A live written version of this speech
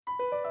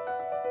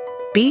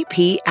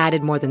BP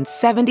added more than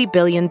 $70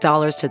 billion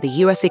to the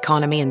U.S.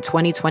 economy in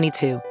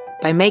 2022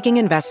 by making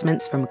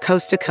investments from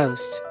coast to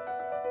coast.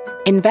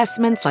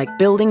 Investments like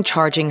building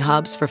charging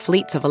hubs for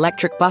fleets of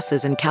electric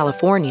buses in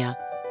California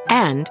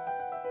and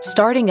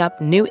starting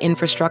up new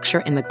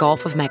infrastructure in the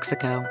Gulf of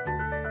Mexico.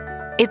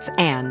 It's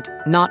and,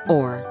 not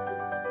or.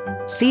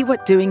 See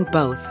what doing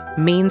both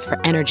means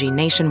for energy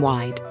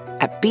nationwide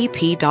at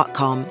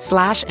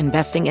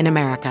bp.com/investing in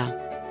America.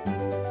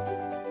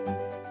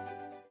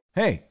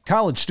 Hey,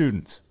 college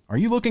students, are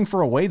you looking for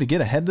a way to get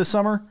ahead this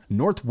summer?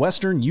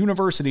 Northwestern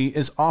University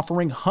is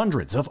offering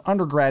hundreds of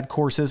undergrad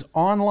courses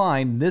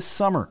online this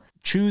summer.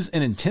 Choose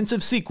an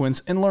intensive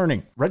sequence in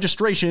learning.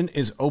 Registration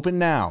is open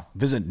now.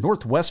 Visit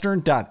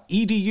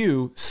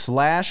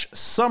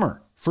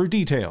northwestern.edu/summer for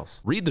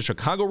details. Read the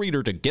Chicago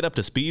Reader to get up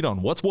to speed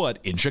on what's what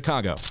in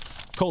Chicago.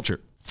 Culture,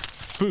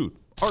 food,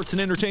 arts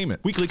and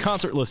entertainment, weekly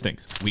concert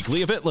listings,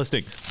 weekly event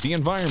listings, the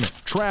environment,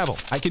 travel.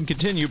 I can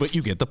continue, but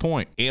you get the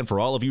point. And for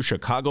all of you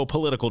Chicago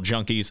political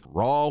junkies,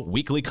 raw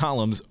weekly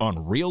columns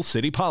on real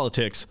city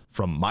politics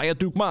from Maya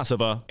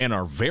Dukmasova and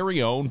our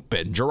very own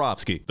Ben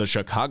Jarofsky. The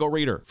Chicago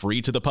Reader,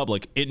 free to the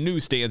public in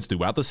newsstands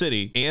throughout the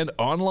city and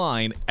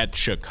online at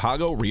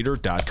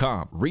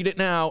chicagoreader.com. Read it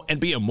now and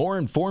be a more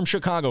informed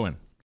Chicagoan.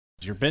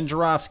 Your Ben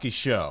Jarofsky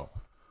Show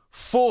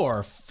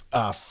for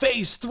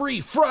Phase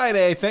 3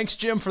 Friday. Thanks,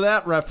 Jim, for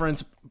that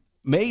reference.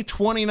 May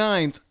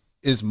 29th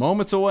is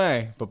moments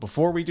away. But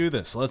before we do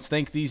this, let's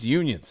thank these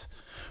unions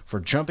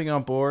for jumping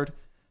on board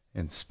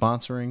and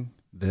sponsoring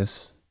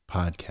this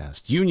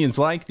podcast. Unions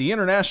like the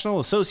International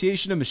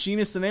Association of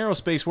Machinists and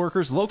Aerospace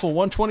Workers, Local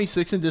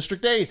 126 in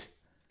District 8.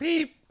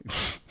 Beep.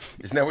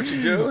 Isn't that what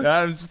you do?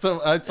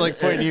 It's like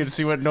pointing you to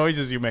see what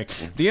noises you make.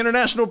 The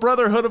International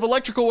Brotherhood of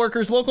Electrical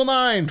Workers, Local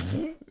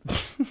 9.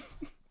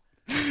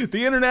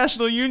 The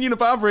International Union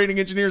of Operating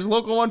Engineers,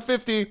 Local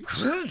 150.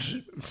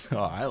 Oh,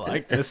 I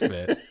like this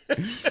bit.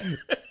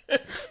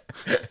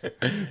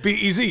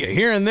 BEZ, you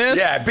hearing this?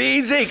 Yeah,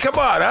 BEZ, come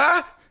on,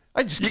 huh?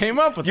 I just came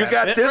up with you that. You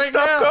got bit this right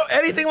stuff now.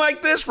 anything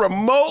like this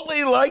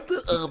remotely like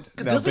this?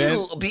 Now,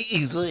 Ben,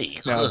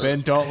 BEZ. Now,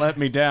 Ben, don't let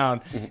me down.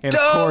 And don't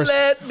of course,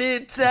 let me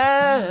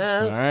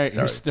down. All right,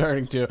 you're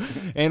starting to.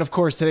 And of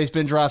course, today's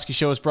Ben Jarofsky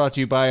Show is brought to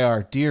you by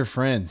our dear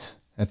friends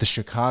at the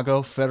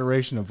Chicago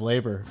Federation of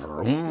Labor.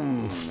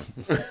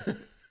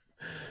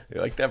 You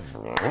like that?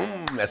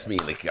 That's me.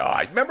 Like,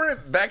 remember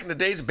back in the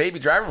days of Baby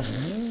Driver?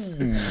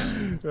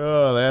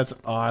 Oh, that's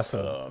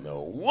awesome. Oh,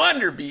 no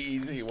wonder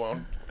BEZ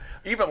won't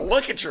even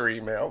look at your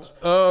emails.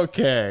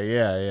 Okay,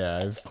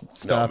 yeah. I've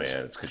stopped. No,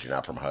 man, it's because you're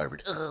not from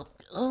Harvard.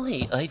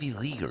 Hey, Ivy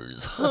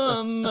Leaguers.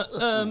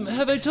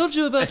 Have I told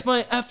you about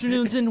my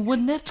afternoons in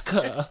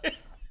Winnetka?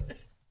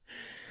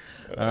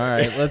 All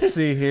right, let's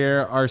see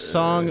here. Our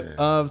song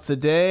of the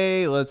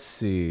day. Let's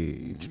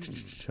see.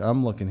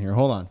 I'm looking here.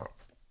 Hold on.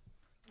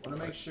 Want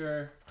to make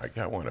sure. I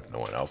got one if no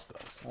one else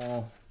does.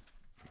 Oh.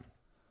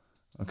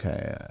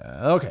 Okay.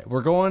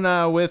 We're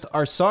going with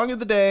our song of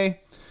the day.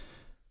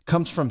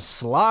 Comes from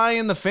Sly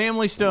and the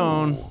Family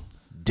Stone. Ooh.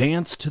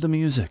 Dance to the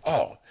music.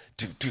 Oh.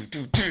 Dance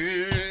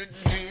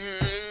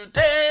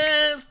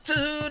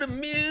to the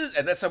music.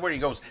 And that's where he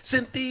goes,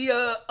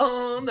 Cynthia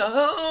on the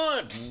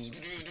horn.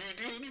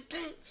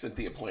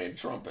 Cynthia playing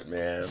trumpet,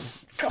 man.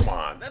 Come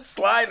on. That's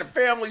Sly and the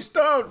Family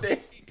Stone, dude.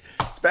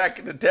 It's back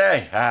in the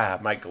day.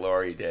 My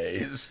glory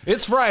days.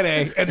 It's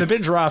Friday, and the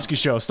Ben Jarofsky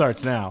Show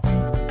starts now.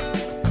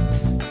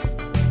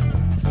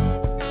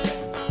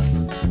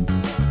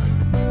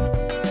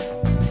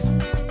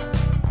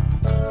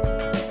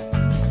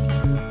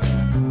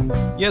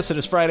 Yes, it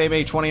is Friday,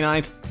 May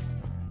 29th.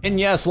 And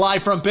yes,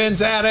 live from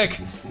Ben's attic,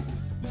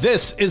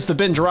 this is the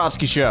Ben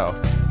Jarofsky Show.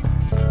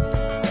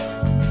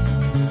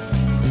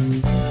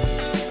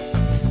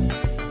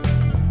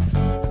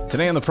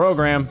 Today on the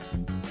program,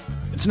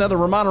 it's another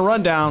Rummana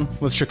Rundown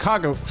with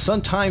Chicago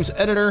Sun-Times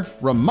editor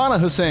Rummana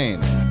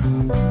Hussain.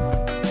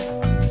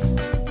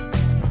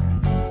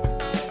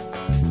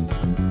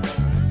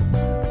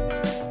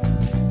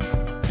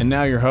 And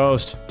now your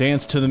host,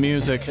 Dance to the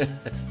Music,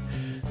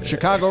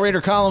 Chicago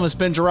Reader columnist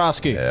Ben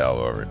Jarofsky.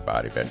 Hello,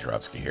 everybody. Ben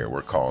Jarofsky here.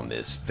 We're calling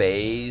this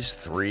Phase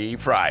 3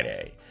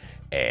 Friday.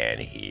 And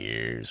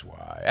here's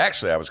why.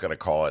 Actually, I was going to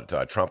call it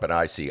Trump and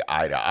I see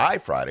eye to eye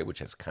Friday, which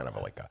has kind of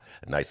a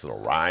nice little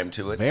rhyme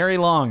to it. Very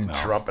long, though.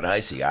 Trump and I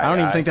see eye to eye. I don't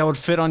even think that would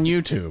fit on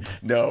YouTube.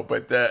 No,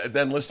 but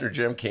then listener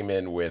Jim came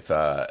in with...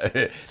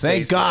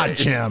 Thank God,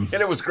 Jim.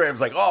 And it was great. I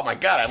was like, oh, my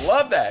God, I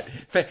love that.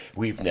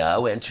 We've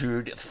now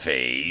entered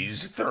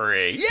Phase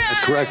 3. Yeah,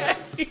 that's correct.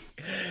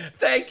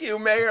 Thank you,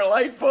 Mayor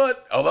Lightfoot.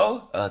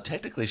 Although,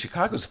 technically,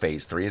 Chicago's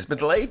Phase 3 has been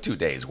delayed 2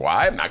 days.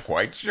 Why? I'm not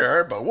quite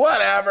sure, but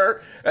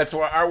whatever. That's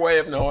our way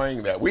of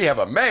knowing that we have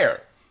a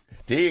mayor.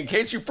 D, in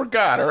case you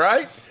forgot, all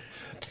right?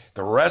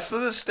 The rest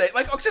of the state,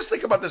 just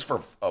think about this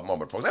for a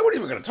moment, folks. I wasn't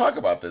even going to talk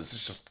about this. It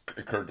just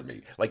occurred to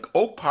me.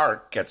 Oak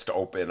Park gets to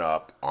open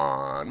up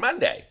on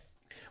Monday.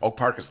 Oak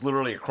Park is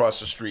literally across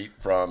the street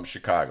from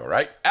Chicago,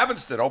 right?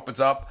 Evanston opens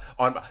up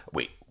on...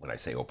 Wait, When I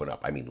say open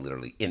up, I mean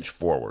literally inch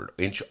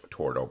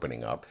toward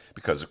opening up,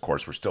 because, of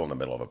course, we're still in the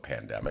middle of a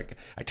pandemic.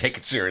 I take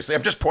it seriously.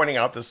 I'm just pointing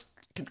out this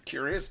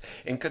curious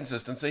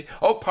inconsistency.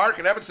 Oh, Park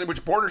and Evanston,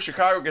 which border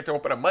Chicago, get to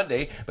open up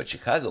Monday, but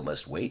Chicago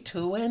must wait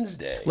till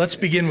Wednesday. Let's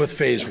begin with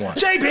phase one.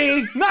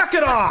 JB, knock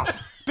it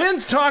off.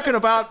 Ben's talking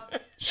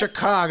about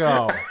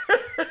Chicago.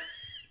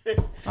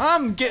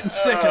 I'm getting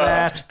sick of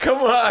that.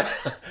 Come on.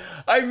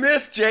 I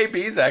missed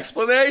JB's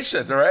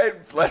explanations, all right?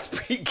 Let's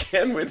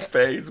begin with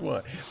phase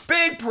one.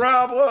 Big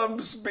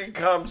problems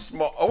become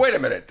small. Oh, wait a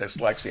minute.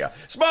 Dyslexia.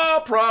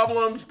 Small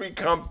problems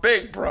become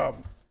big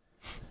problems.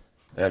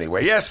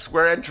 Anyway, yes,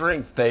 we're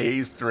entering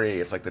phase three.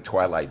 It's like the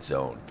Twilight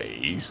Zone.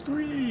 Phase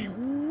three.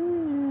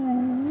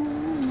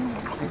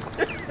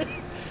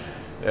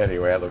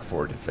 Anyway, I look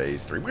forward to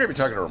phase three. We're going to be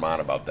talking to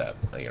Rummana about that.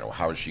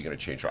 How is she going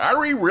to change her? Are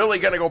we really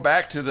going to go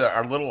back to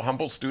our little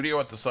humble studio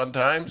at the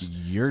Sun-Times?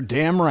 You're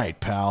damn right,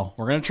 pal.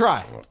 We're going to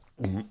try.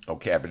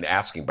 Okay, I've been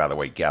asking, by the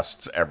way,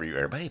 guests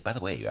everywhere. Hey, by the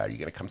way, are you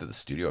going to come to the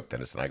studio if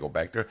Dennis and I go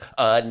back there?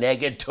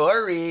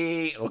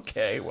 Negatory.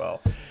 Okay,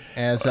 well.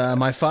 As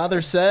my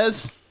father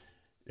says,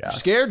 you're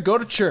scared? Go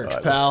to church,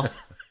 pal.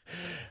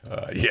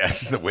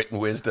 Yes, the wit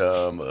and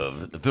wisdom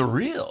of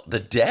the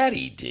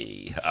Daddy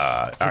D.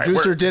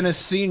 Producer right, Dennis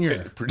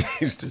Sr.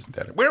 Producer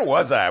Dennis. Where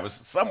was I? I was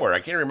somewhere.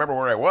 I can't remember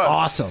where I was.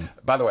 Awesome.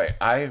 By the way,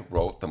 I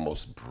wrote the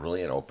most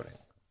brilliant opening.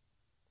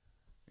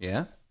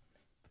 Yeah?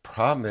 The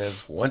problem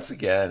is, once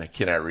again, I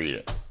cannot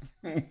read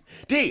it.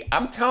 D,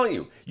 I'm telling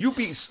you, you'd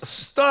be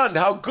stunned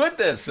how good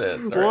this is.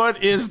 Right?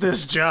 What is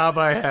this job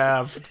I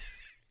have?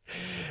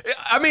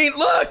 I mean,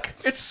 look,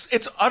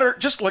 it's utter.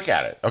 Just look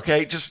at it,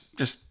 okay?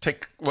 Just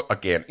take look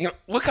again.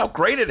 Look how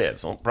great it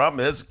is. The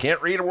problem is,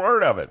 can't read a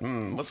word of it.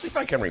 Let's see if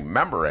I can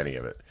remember any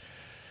of it.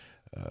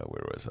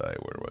 Where was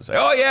I?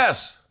 Oh,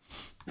 yes.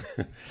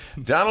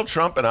 Donald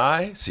Trump and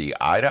I see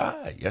eye to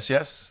eye.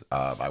 Yes.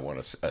 I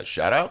want to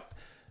shout out.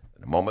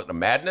 In a moment of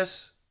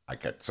madness, I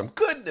got some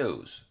good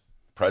news.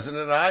 The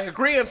president and I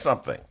agree on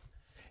something.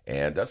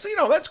 And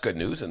so, that's good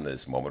news in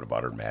this moment of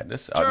utter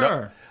madness.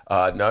 Sure.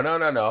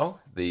 No.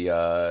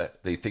 The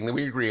thing that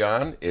we agree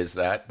on is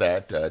that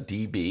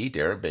DB,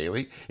 Darren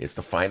Bailey, is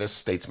the finest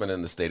statesman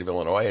in the state of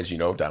Illinois. As you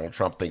know, Donald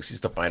Trump thinks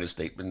he's the finest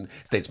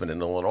statesman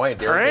in Illinois.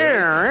 And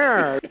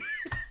Darren Bailey...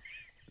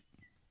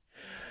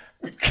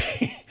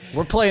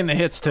 We're playing the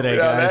hits today,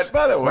 guys.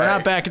 By the way, we're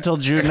not back until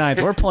June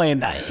 9th. We're playing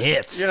the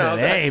hits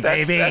today,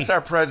 baby. That's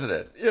our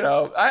president.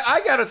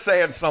 I got to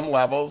say, on some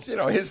levels,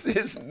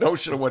 his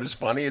notion of what is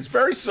funny is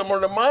very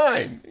similar to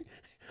mine.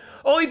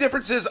 Only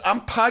difference is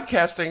I'm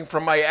podcasting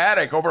from my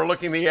attic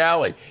overlooking the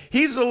alley.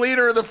 He's the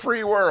leader of the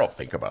free world.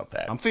 Think about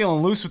that. I'm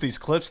feeling loose with these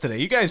clips today.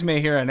 You guys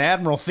may hear an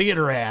Admiral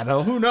Theater ad.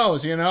 Oh, who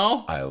knows,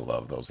 I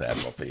love those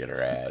Admiral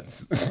Theater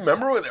ads.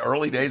 Remember in the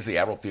early days, the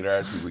Admiral Theater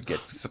ads,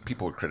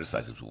 people would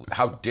criticize us.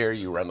 How dare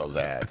you run those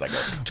ads? I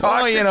go,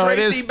 talk to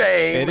Tracy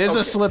Bain. It is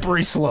a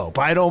slippery slope.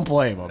 I don't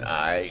blame them.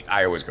 I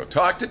always go,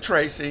 talk to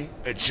Tracy.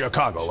 It's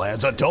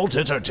Chicagoland's adult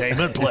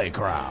entertainment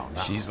playground.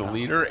 She's the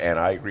leader, and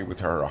I agree with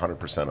her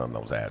 100% on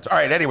those ads. All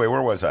right, anyway,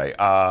 where was I?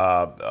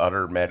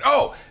 Utter mad.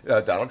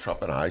 Donald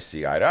Trump and I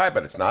see eye to eye,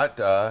 but it's not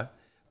yeah,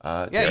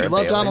 Darren you love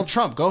Bailey. Donald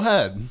Trump. Go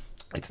ahead.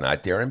 It's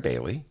not Darren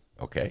Bailey,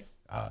 okay?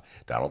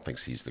 Donald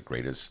thinks he's the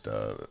greatest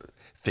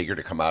figure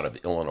to come out of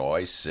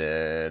Illinois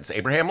since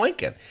Abraham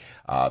Lincoln.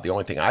 The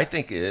only thing I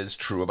think is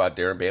true about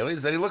Darren Bailey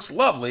is that he looks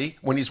lovely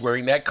when he's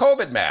wearing that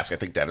COVID mask. I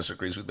think Dennis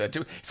agrees with that,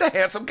 too. He's a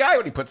handsome guy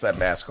when he puts that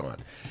mask on.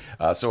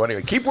 So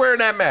anyway, keep wearing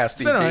that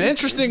mask. It's been an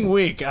interesting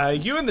week.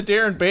 You and the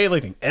Darren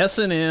Bailey thing.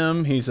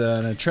 S&M. He's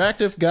an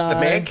attractive guy. The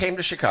man came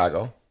to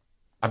Chicago.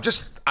 I'm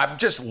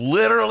just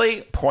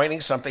literally pointing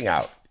something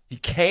out. He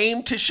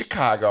came to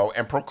Chicago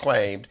and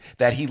proclaimed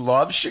that he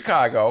loves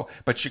Chicago,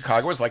 but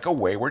Chicago is like a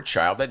wayward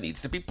child that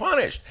needs to be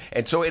punished.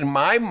 And so in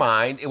my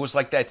mind, it was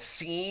like that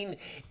scene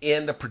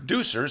in The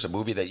Producers, a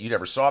movie that you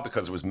never saw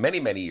because it was many,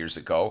 many years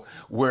ago,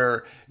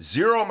 where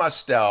Zero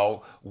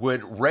Mostel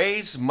would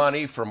raise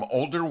money from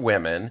older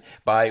women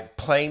by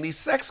playing these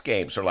sex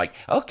games. They're like,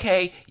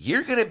 okay,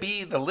 you're going to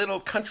be the little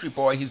country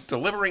boy who's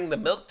delivering the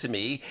milk to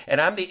me,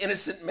 and I'm the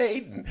innocent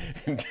maiden.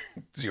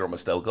 Zero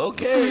Mostel go,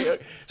 okay.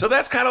 So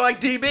that's kind of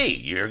like DB.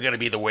 You're going to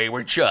be the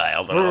wayward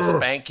child, and I'll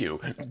spank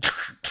you.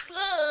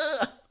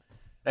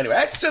 Anyway,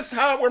 that's just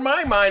where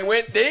my mind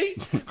went, D.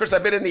 Of course,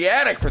 I've been in the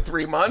attic for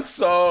 3 months,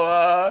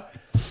 so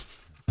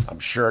I'm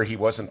sure he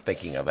wasn't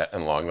thinking of it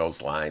along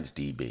those lines.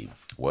 DB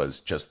was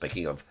just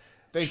thinking of...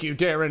 Thank you,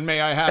 Darren.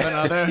 May I have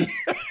another?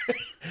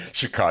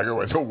 Chicago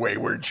was a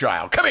wayward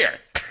child. Come here.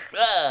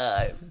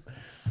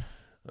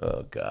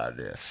 Oh, God,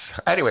 yes.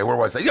 Anyway, where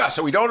was I? Yeah,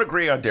 so we don't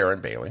agree on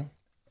Darren Bailey.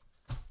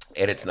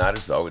 And it's not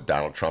as though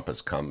Donald Trump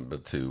has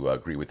come to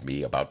agree with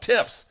me about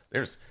TIFs.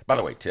 By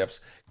the way,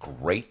 TIFs,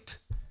 great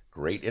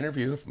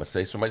interview, if I must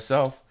say so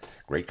myself.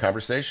 great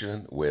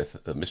conversation with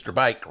Mr.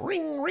 Bike.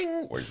 Ring,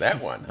 ring. Where's that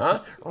one,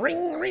 huh?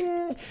 Ring,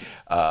 ring.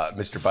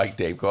 Mr. Bike,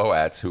 Dave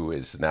Glowatz, who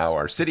is now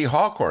our City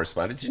Hall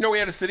correspondent. Did you know we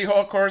had a City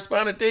Hall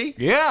correspondent, D?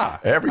 Yeah.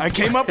 I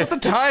came up with the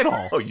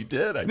title. Oh, you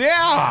did?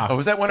 Yeah. Oh,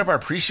 was that one of our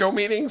pre-show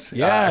meetings?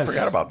 Yes. I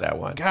forgot about that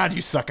one. God,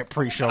 you suck at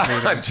pre-show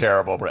meetings. I'm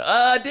terrible, bro.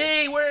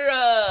 D, what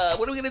are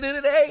we going to do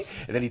today?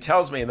 And then he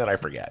tells me, and then I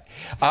forget.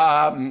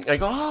 I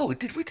go, oh,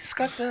 did we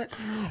discuss that?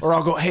 Or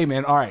I'll go, hey,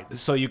 man, all right,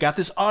 so you got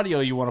this audio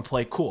you want to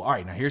play. Cool. All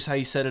right, now here's how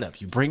you set it up.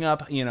 You bring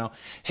up,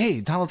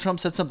 hey, Donald Trump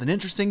said something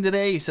interesting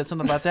today. He said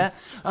something about that.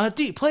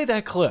 D, play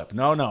that clip.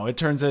 No, it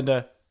turns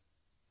into,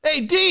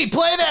 hey, D,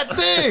 play that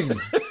thing.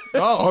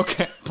 Oh,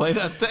 okay. Play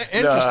that thing.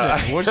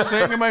 Interesting. Which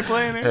thing am I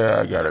playing here?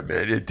 Yeah, I got to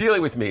admit,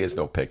 dealing with me is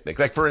no picnic.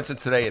 Like, for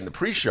instance, today in the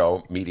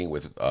pre-show meeting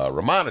with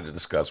Rummana to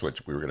discuss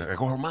which we were going to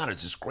go, Rummana,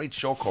 it's this great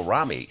show called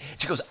Rami.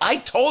 She goes, I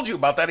told you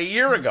about that a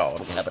year ago.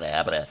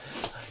 Habba-da.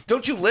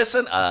 Don't you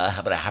listen?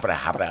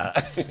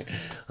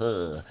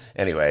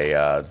 Anyway,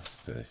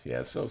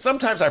 yeah, so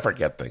sometimes I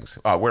forget things.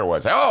 Where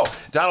was I? Oh,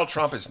 Donald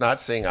Trump is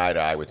not seeing eye to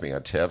eye with me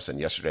on TIFs, and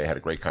yesterday I had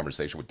a great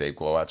conversation with Dave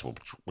Glowatz,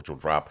 which will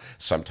drop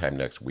sometime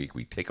next week.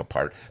 We take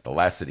apart the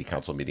last city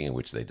council meeting in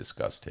which they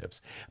discussed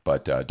TIFs.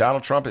 But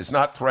Donald Trump is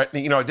not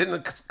threatening. It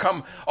didn't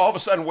come all of a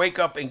sudden wake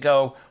up and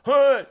go,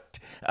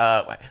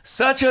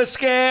 such a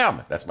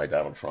scam. That's my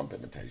Donald Trump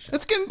imitation.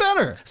 It's getting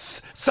better.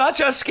 Such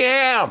a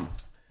scam.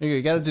 You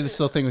got to do this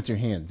little thing with your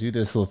hand. Do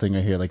this little thing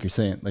right here, like you're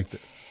saying, like.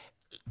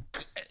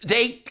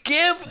 They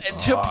give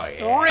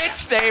to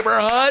rich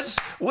neighborhoods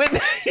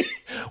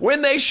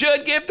when they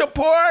should give to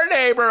poor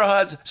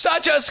neighborhoods.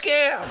 Such a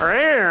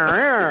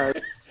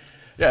scam.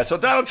 Yeah, so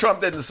Donald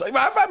Trump didn't say.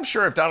 I'm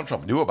sure if Donald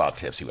Trump knew about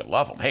TIFs, he would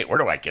love them. Hey, where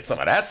do I get some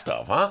of that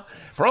stuff, huh?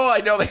 For all I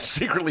know, they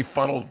secretly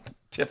funneled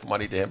TIF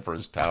money to him for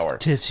his tower.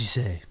 TIFs, you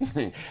say?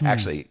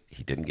 Actually,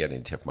 he didn't get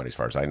any TIF money as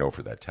far as I know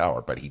for that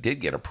tower, but he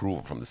did get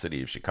approval from the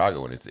city of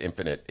Chicago and its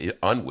infinite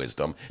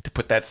unwisdom to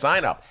put that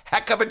sign up.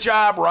 Heck of a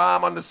job,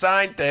 Rom, on the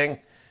sign thing.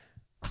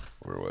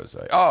 Where was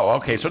I? Oh,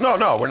 okay. So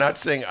no, we're not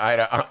saying eye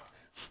to.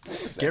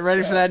 Get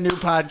ready for that new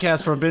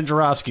podcast from Ben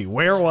Joravsky.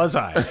 Where was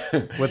I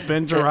with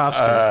Ben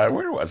Joravsky?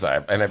 Where was I?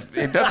 And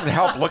it doesn't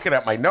help looking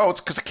at my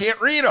notes because I can't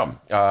read them.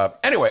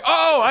 Anyway,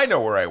 I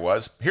know where I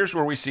was. Here's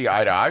where we see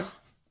eye to eye.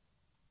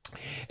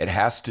 It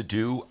has to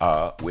do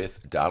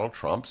with Donald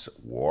Trump's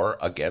war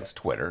against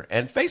Twitter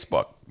and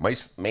Facebook,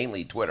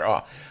 mainly Twitter.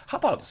 Oh, how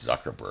about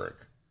Zuckerberg?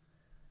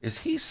 Is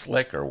he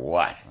slick or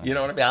what? You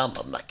know what I mean?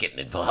 I'm not getting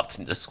involved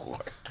in this war.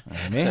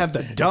 He may have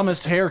the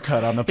dumbest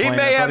haircut on the planet.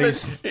 He may have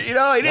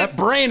that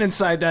brain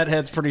inside that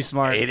head's pretty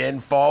smart. He didn't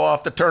fall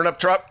off the turnip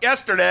truck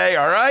yesterday,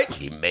 all right?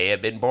 He may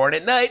have been born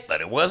at night, but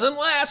it wasn't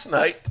last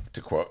night,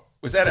 to quote.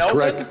 Was that Elvin?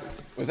 Correct.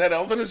 Was that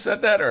Elvin who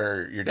said that,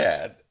 or your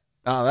dad?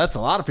 Oh, that's a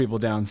lot of people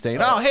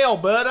downstate. Oh, hell,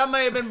 bud, I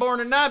may have been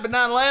born at night, but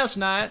not last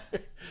night.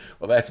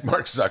 Well, that's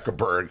Mark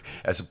Zuckerberg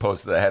as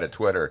opposed to the head of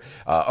Twitter.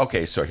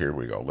 Okay, so here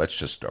we go. Let's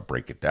just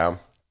break it down.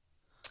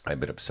 I've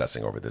been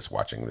obsessing over this,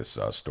 watching this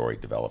story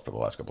develop for the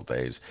last couple of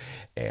days,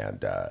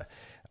 and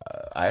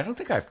I don't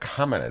think I've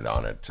commented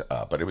on it,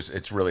 but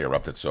it's really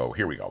erupted. So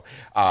here we go.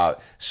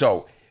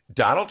 So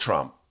Donald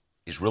Trump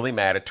is really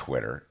mad at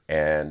Twitter,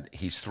 and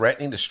he's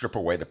threatening to strip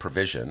away the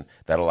provision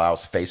that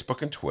allows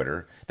Facebook and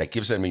Twitter that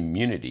gives them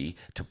immunity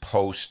to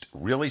post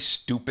really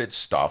stupid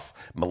stuff,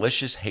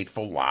 malicious,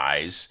 hateful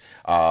lies,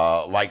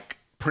 like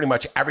pretty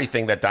much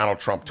everything that Donald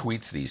Trump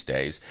tweets these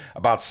days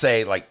about,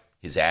 say, like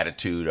his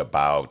attitude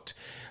about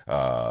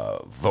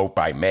vote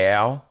by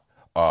mail,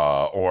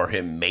 or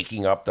him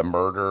making up the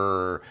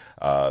murder,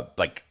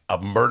 like a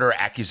murder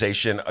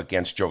accusation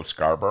against Joe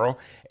Scarborough.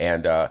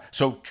 And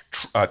so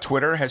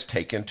Twitter has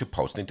taken to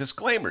posting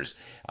disclaimers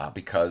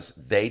because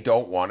they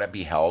don't want to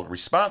be held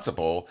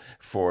responsible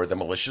for the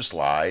malicious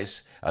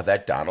lies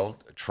that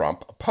Donald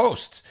Trump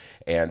posts.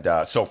 And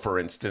so, for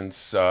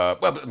instance,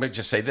 let me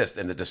just say this.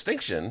 In the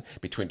distinction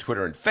between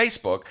Twitter and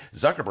Facebook,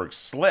 Zuckerberg's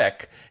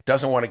slick,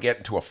 doesn't want to get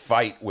into a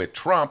fight with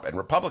Trump and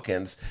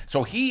Republicans.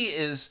 So he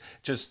is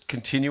just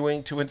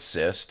continuing to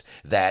insist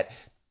that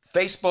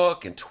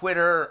Facebook and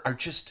Twitter are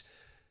just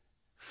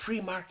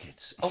free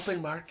markets,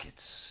 open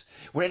markets,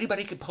 where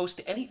anybody can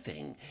post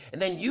anything.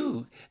 And then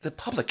you, the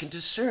public, can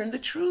discern the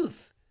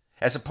truth.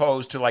 As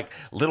opposed to like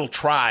little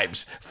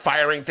tribes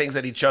firing things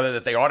at each other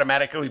that they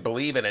automatically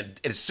believe in and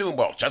assume,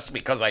 well, just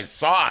because I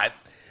saw it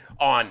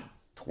on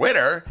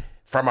Twitter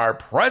from our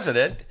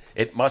president,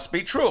 it must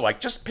be true.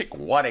 Like, just pick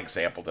one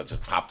example that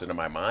just popped into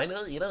my mind.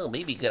 Well,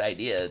 maybe a good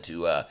idea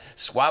to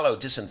Swallow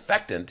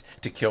disinfectant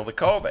to kill the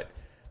COVID.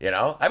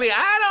 I mean,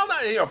 I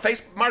don't know.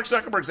 Mark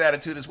Zuckerberg's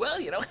attitude is,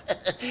 well, you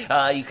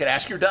could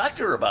ask your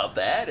doctor about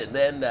that, and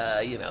then,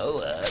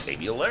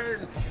 maybe you'll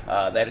learn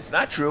that it's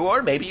not true,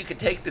 or maybe you could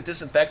take the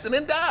disinfectant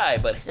and die,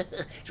 but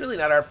it's really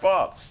not our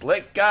fault.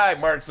 Slick guy,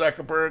 Mark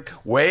Zuckerberg.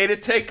 Way to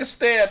take a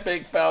stand,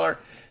 big feller.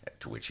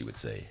 To which he would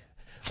say,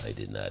 I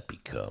did not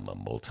become a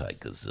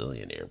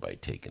multi-gazillionaire by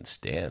taking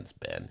stands,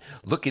 Ben.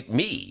 Look at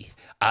me.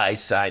 I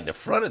signed the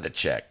front of the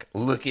check.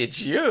 Look at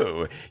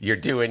you. You're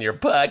doing your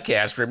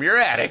podcast from your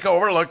attic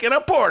overlooking a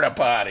porta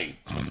potty.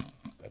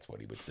 That's what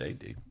he would say,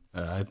 D.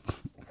 That's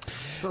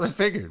what I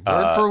figured.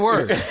 Word for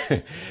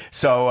word.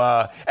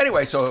 So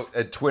anyway,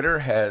 Twitter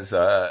has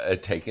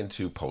taken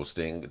to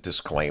posting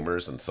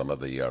disclaimers and some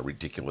of the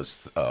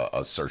ridiculous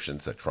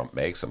assertions that Trump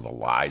makes, some of the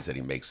lies that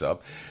he makes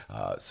up,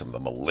 some of the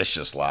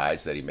malicious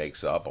lies that he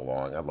makes up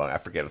along. I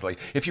forget. It's like,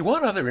 if you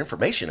want other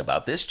information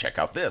about this, check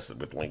out this,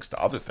 with links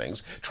to other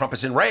things. Trump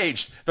is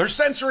enraged. They're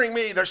censoring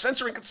me. They're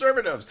censoring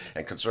conservatives.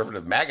 And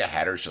conservative MAGA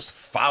hatters just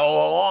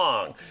follow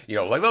along.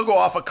 Like they'll go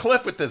off a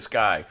cliff with this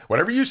guy.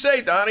 Whatever you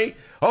say, Donnie.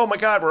 Oh my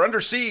God, we're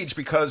under siege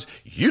because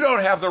you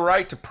don't have the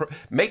right to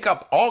make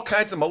up all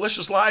kinds of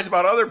malicious lies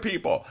about other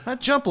people.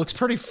 That jump looks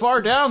pretty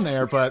far down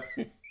there, but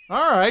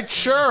all right,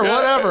 sure,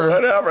 whatever.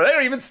 Whatever. They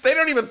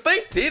don't even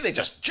think, D. They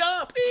just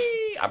jump.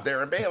 Whee! I'm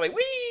there and Bailey.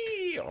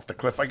 Whee! Off the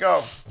cliff I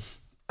go.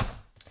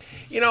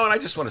 And I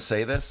just want to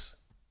say this.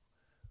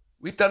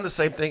 We've done the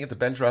same thing at the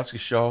Ben Joravsky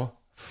Show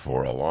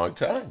for a long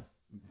time.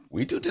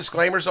 We do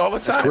disclaimers all the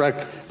time.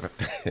 That's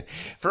correct.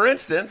 For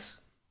instance,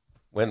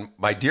 when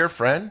my dear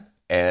friend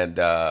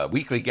and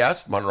weekly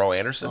guest, Monroe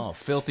Anderson. Oh,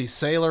 filthy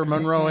sailor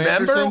Monroe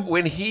Anderson. Remember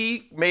when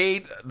he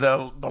made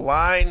the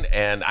line,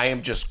 and I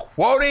am just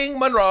quoting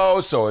Monroe,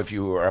 so if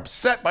you are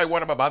upset by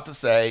what I'm about to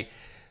say,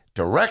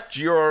 direct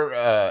your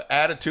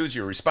attitudes,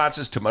 your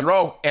responses to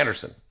Monroe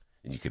Anderson.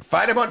 And you can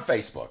find him on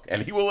Facebook,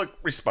 and he will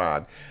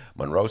respond.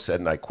 Monroe said,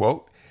 and I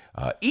quote,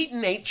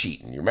 eating ain't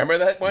cheating. You remember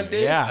that one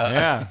day?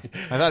 Yeah.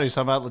 I thought he was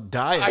talking about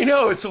diets. I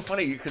know, it's so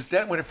funny, because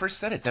Dan, when I first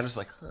said it, Dan was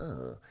like,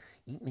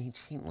 eating ain't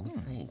cheating. Let me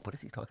think. What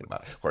is he talking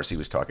about? Of course, he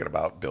was talking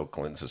about Bill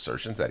Clinton's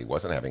assertions that he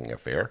wasn't having an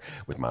affair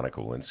with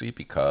Monica Lewinsky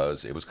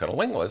because it was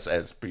cunnilingus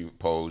as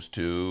opposed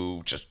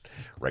to just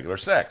regular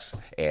sex.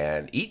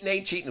 And eating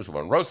ain't cheating is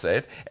what Monroe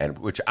said, and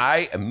which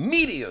I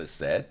immediately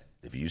said,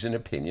 the views and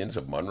opinions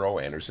of Monroe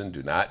Anderson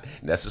do not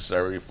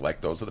necessarily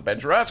reflect those of the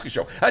Ben Joravsky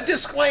Show. A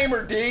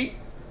disclaimer, D.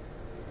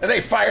 And they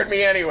fired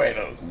me anyway,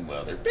 those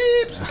mother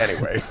beeps.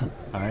 Anyway.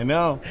 I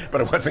know.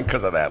 But it wasn't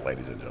because of that,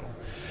 ladies and gentlemen.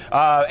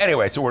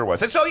 Anyway, so where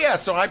was it?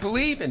 So I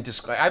believe in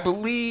disclaimer. I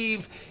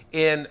believe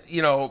in,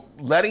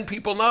 letting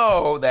people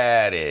know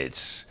that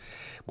it's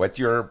what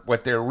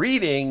they're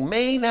reading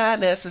may not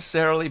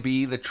necessarily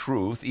be the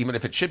truth, even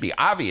if it should be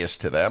obvious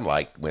to them,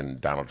 like when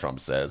Donald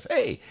Trump says,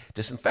 hey,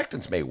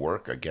 disinfectants may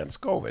work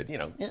against COVID.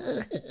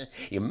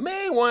 You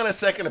may want a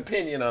second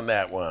opinion on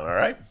that one, all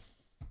right?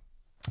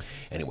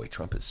 Anyway,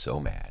 Trump is so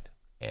mad,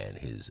 and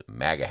his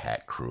MAGA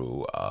hat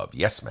crew of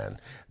yes men,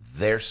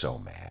 they're so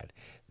mad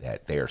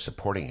that they are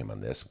supporting him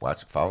on this.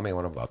 Follow me on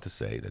what I'm about to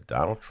say, that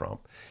Donald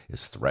Trump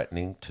is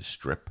threatening to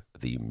strip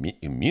the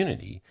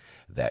immunity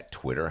that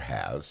Twitter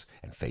has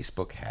and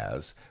Facebook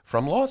has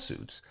from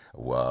lawsuits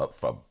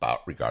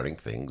regarding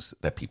things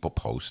that people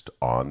post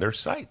on their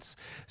sites.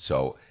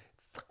 So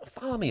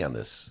follow me on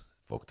this,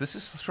 folks. This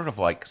is sort of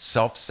like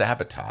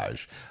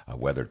self-sabotage,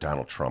 whether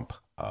Donald Trump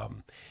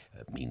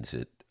means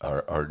it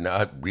or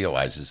not,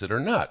 realizes it or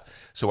not.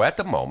 So at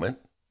the moment,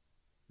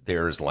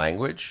 there's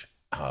language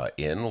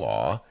in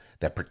law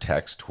that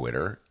protects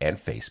Twitter and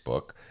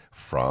Facebook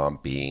from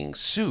being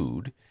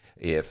sued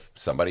if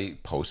somebody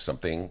posts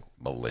something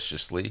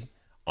maliciously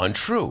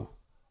untrue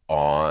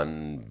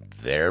on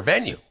their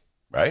venue,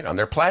 right? On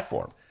their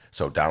platform.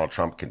 So Donald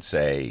Trump can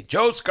say,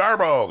 Joe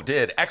Scarborough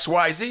did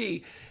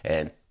XYZ,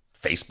 and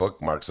Facebook,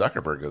 Mark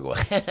Zuckerberg, will go,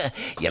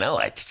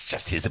 it's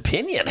just his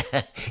opinion.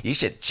 You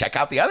should check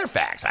out the other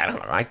facts. I don't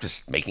know. I'm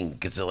just making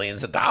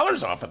gazillions of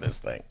dollars off of this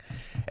thing.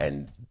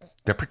 And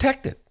they're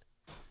protected.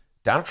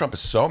 Donald Trump is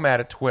so mad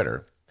at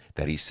Twitter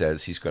that he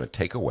says he's going to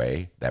take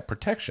away that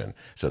protection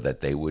so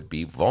that they would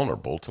be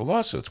vulnerable to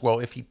lawsuits. Well,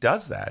 if he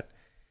does that,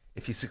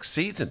 if he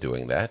succeeds in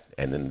doing that,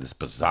 and in this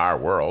bizarre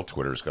world,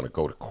 Twitter is going to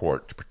go to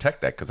court to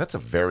protect that, because that's a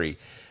very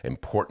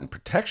important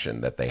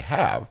protection that they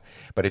have.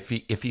 But if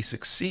he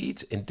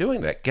succeeds in doing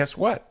that, guess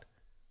what?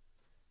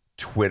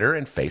 Twitter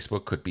and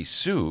Facebook could be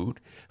sued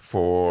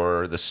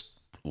for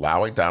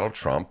allowing Donald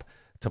Trump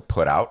to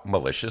put out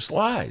malicious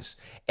lies.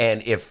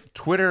 And if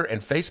Twitter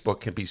and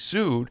Facebook can be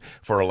sued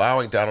for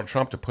allowing Donald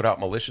Trump to put out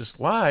malicious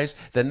lies,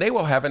 then they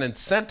will have an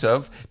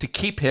incentive to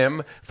keep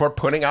him for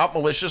putting out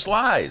malicious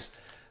lies.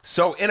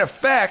 So in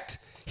effect,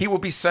 he will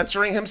be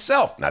censoring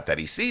himself. Not that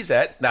he sees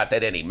that. Not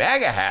that any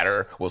MAGA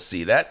hatter will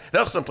see that.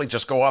 They'll simply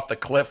just go off the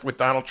cliff with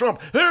Donald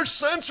Trump. They're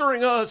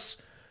censoring us.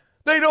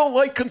 They don't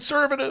like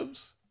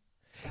conservatives.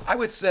 I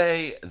would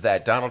say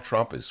that Donald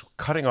Trump is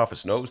cutting off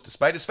his nose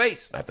despite his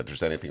face. Not that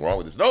there's anything wrong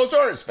with his nose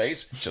or his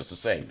face. It's just the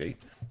same, D.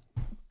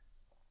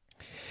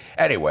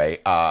 Anyway,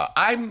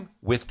 I'm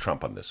with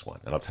Trump on this one,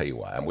 and I'll tell you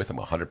why. I'm with him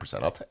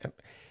 100%.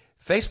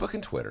 Facebook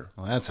and Twitter.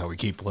 Well, that's how we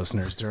keep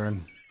listeners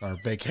during our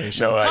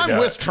vacation. No, I'm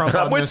with Trump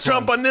on this one. I'm with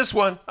Trump on this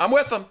one. I'm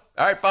with him.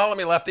 All right, follow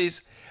me,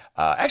 lefties.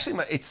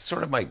 Actually, it's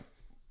sort of my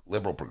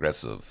liberal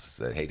progressives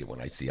that hate it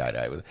when I see eye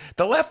to eye with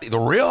the lefty, the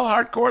real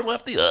hardcore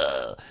lefty.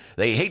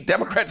 They hate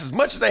Democrats as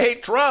much as they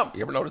hate Trump.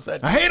 You ever notice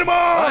that? I hate them all.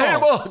 I hate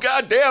them all.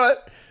 God damn it.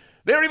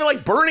 They don't even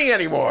like Bernie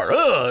anymore.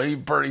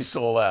 Bernie's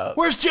sold out.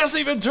 Where's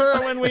Jesse Ventura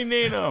when we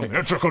need him?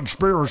 It's a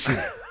conspiracy.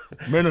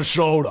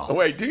 Minnesota. Oh,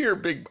 wait, do your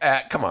big...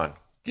 come on.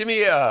 Give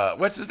me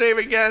what's his name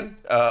again?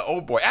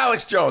 Oh boy,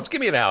 Alex Jones. Give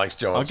me an Alex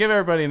Jones. I'll give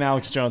everybody an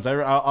Alex Jones.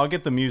 I'll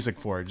get the music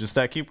for it. Just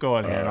keep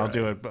going here, and I'll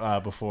do it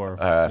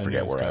before. I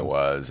forget where I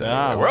was.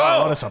 Anyway.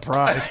 What a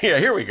surprise! Yeah,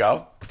 here we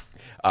go.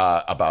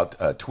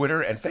 About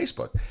Twitter and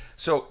Facebook.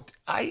 So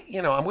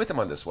I'm with him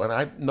on this one.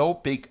 I'm no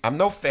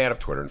fan of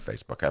Twitter and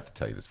Facebook. I have to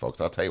tell you this, folks.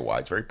 And I'll tell you why.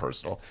 It's very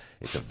personal.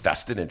 It's a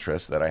vested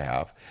interest that I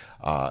have.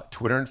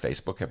 Twitter and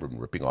Facebook have been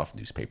ripping off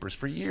newspapers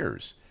for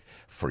years.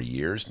 For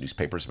years,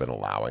 newspapers have been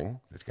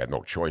allowing, it's got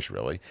no choice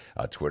really,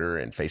 Twitter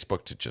and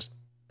Facebook to just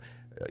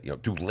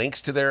do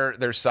links to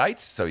their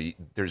sites. So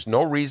there's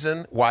no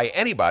reason why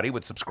anybody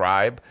would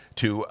subscribe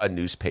to a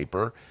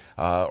newspaper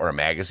or a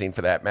magazine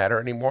for that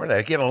matter anymore.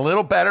 They're getting a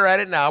little better at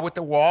it now with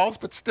the walls,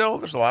 but still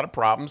there's a lot of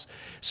problems.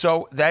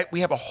 So that we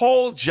have a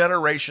whole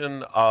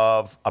generation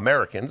of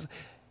Americans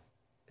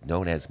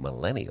known as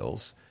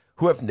millennials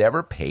who have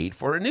never paid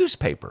for a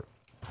newspaper.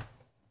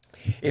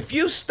 If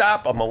you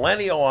stop a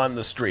millennial on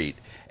the street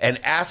and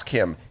ask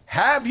him,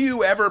 have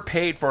you ever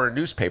paid for a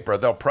newspaper?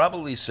 They'll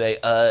probably say,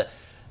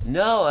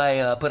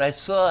 no, but I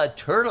saw a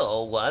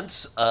turtle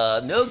once,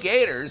 no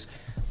gators.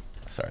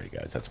 Sorry,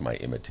 guys, that's my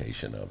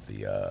imitation of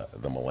the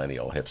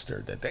millennial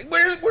hipster.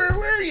 Where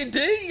are you,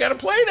 D? You got to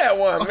play that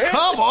one, man.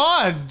 Come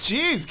on.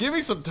 Jeez, give me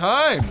some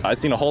time. I've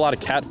seen a whole lot of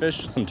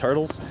catfish, some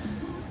turtles.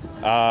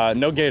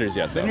 No gators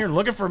yet. Then you're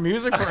looking for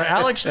music for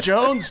Alex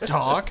Jones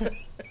talk.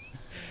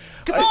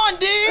 Come on,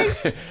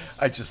 D!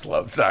 I just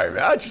love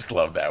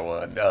that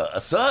one. I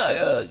saw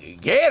a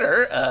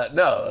gator,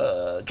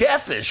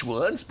 catfish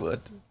once,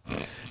 but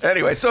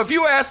anyway, so if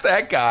you ask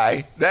that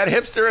guy, that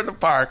hipster in the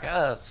park,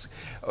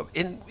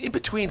 in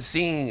between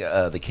seeing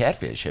the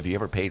catfish, have you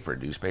ever paid for a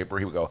newspaper?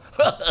 He would go,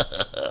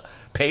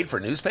 paid for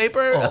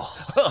newspaper?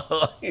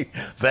 Oh.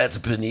 That's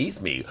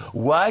beneath me.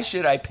 Why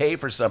should I pay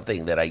for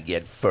something that I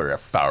get for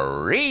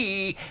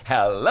free?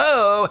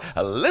 Hello,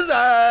 a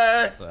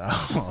lizard!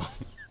 Oh.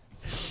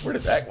 Where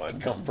did that one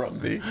come from,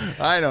 D?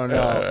 I don't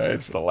know.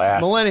 It's the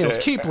last. Millennials,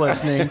 keep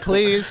listening,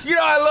 please.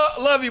 I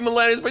love you,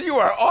 millennials, but you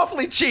are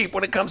awfully cheap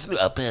when it comes to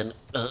the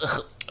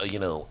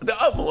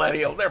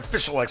millennial. Their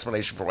official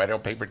explanation for why they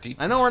don't pay for TV.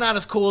 I know we're not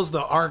as cool as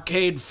the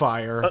Arcade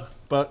Fire,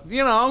 but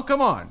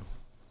come on.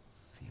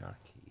 The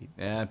arcade.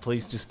 Yeah,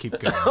 please just keep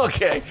going.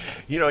 Okay.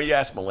 You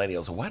ask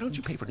millennials, why don't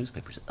you pay for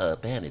newspapers?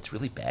 Ben, it's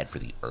really bad for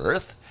the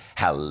earth.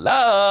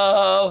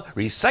 Hello,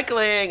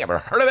 recycling. Ever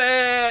heard of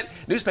it?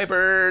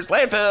 Newspapers,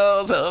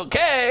 landfills.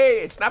 Okay,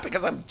 it's not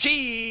because I'm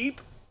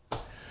cheap.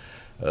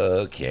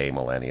 Okay,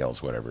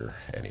 millennials, whatever.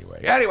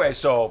 Anyway,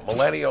 so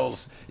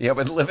millennials,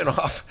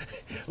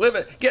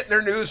 been getting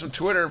their news from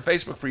Twitter and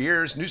Facebook for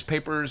years.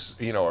 Newspapers,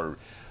 are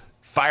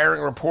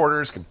firing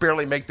reporters, can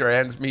barely make their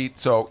ends meet.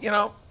 So,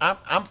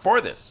 I'm for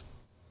this.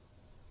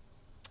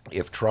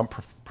 If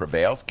Trump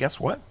prevails, guess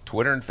what?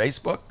 Twitter and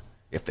Facebook,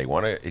 if they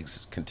want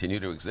to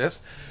continue to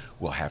exist,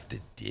 will have to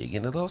dig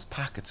into those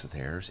pockets of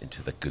theirs,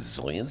 into the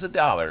gazillions of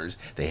dollars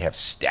they have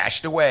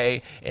stashed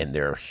away in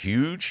their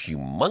huge,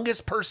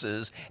 humongous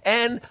purses,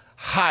 and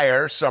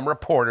hire some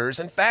reporters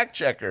and fact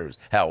checkers.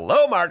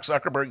 Hello, Mark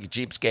Zuckerberg, you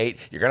cheapskate.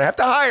 You're going to have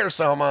to hire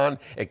someone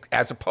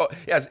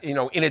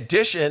in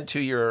addition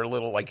to your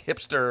little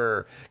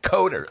hipster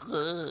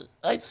coder.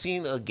 I've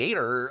seen a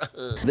gator.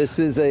 This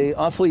is a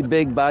awfully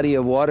big body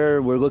of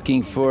water. We're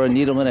looking for a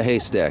needle in a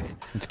haystack.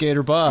 It's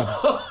Gator Bob.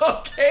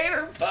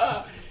 Gator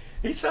Bob.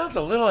 He sounds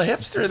a little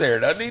hipster there,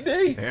 doesn't he,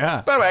 D?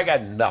 Yeah. By the way, I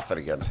got nothing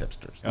against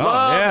hipsters.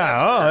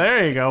 Oh,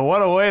 there you go.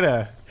 What a way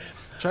to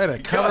try to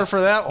cover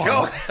for that one.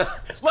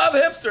 Love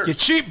hipsters. You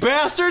cheap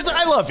bastards.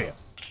 I love you.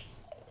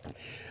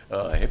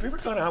 Have you ever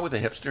gone out with a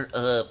hipster?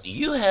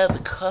 You had the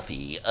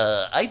coffee.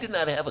 I did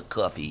not have a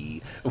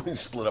coffee. We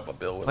split up a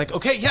bill with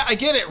okay, yeah, I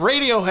get it.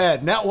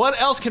 Radiohead. Now, what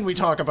else can we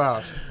talk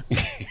about? You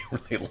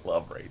really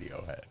love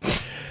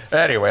Radiohead.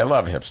 Anyway, I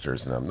love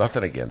hipsters, and I'm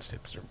nothing against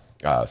hipster.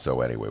 So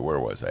anyway, where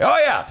was I? Oh,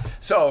 yeah.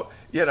 So,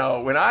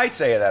 when I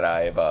say that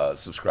I've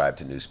subscribed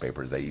to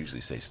newspapers, they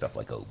usually say stuff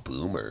like, oh,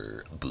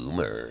 boomer,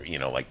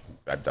 like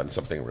I've done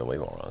something really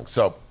wrong.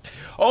 So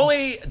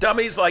only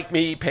dummies like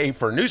me pay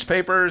for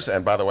newspapers.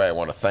 And by the way, I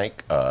want to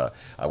thank,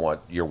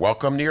 you're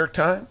welcome, New York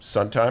Times,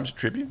 Sun-Times,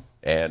 Tribune.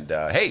 And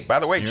hey, by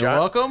the way, John. You're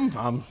welcome.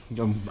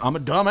 I'm a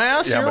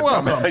dumbass. Yeah, you're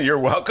welcome. You're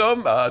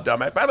welcome,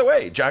 dumbass. By the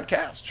way, John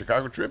Cass,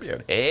 Chicago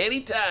Tribune.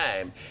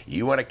 Anytime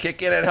you want to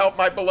kick in and help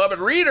my beloved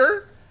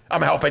reader,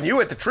 I'm helping you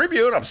at the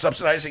Tribune. I'm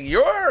subsidizing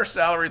your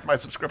salary with my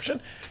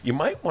subscription. You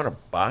might want to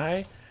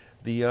buy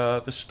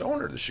the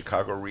Stoner, the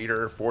Chicago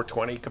Reader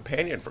 420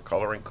 companion for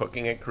coloring,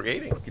 cooking, and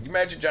creating. Can you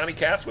imagine Johnny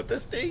Cass with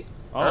this, D?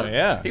 Oh,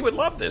 yeah. He would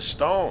love this.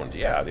 Stoned.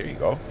 Yeah, there you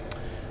go.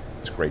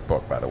 It's a great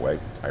book, by the way.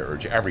 I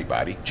urge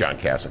everybody, John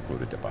Cass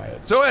included, to buy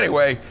it. So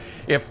anyway,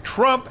 if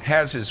Trump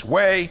has his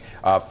way,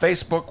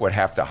 Facebook would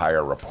have to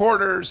hire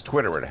reporters,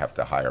 Twitter would have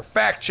to hire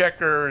fact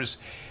checkers,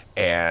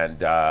 and,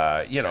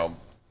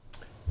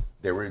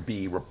 there would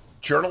be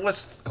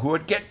journalists who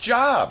would get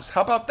jobs.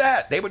 How about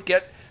that? They would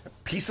get a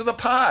piece of the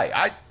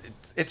pie.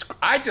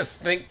 I just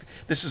think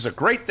this is a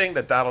great thing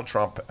that Donald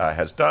Trump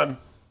has done.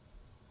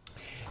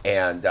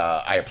 And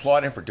I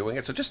applaud him for doing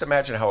it. So just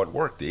imagine how it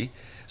worked, D.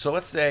 So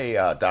let's say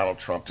Donald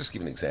Trump, just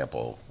give an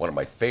example, one of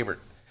my favorite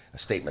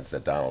statements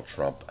that Donald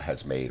Trump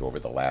has made over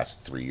the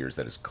last 3 years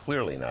that is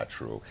clearly not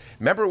true.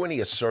 Remember when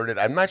he asserted,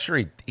 I'm not sure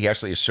he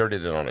actually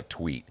asserted it on a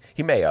tweet.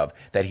 He may have,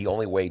 that he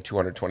only weighed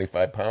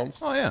 225 pounds.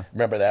 Oh, yeah.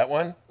 Remember that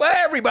one? Well,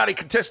 everybody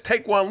could just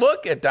take one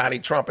look at Donnie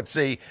Trump and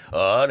see,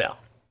 oh, no.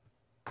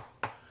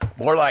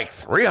 More like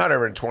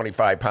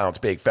 325 pounds,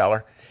 big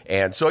feller.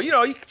 And so, you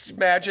can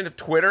imagine if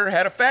Twitter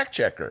had a fact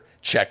checker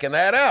checking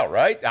that out,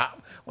 right? I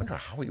wonder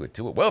how he would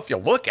do it. Well, if you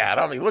look at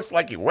him, he looks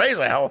like he weighs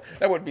a hell.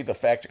 That would be the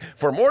fact check.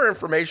 For more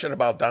information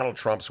about Donald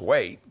Trump's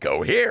weight,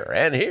 go here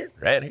and here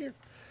and here.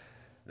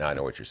 Now, I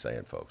know what you're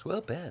saying, folks.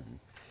 Well, Ben,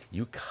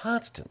 you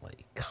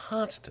constantly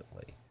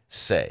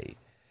say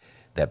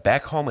that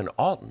back home in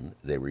Alton,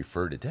 they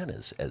refer to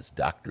Dennis as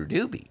Dr.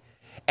 Doobie.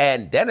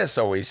 And Dennis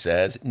always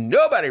says,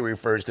 nobody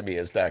refers to me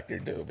as Dr.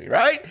 Doobie,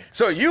 right?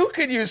 So you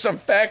could use some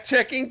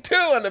fact-checking, too,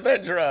 on the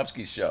Ben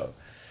Joravsky Show.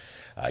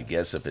 I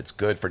guess if it's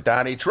good for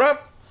Donnie Trump,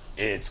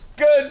 it's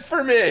good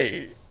for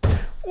me.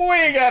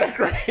 We got a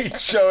great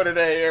show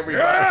today,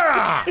 everybody.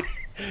 Yeah!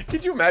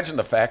 Could you imagine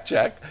the fact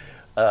check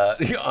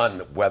on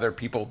whether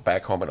people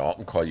back home in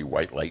Alton call you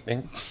White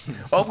Lightning?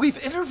 Well,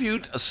 we've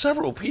interviewed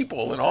several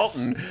people in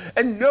Alton,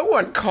 and no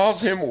one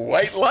calls him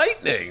White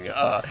Lightning.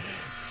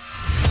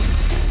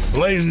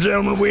 Ladies and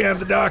gentlemen, we have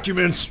the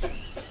documents.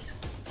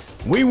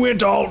 We went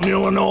to Alton,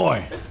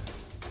 Illinois.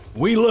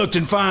 We looked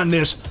and found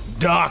this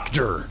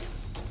Dr.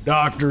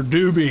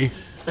 Doobie.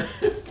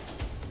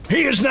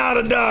 He is not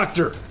a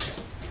doctor.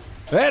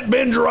 That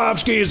Ben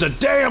Joravsky is a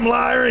damn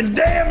liar, and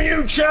damn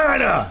you,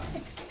 China!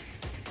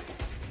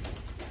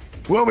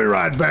 We'll be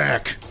right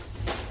back.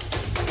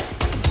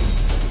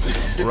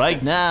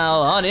 Right now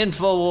on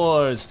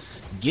InfoWars,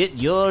 get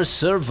your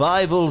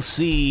survival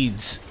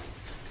seeds.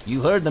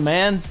 You heard the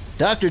man.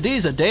 Dr.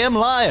 D's a damn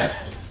liar.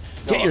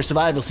 Get your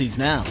survival seeds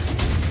now.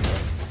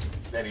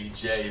 Benny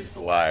J is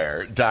the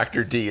liar.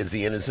 Dr. D is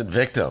the innocent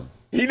victim.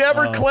 He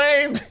never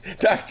claimed,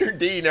 Dr.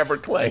 D never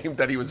claimed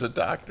that he was a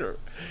doctor.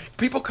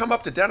 People come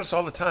up to Dennis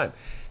all the time.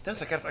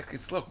 Dennis, I got like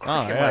this little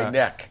crick in my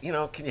neck.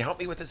 Can you help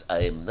me with this?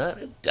 I'm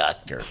not a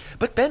doctor.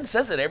 But Ben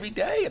says it every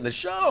day in the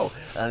show.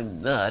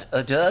 I'm not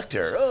a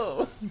doctor.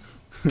 Oh.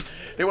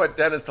 They want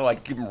Dennis to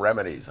give him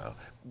remedies.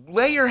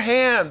 Lay your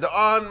hand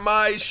on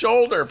my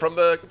shoulder from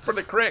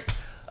the crick.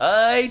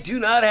 I do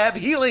not have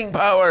healing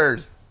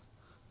powers.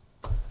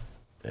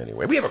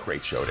 Anyway, we have a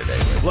great show today.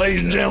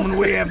 Ladies and gentlemen,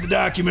 we have the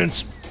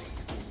documents.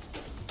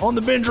 On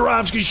the Ben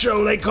Joravsky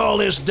Show, they call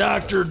this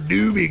Dr.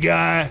 Doobie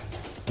guy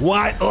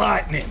White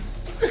Lightning.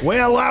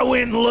 Well, I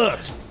went and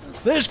looked.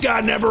 This guy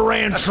never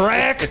ran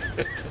track.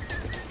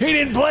 He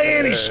didn't play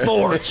any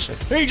sports.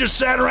 He just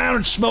sat around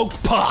and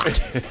smoked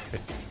pot.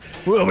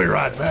 We'll be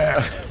right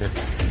back.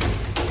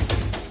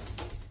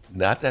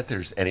 Not that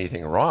there's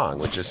anything wrong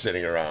with just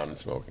sitting around and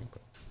smoking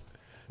pot.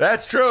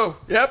 That's true.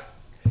 Yep.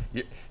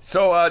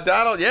 So,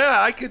 Donald,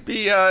 I could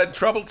be in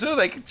trouble, too.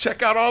 They could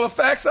check out all the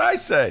facts I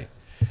say.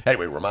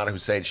 Anyway, Rummana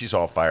Hussain, she's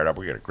all fired up.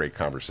 We got a great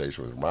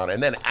conversation with Rummana.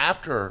 And then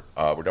after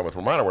we're done with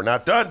Rummana, we're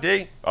not done,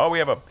 D. Oh, we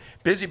have a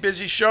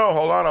busy show.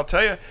 Hold on, I'll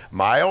tell you.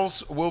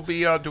 Miles will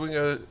be doing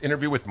an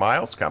interview with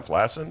Miles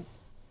Conflassen.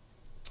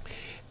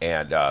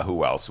 And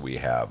who else we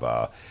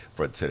have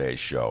for today's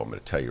show? I'm going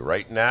to tell you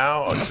right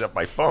now, except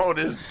my phone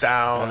is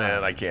down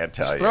and I can't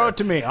tell you. Just throw it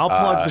to me. I'll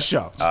plug the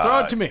show. Just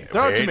throw it to me.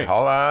 Throw it to me.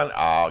 Hold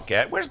on.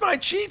 Where's my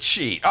cheat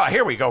sheet? Oh,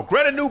 here we go.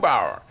 Greta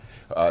Neubauer,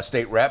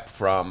 state rep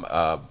from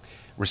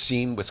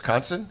Racine,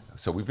 Wisconsin.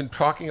 So we've been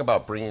talking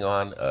about bringing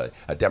on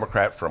a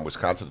Democrat from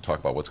Wisconsin to talk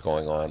about what's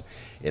going on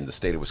in the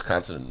state of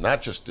Wisconsin,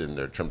 not just in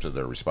terms of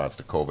their response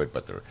to COVID,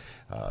 but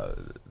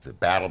the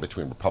battle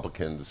between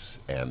Republicans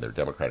and their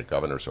Democratic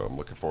governor. So I'm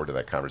looking forward to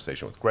that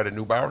conversation with Greta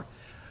Neubauer.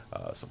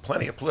 So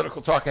plenty of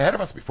political talk ahead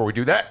of us. Before we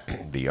do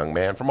that, the young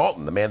man from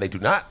Alton, the man they do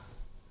not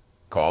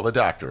call the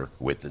doctor,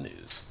 with the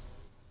news.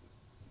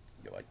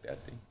 You like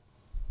that, Dean?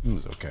 It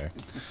was okay.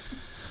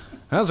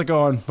 How's it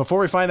going? Before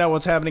we find out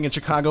what's happening in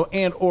Chicago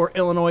and or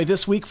Illinois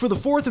this week for the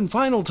fourth and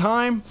final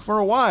time for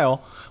a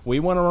while, we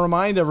want to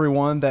remind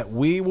everyone that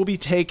we will be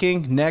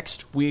taking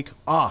next week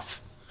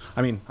off.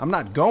 I mean, I'm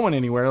not going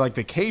anywhere like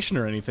vacation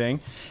or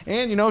anything.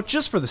 And,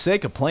 just for the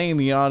sake of playing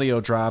the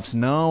audio drops,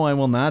 no, I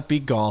will not be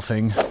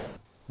golfing.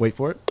 Wait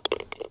for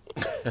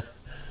it.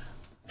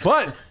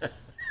 But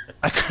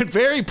I could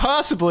very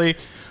possibly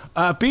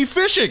be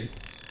fishing.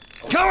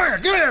 Come here,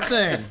 give me that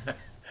thing.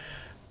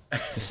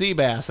 It's a sea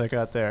bass I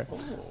got there.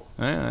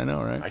 Yeah, I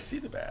know, right? I see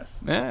the bass.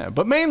 Yeah,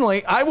 but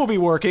mainly, I will be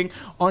working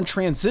on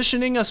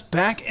transitioning us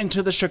back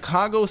into the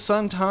Chicago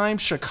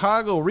Sun-Times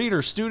Chicago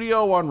Reader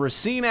Studio on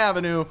Racine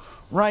Avenue,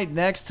 right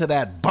next to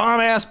that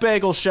bomb-ass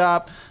bagel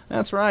shop.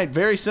 That's right,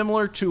 very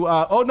similar to...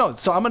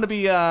 So I'm going to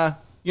be...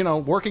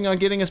 working on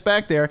getting us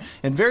back there,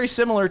 and very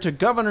similar to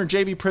Governor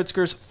J.B.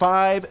 Pritzker's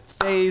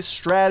 5-phase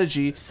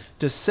strategy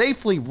to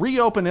safely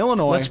reopen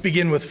Illinois. Let's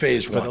begin with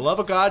phase one. For the love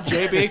of God,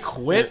 J.B.,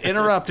 quit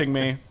interrupting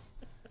me.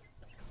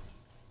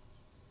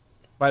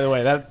 By the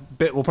way, that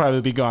bit will probably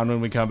be gone when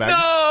we come back. No,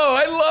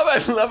 I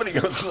love it. He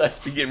goes, let's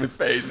begin with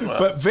phase 1.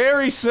 But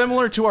very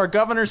similar to our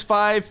governor's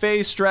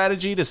 5-phase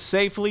strategy to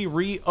safely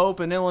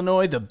reopen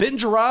Illinois, the Ben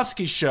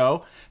Joravsky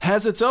Show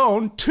has its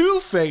own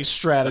 2-phase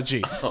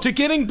strategy to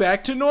getting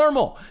back to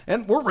normal.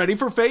 And we're ready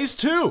for phase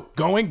 2,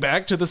 going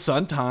back to the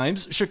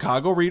Sun-Times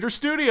Chicago Reader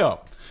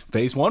Studio.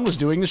 Phase 1 was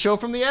doing the show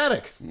from the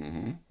attic.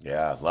 Mm-hmm.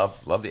 Yeah,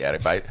 love the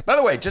attic. By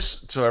the way,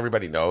 just so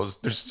everybody knows,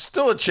 there's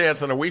still a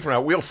chance in a week from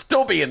now we'll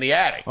still be in the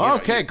attic.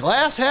 Okay,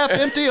 glass half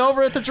empty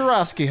over at the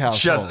Joravsky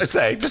household.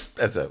 Just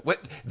as a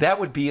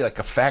that would be like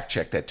a fact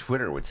check that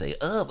Twitter would say.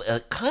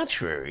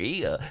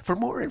 Contrary, for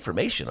more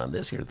information on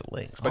this, here are the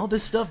links. All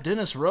this stuff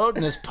Dennis wrote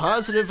and his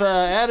positive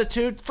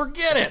attitude,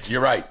 forget it.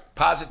 You're right.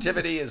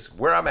 Positivity is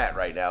where I'm at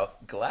right now.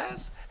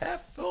 Glass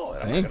half full.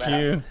 Thank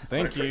you.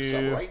 Thank you. Drink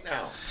some right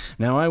now.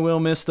 Now, I will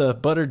miss the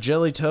buttered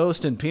jelly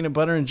toast and peanut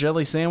butter and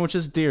jelly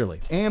sandwiches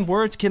dearly, and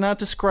words cannot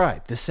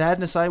describe the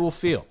sadness I will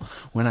feel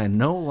when I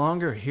no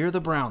longer hear the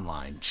brown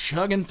line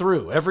chugging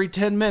through every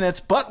 10 minutes,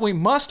 but we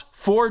must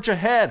forge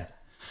ahead.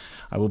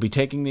 I will be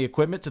taking the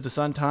equipment to the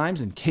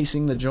Sun-Times and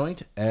casing the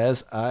joint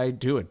as I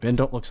do it. Ben,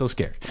 don't look so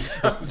scared.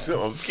 I'm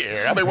so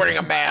scared. I'll be wearing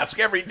a mask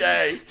every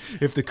day.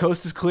 If the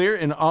coast is clear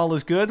and all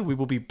is good, we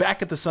will be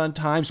back at the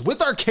Sun-Times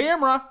with our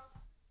camera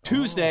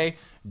Tuesday,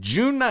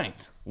 June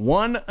 9th.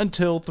 1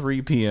 until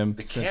 3 p.m.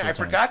 I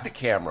forgot the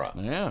camera.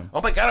 Yeah.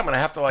 Oh my God, I'm going to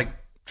have to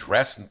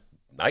dress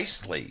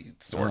nicely,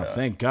 sort of. Oh,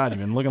 thank God.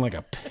 You've been looking like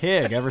a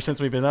pig ever since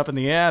we've been up in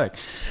the attic.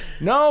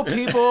 No,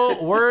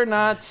 people, we're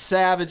not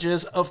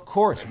savages. Of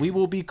course, we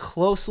will be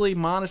closely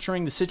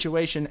monitoring the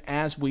situation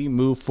as we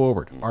move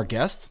forward. Our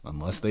guests,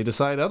 unless they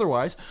decide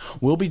otherwise,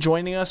 will be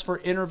joining us for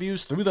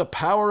interviews through the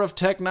power of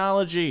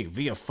technology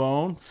via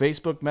phone,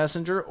 Facebook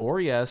Messenger, or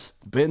yes,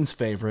 Ben's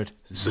favorite,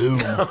 Zoom.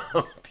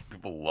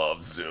 People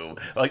love Zoom,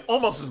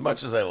 almost as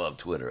much as I love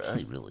Twitter.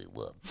 I really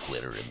love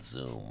Twitter and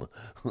Zoom.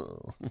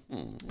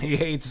 He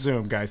hates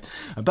Zoom, guys,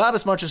 about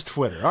as much as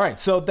Twitter. All right,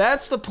 so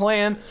that's the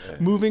plan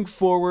moving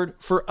forward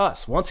for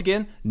us. Once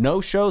again, no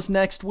shows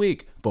next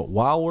week, but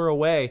while we're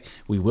away,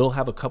 we will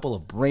have a couple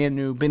of brand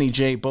new Benny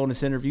J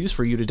bonus interviews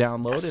for you to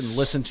download and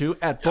listen to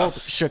at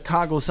both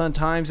Chicago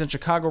Sun-Times and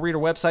Chicago Reader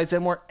websites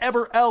and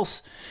wherever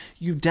else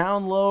you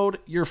download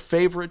your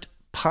favorite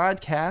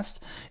podcast.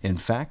 In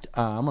fact,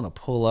 I'm going to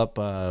pull up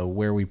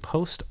where we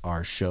post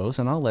our shows,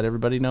 and I'll let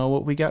everybody know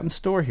what we got in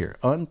store here.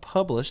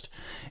 Unpublished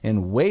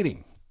and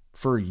waiting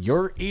for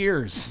your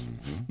ears.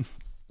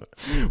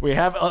 We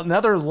have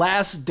another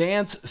Last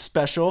Dance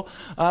special.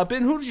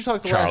 Ben, who did you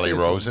talk to Charlie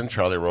last Rosen.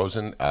 Charlie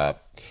Rosen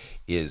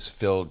is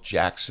Phil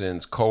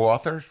Jackson's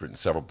co-author. He's written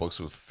several books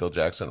with Phil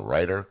Jackson,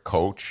 writer,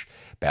 coach,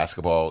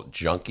 basketball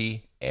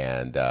junkie,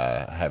 and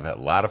have a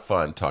lot of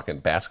fun talking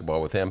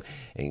basketball with him,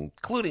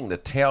 including the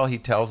tale he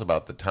tells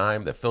about the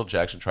time that Phil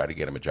Jackson tried to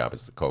get him a job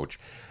as the coach.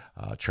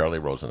 Charlie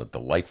Rosen, a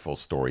delightful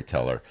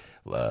storyteller.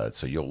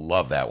 So you'll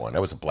love that one.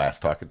 That was a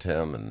blast talking to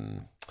him,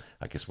 and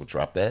I guess we'll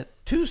drop that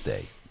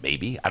Tuesday.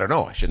 Maybe. I don't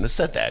know. I shouldn't have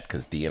said that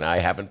because Dee and I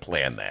haven't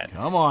planned that.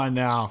 Come on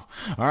now.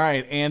 All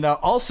right. And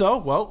also,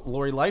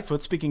 Lori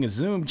Lightfoot, speaking of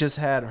Zoom, just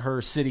had her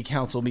city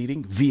council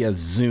meeting via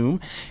Zoom.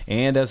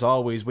 And as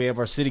always, we have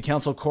our city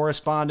council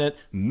correspondent,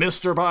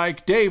 Mr.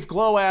 Bike, Dave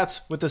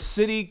Glowatz, with the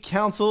city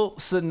council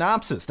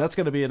synopsis. That's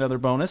going to be another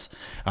bonus.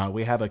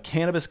 We have a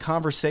cannabis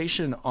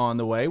conversation on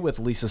the way with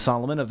Lisa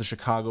Solomon of the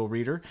Chicago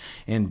Reader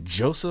and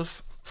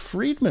Joseph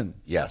Friedman.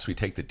 Yes, we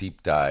take the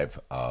deep dive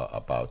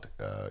about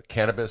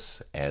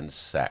cannabis and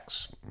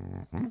sex.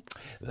 Mm-hmm.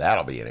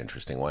 That'll be an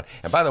interesting one.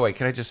 And by the way,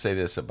 can I just say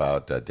this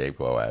about Dave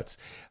Glowatz?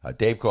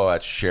 Dave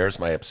Glowatz shares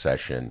my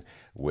obsession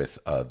with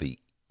the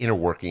inner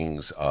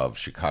workings of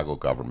Chicago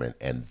government,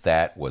 and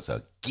that was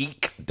a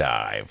geek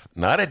dive.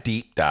 Not a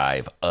deep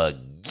dive, a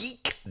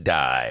geek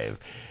dive.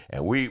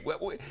 And we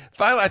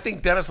finally, I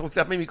think Dennis looked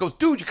up at me and he goes,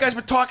 dude, you guys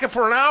been talking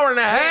for an hour and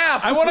a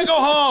half. I want to go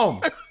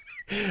home.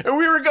 And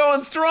we were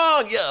going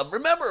strong. Yeah,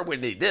 remember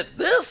when they did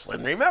this?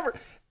 And remember,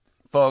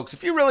 folks,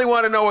 if you really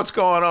want to know what's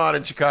going on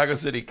in Chicago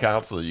City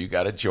Council, you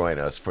got to join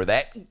us for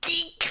that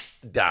geek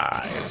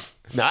dive.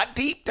 Not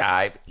deep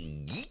dive,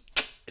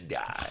 geek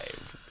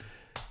dive.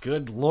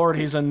 Good Lord,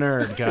 he's a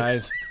nerd,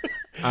 guys.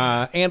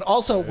 And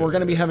also, we're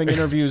going to be having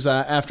interviews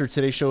after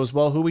today's show as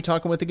well. Who are we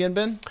talking with again,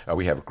 Ben?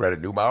 We have Greta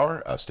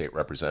Neubauer, a state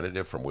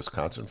representative from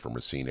Wisconsin, from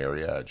Racine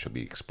area. And she'll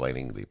be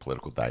explaining the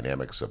political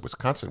dynamics of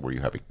Wisconsin, where you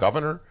have a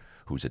governor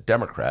who's a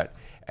Democrat,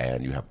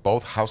 and you have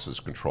both houses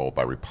controlled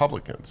by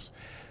Republicans.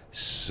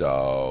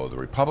 So the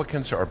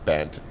Republicans are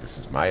bent, this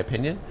is my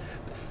opinion,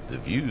 the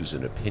views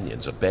and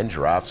opinions of Ben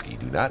Joravsky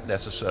do not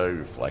necessarily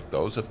reflect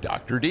those of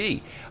Dr.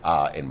 D.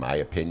 In my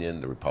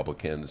opinion, the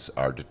Republicans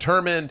are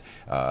determined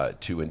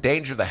to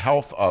endanger the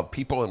health of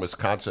people in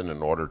Wisconsin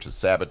in order to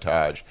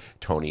sabotage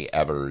Tony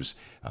Evers'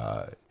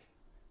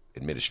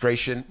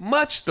 administration,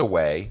 much the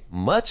way,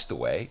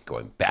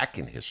 going back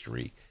in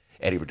history,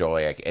 Eddie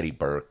Radoliak, Eddie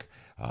Burke,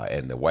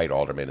 and the white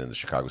aldermen in the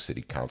Chicago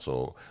City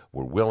Council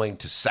were willing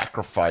to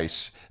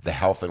sacrifice the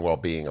health and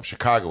well-being of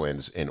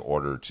Chicagoans in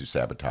order to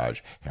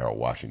sabotage Harold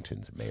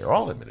Washington's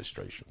mayoral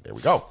administration. There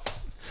we go.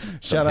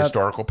 Shout out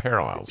historical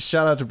parallels.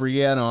 Shout out to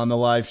Brianna on the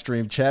live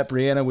stream chat.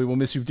 Brianna, we will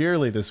miss you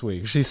dearly this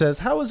week. She says,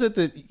 how is it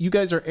that you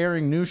guys are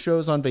airing new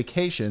shows on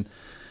vacation,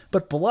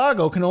 but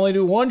Balago can only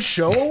do one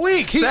show a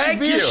week? He should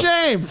be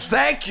ashamed.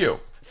 Thank you,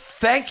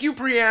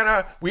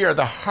 Brianna. We are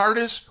the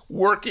hardest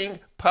working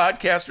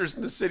podcasters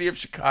in the city of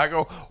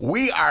Chicago.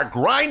 We are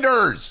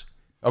grinders,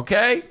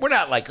 okay? We're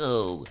not like,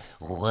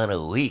 one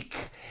a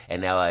week,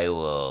 and now I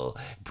will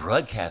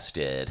broadcast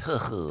it.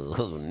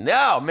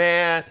 No,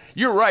 man.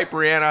 You're right,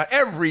 Brianna.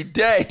 Every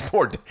day.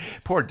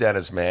 Poor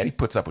Dennis, man. He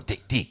puts up with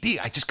D.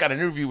 I just got an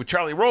interview with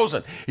Charlie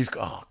Rosen. He's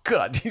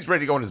ready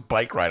to go on his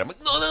bike ride. I'm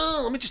like,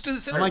 no, let me just do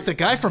this interview. I'm like the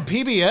guy from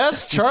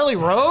PBS, Charlie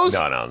Rose?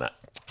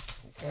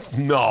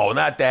 No,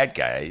 not that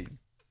guy.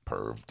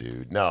 Perv,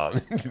 dude. No.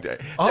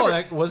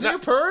 Was he a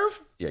perv?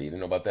 Yeah, you didn't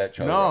know about that,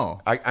 Charlie?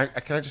 No. Rose?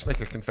 Can I just make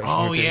a confession?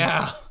 Oh,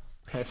 yeah.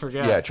 I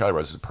forgot. Yeah, Charlie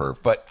Rose is a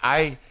perv. But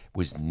I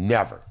was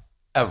never,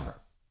 ever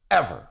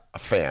a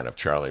fan of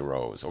Charlie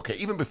Rose. Okay,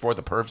 even before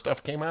the perv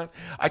stuff came out,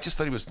 I just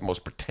thought he was the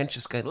most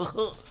pretentious guy.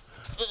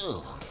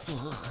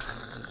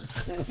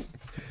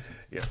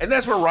 Yeah. And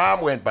that's where Rom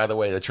went, by the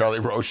way, the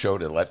Charlie Rose show,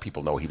 to let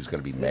people know he was going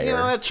to be mayor. You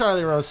know, that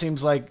Charlie Rose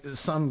seems like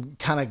some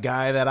kind of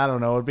guy that, I don't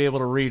know, would be able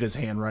to read his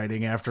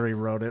handwriting after he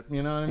wrote it.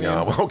 You know what I mean?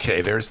 Yeah,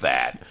 okay, there's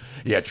that.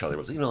 Yeah, Charlie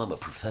Rose. I'm a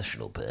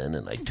professional, Ben,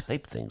 and I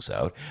type things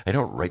out. I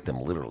don't write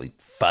them literally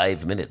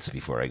 5 minutes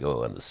before I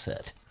go on the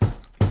set.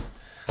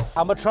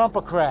 I'm a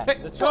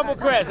Trumpocrat. The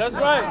Trumpocrat, that's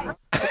right.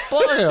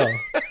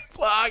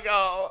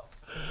 Plago.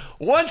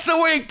 Once a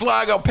week,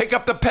 Plago, pick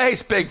up the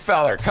pace, big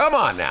feller. Come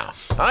on now.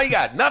 You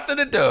got nothing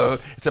to do.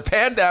 It's a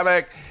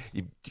pandemic.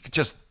 You could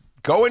just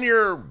go in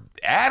your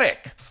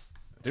attic.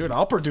 Dude,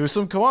 I'll produce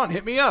them. Come on,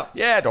 hit me up.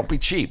 Yeah, don't be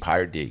cheap.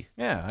 Hire D.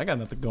 Yeah, I got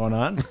nothing going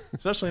on,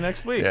 especially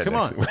next week. Yeah, Come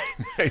on.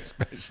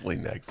 Especially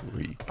next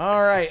week.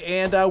 All right,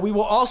 and we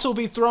will also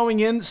be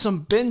throwing in some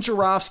Ben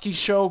Joravsky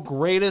Show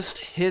greatest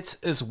hits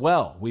as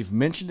well. We've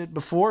mentioned it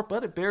before,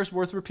 but it bears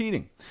worth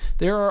repeating.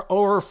 There are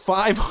over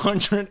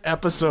 500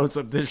 episodes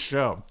of this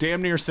show,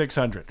 damn near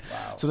 600.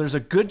 Wow. So there's a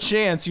good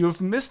chance you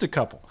have missed a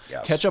couple.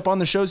 Yes. Catch up on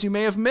the shows you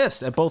may have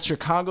missed at both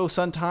Chicago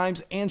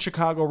Sun-Times and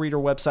Chicago Reader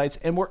websites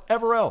and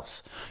wherever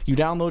else you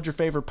download your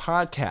favorite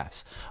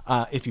podcasts.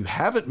 If you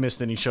haven't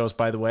missed any shows,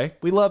 by the way,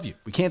 we love you.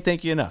 We can't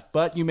thank you enough,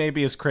 but you may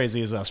be as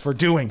crazy as us for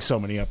doing so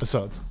many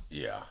episodes.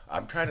 Yeah,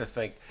 I'm trying to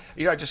think.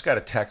 I just got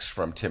a text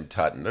from Tim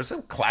Tutton. There's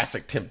some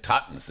classic Tim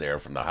Tuttons there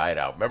from the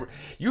Hideout. Remember,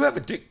 you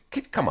have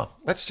come on,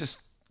 let's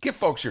just give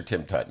folks your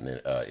Tim Tutton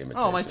imitation.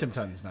 Oh, my Tim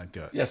Tutton's not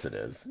good. Yes, it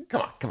is.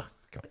 Come on.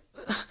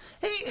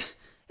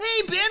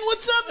 Hey, Ben,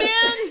 what's up,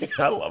 man?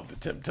 I love the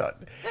Tim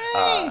Tutton.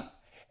 Hey.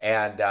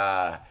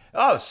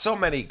 So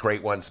many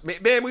great ones.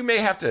 Man, we may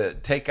have to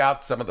take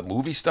out some of the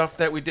movie stuff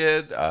that we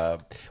did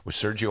with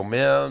Sergio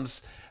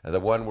Mims. The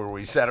one where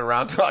we sat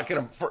around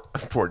talking,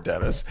 poor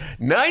Dennis,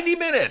 90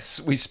 minutes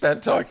we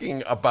spent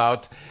talking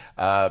about,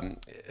 I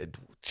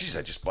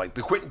just blanked,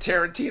 the Quentin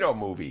Tarantino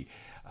movie.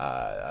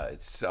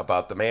 It's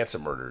about the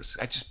Manson murders.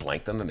 I just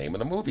blanked on the name of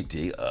the movie,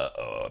 D.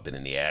 I've been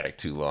in the attic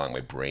too long. My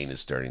brain is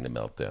starting to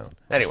melt down.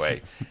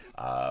 Anyway,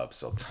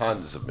 so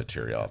tons of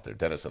material out there.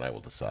 Dennis and I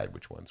will decide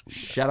which ones we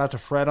Shout out to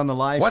Fred on the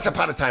live Once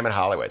Upon a Time in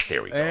Hollywood.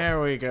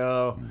 There we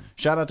go.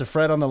 Shout out to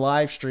Fred on the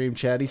live stream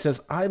chat. He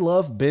says, I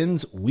love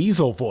Ben's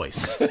weasel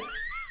voice.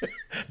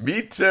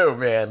 Me too,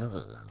 man.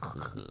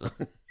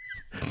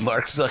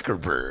 Mark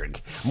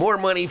Zuckerberg. More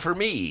money for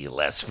me,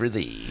 less for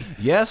thee.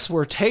 Yes,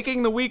 we're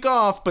taking the week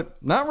off, but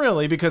not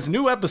really, because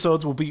new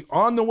episodes will be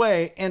on the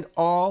way and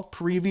all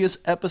previous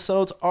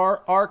episodes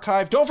are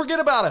archived. Don't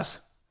forget about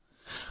us.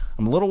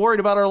 I'm a little worried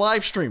about our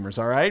live streamers,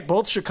 all right?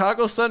 Both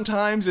Chicago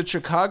Sun-Times and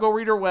Chicago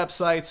Reader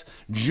websites,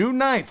 June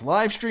 9th,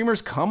 live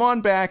streamers, come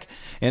on back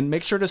and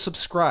make sure to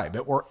subscribe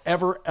at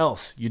wherever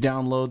else you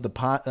download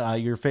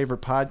your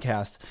favorite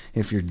podcast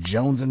if you're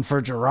jonesing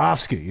for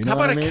Joravsky. You know How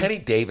about what I mean? a Kenny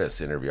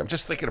Davis interview? I'm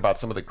just thinking about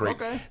some of the great...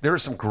 Okay. There are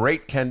some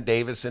great Ken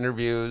Davis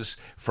interviews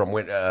from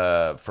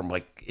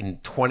like in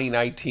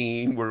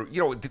 2019 where,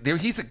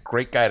 he's a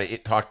great guy to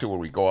talk to where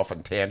we go off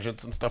on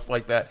tangents and stuff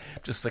like that.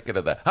 Just thinking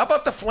of that. How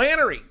about the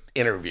Flannery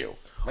interview?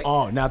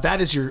 Now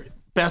that is your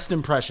best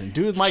impression.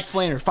 Do Mike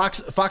Flannery. Fox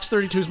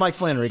 32's Mike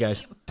Flannery,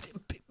 guys.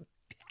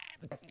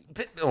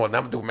 Now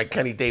I'm doing my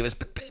Kenny Davis.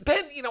 But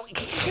Ben,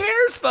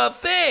 here's the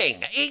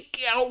thing.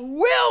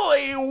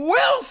 Willie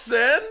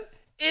Wilson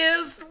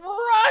is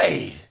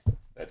right.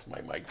 That's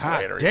my Mike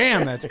Flannery.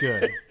 Damn, that's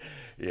good.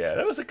 Yeah,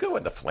 that was a good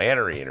one. The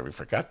Flannery interview.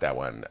 Forgot that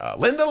one.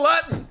 Linda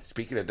Lutton.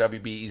 Speaking of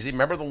WBEZ,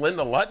 remember the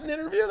Linda Lutton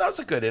interview? That was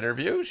a good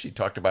interview. She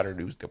talked about her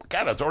news.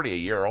 God, it's already a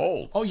year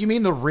old. Oh, you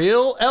mean the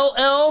real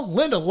LL?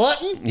 Linda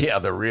Lutton? Yeah,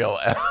 the real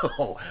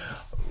L.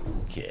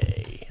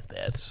 Okay,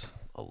 that's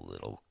a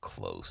little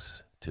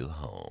close to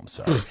home.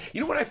 Sorry.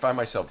 You know what I find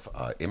myself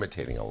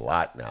imitating a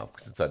lot now,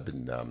 since I've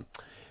been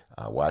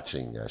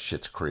watching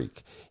Schitt's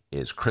Creek,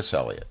 is Chris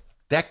Elliott.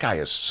 That guy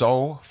is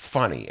so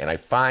funny, and I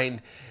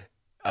find...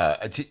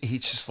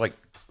 he's just like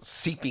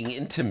seeping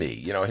into me,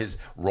 his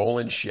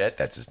Roland Shit.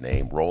 That's his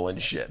name,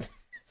 Roland Shit.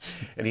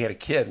 And he had a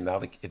kid, and now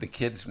the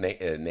kid's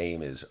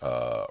name is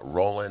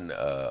Roland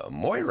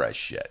Moira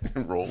shit.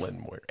 Roland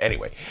Moira.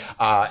 Anyway,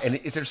 and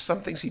there's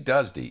some things he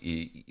does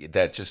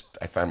that just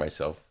I find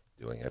myself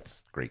doing.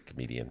 That's a great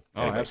comedian.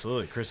 Anyway. Oh,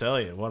 absolutely. Chris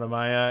Elliott, one of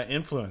my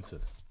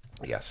influences.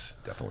 Yes,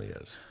 definitely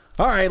is.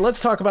 All right, let's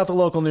talk about the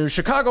local news.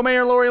 Chicago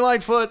Mayor Lori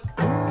Lightfoot.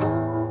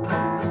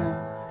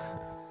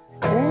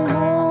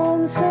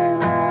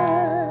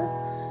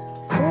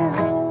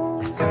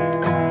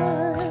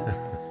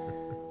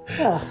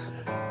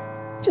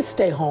 Just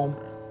stay home.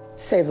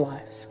 Save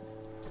lives.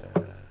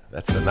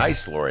 That's the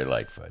nice Lori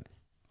Lightfoot.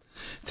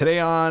 Today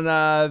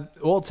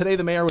today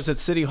the mayor was at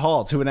City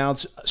Hall to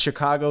announce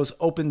Chicago's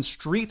open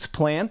streets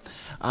plan.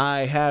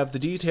 I have the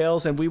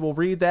details and we will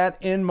read that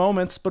in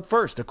moments. But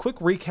first, a quick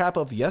recap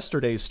of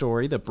yesterday's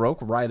story that broke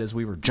right as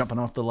we were jumping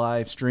off the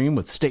live stream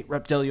with State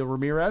Rep Delia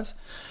Ramirez.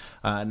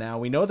 Now,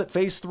 we know that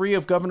Phase 3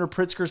 of Governor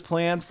Pritzker's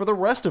plan for the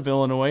rest of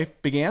Illinois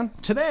began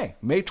today,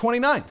 May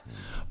 29th.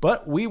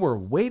 But we were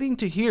waiting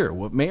to hear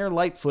what Mayor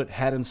Lightfoot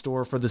had in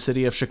store for the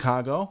city of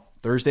Chicago.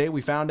 Thursday,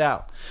 we found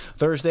out.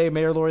 Thursday,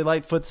 Mayor Lori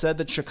Lightfoot said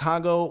that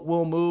Chicago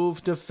will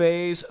move to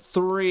Phase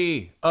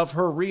 3 of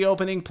her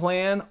reopening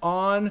plan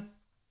on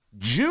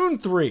June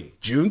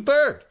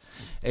 3rd,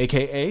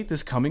 a.k.a.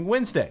 this coming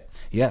Wednesday.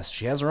 Yes,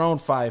 she has her own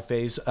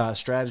 5-phase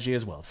strategy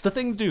as well. It's the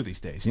thing to do these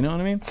days. You know what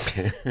I mean?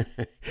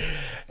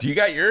 Do you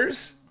got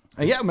yours?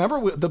 Yeah,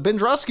 remember the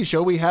Bendrowski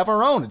show, we have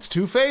our own. It's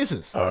 2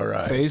 phases. All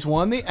right. Phase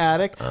 1, the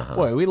attic.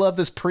 Boy, we love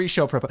this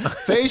pre-show prep.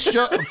 Phase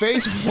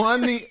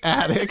 1, the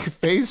attic.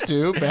 Phase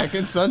 2, back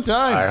in Sun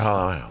Times.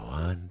 All right, hold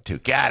on. 1, 2.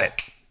 Got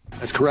it.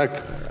 That's correct.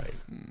 All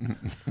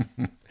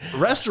right.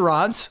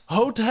 Restaurants,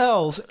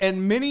 hotels,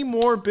 and many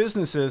more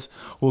businesses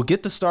will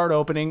get to start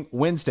opening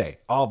Wednesday,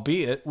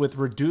 albeit with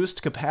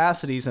reduced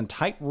capacities and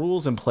tight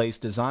rules in place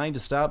designed to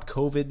stop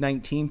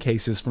COVID-19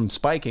 cases from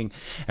spiking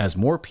as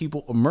more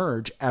people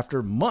emerge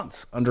after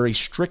months under a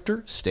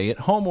stricter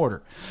stay-at-home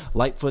order.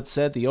 Lightfoot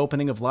said the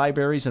opening of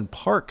libraries and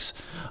park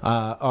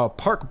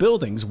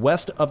buildings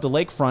west of the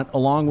lakefront,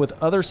 along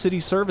with other city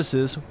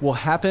services, will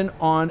happen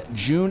on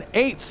June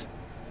 8th.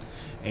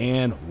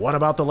 And what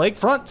about the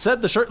lakefront?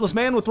 Said the shirtless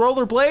man with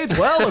rollerblades.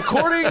 Well,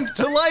 according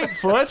to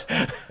Lightfoot,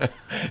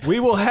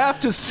 we will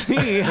have to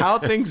see how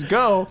things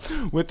go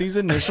with these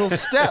initial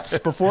steps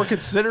before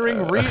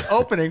considering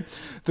reopening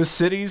the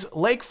city's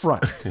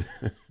lakefront.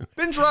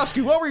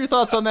 Bendrowski, what were your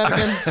thoughts on that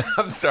again?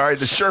 I'm sorry,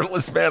 the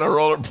shirtless man on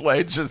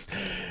rollerblades just...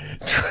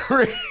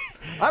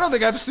 I don't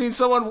think I've seen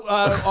someone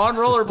on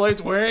rollerblades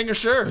wearing a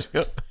shirt.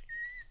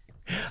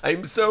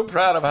 I'm so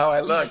proud of how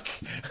I look.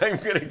 I'm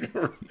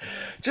gonna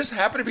just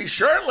happen to be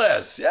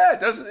shirtless. Yeah, it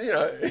doesn't.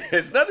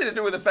 It's nothing to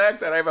do with the fact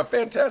that I have a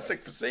fantastic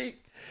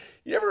physique.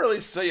 You never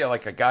really see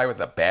like a guy with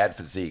a bad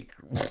physique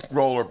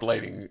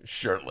rollerblading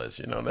shirtless.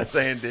 You know what I'm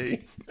saying,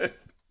 D?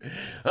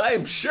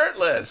 I'm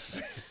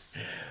shirtless.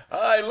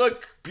 I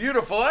look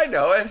beautiful. I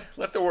know it.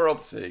 Let the world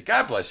see.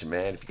 God bless you,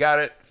 man. If you got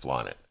it,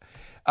 flaunt it.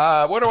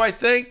 What do I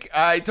think?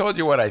 I told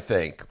you what I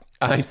think.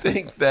 I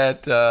think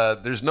that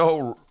there's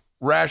no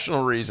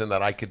rational reason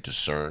that I could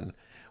discern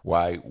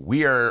why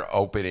we are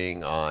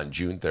opening on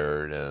June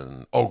 3rd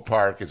and Oak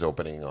Park is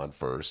opening on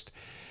 1st,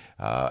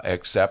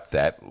 except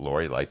that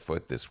Lori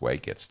Lightfoot this way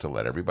gets to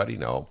let everybody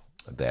know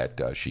that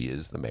she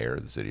is the mayor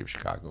of the city of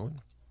Chicago.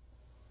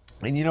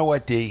 And you know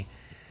what, D?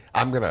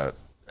 I'm going to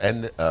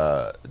end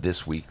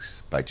this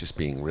week's by just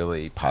being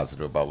really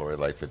positive about Lori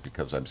Lightfoot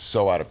because I'm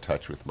so out of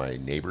touch with my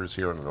neighbors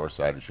here on the north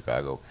side of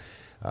Chicago.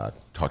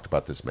 Talked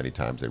about this many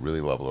times. I really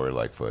love Lori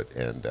Lightfoot,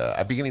 and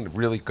I'm beginning to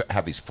really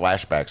have these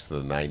flashbacks to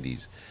the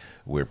 90s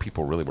where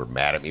people really were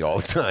mad at me all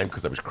the time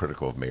because I was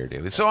critical of Mayor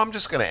Daley. So I'm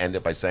just going to end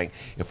it by saying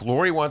if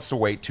Lori wants to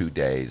wait 2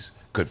 days,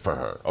 good for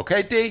her.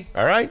 Okay, D?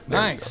 All right?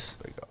 Nice.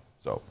 There you go.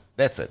 So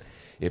that's it.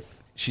 If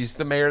she's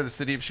the mayor of the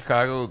city of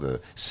Chicago, the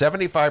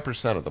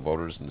 75% of the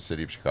voters in the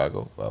city of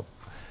Chicago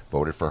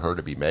voted for her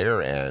to be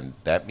mayor, and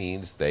that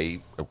means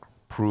they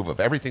approve of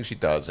everything she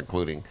does,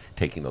 including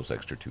taking those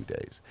extra 2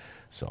 days.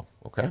 So,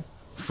 okay.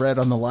 Fred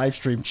on the live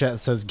stream chat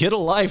says, "Get a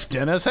life,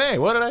 Dennis." Hey,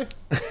 what did I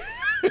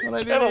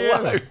do? Get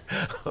a life.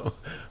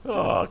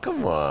 Oh,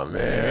 come on,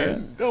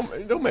 man.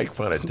 Don't make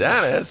fun of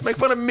Dennis. Make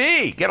fun of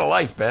me. Get a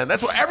life, Ben.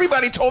 That's what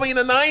everybody told me in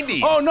the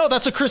 90s. Oh, no,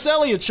 that's a Chris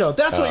Elliott show.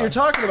 That's what you're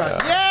talking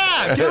about.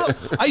 Yeah.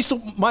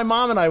 My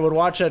mom and I would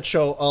watch that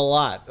show a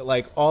lot,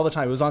 like all the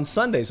time. It was on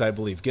Sundays, I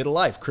believe. Get a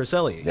Life, Chris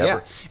Elliott. Never. Yeah.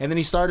 And then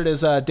he started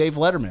as Dave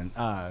Letterman.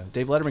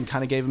 Dave Letterman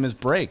kind of gave him his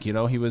break.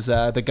 He was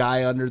the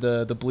guy under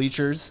the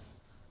bleachers.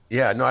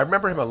 Yeah, no, I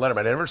remember him on Letterman.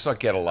 I never saw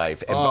Get a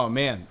Life.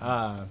 Man.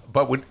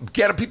 But when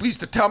people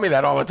used to tell me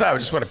that all the time. I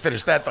just want to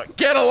finish that thought.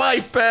 Get a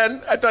life,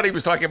 Ben. I thought he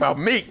was talking about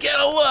me. Get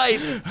a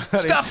life.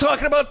 Stop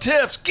talking about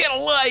tiffs. Get a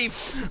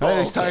life.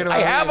 He's talking about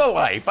I have a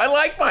life. I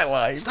like my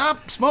life.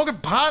 Stop smoking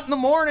pot in the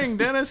morning,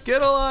 Dennis.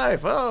 Get a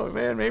life. Oh,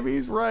 man, maybe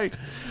he's right.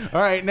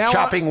 All right, now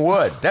chopping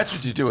wood. That's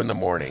what you do in the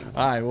morning.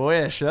 I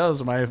wish.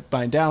 Those are my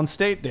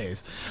downstate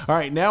days. All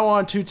right, now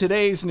on to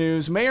today's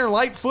news. Mayor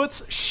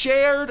Lightfoot's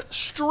shared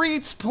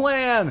streets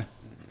plan.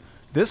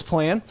 This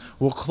plan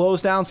will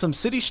close down some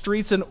city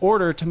streets in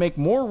order to make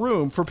more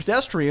room for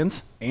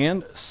pedestrians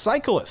and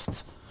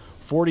cyclists.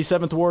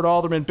 47th Ward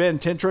Alderman Ben,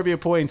 10 trivia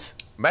points.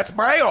 That's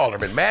my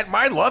alderman, Matt.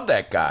 I love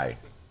that guy.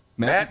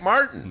 Matt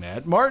Martin.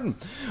 Matt Martin.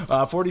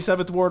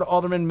 47th Ward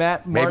Alderman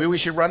Matt Martin. Maybe we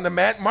should run the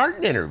Matt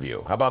Martin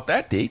interview. How about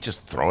that, D?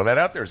 Just throwing that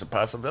out there as a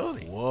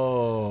possibility.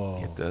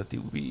 Whoa. Get the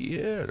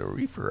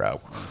reefer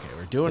out. Okay,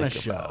 we're doing a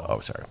show.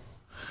 Sorry.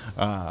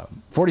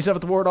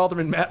 47th Ward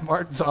Alderman Matt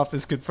Martin's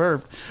office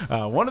confirmed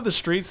one of the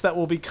streets that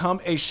will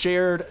become a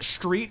shared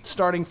street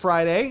starting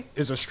Friday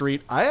is a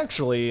street I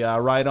actually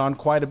ride on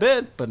quite a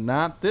bit, but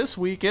not this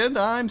weekend.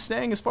 I'm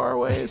staying as far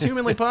away as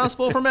humanly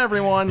possible from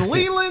everyone.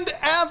 Leland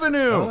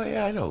Avenue. Oh,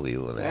 yeah, I know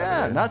Leland Avenue.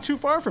 Yeah, not too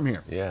far from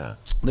here. Yeah.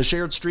 The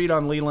shared street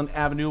on Leland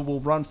Avenue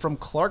will run from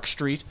Clark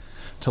Street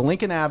to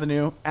Lincoln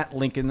Avenue at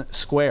Lincoln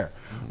Square.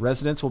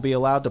 Residents will be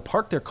allowed to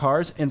park their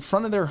cars in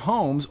front of their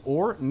homes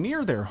or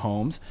near their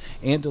homes,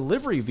 and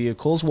delivery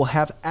vehicles will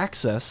have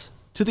access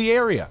to the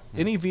area.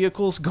 Any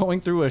vehicles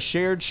going through a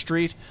shared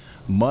street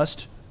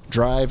must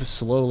drive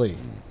slowly.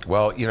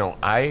 Well,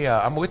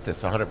 I'm with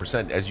this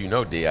 100%. As you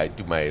know, D, I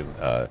do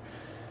my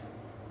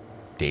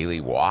daily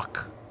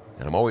walk,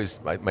 and I'm always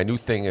my new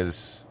thing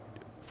is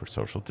for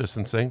social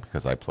distancing,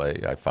 because I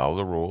follow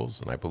the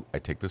rules, and I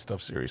take this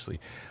stuff seriously.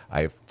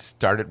 I've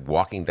started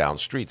walking down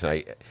streets,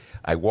 and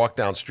I walk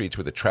down streets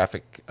with the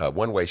traffic,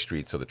 one-way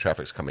streets, so the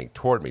traffic's coming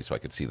toward me, so I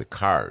could see the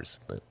cars.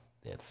 But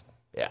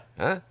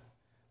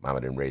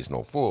Mama didn't raise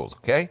no fools,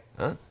 okay?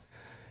 Huh?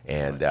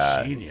 And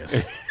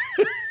genius.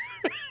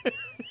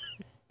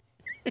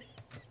 Did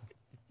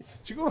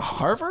you go to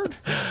Harvard?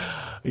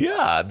 Yeah,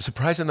 I'm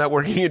surprised I'm not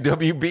working at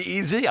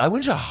WBEZ. I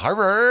went to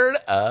Harvard.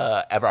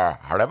 Ever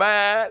heard of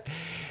it?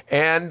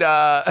 And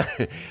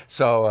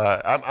so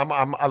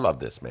I love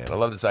this, man. I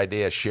love this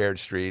idea of shared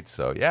streets.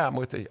 So yeah, I'm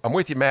with you. I'm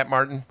with you, Matt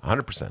Martin,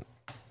 100%.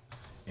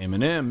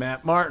 Eminem,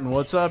 Matt Martin,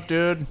 what's up,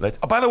 dude?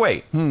 By the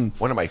way,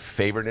 one of my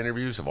favorite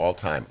interviews of all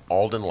time,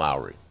 Alden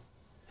Lowry.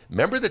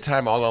 Remember the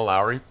time Alden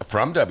Lowry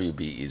from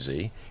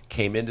WBEZ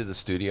came into the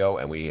studio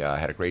and we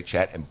had a great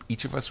chat, and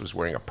each of us was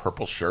wearing a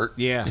purple shirt?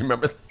 Yeah. You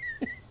remember?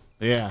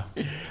 Yeah.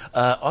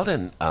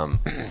 Alden,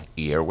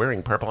 you're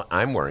wearing purple.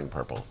 I'm wearing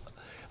purple.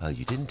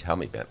 You didn't tell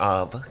me, Ben.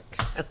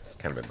 That's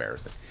kind of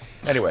embarrassing.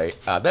 Anyway,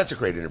 that's a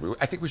great interview.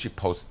 I think we should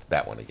post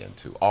that one again,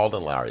 too.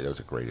 Alden Lowry, that was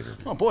a great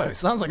interview. Oh, boy, it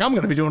sounds like I'm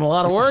going to be doing a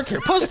lot of work here.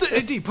 Post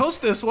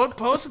this one,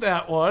 post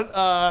that one.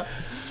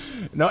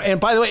 No, and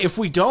by the way, if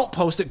we don't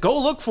post it,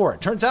 go look for it.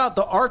 Turns out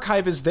the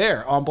archive is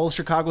there on both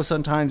Chicago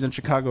Sun-Times and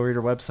Chicago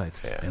Reader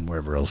websites. Yeah. And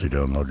wherever else you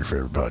download your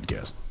favorite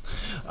podcast.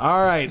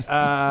 All right.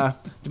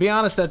 To be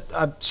honest,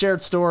 that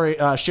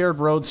shared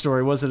road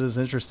story wasn't as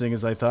interesting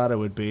as I thought it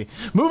would be.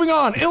 Moving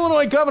on,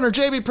 Illinois Governor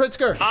J.B.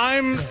 Pritzker.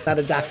 I'm not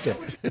a doctor.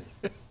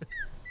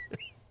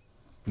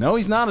 No,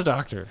 he's not a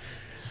doctor.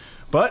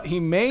 But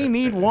he may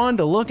need one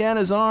to look at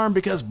his arm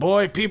because,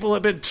 boy, people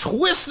have been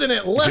twisting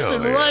it left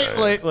and right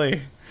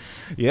lately.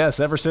 Yes,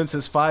 ever since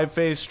his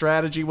 5-phase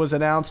strategy was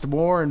announced,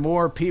 more and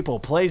more people,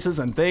 places,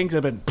 and things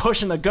have been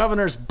pushing the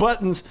governor's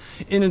buttons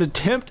in an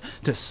attempt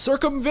to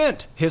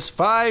circumvent his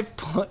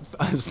 5-phase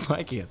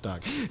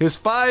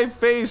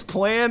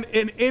plan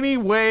in any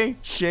way,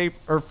 shape,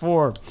 or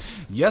form.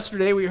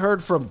 Yesterday, we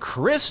heard from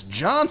Chris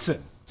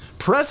Johnson,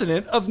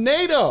 president of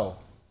NATO,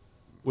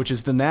 which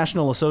is the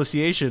National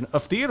Association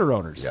of Theater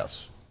Owners.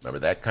 Yes. Remember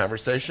that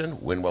conversation?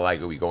 When will I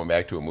be going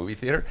back to a movie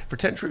theater? For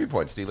 10 trivia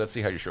points, Steve, let's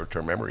see how your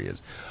short-term memory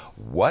is.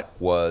 What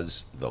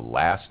was the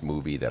last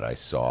movie that I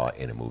saw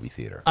in a movie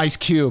theater? Ice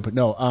Cube.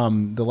 No,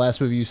 the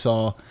last movie you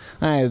saw,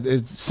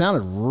 it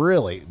sounded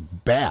really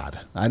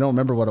bad. I don't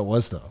remember what it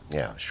was, though.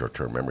 Yeah,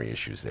 short-term memory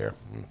issues there.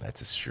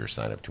 That's a sure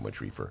sign of too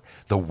much reefer.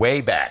 The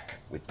Way Back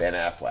with Ben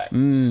Affleck.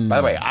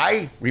 By the way,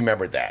 I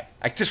remembered that.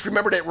 I just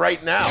remembered it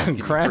right now.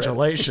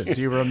 Congratulations.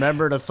 You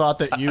remembered a thought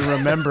that you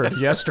remembered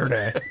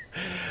yesterday.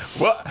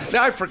 Well,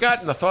 now I've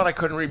forgotten the thought I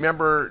couldn't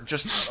remember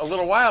just a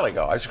little while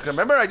ago. I just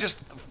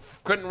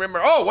couldn't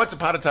remember. Oh, Once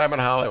Upon a Time in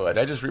Hollywood.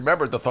 I just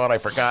remembered the thought I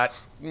forgot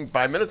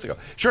 5 minutes ago.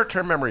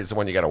 Short-term memory is the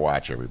one you got to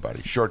watch,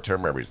 everybody.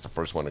 Short-term memory is the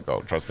first one to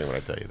go. Trust me when I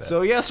tell you that.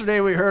 So yesterday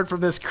we heard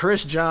from this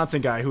Chris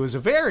Johnson guy who is a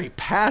very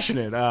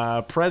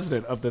passionate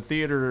president of the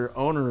theater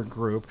owner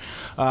group.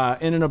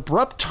 In an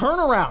abrupt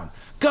turnaround,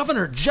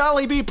 Governor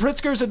Jolly B.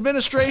 Pritzker's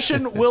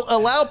administration will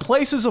allow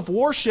places of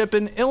worship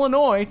in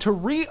Illinois to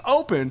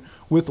reopen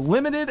with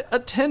limited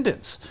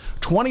attendance,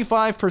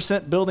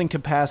 25% building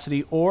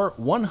capacity, or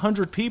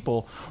 100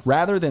 people,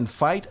 rather than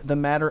fight the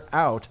matter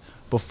out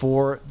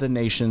before the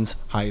nation's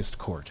highest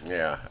court.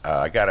 Yeah,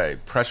 I got a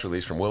press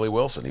release from Willie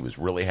Wilson. He was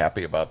really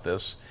happy about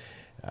this.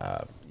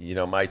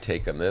 My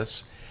take on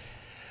this,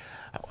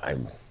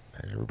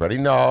 everybody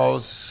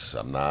knows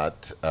I'm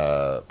not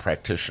a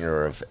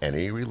practitioner of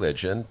any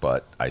religion,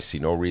 but I see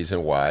no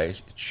reason why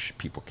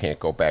people can't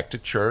go back to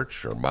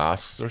church or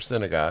mosques or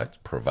synagogues,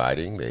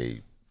 providing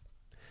they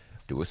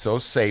do it so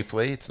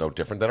safely. It's no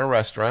different than a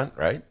restaurant,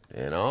 right?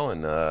 And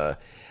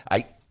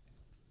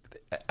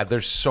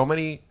there's so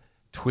many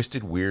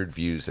twisted, weird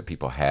views that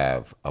people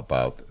have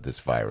about this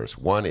virus.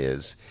 One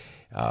is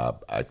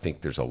I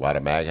think there's a lot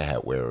of MAGA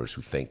hat wearers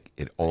who think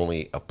it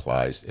only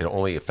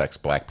affects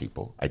black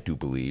people. I do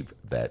believe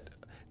that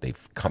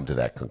they've come to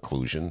that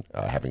conclusion,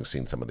 having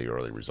seen some of the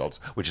early results,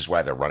 which is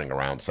why they're running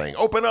around saying,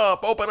 open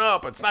up,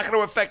 it's not going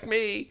to affect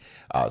me.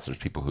 So there's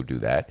people who do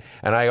that.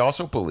 And I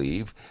also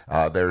believe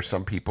there are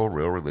some people,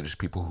 real religious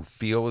people, who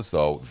feel as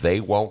though they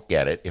won't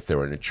get it if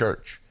they're in a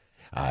church.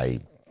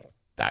 I'm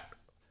not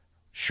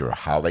sure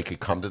how they could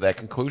come to that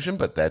conclusion,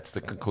 but that's the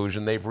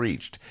conclusion they've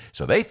reached.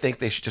 So they think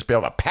they should just be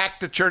able to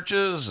pack the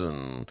churches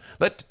and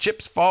let the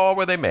chips fall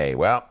where they may.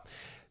 Well,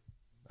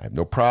 I have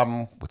no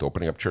problem with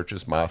opening up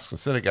churches, mosques, and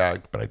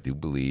synagogues, but I do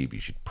believe you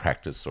should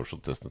practice social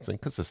distancing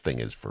because this thing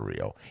is for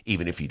real,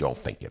 even if you don't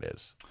think it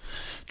is.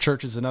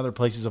 Churches and other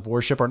places of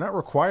worship are not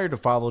required to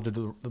follow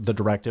the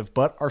directive,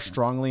 but are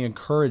strongly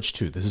encouraged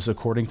to. This is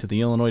according to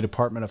the Illinois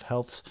Department of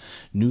Health's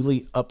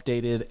newly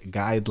updated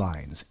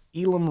guidelines.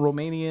 Elam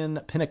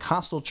Romanian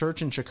Pentecostal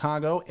Church in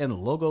Chicago and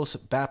Logos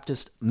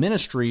Baptist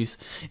Ministries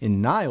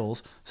in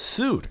Niles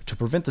sued to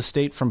prevent the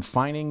state from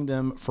fining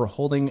them for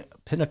holding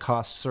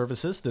Pentecost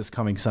services this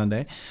coming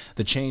Sunday.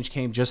 The change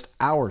came just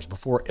hours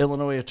before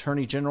Illinois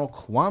Attorney General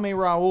Kwame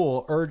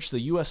Raoul urged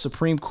the U.S.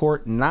 Supreme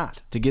Court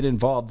not to get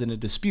involved in a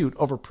dispute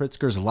over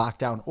Pritzker's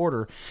lockdown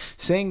order,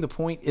 saying the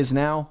point is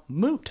now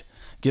moot,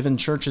 given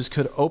churches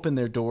could open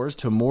their doors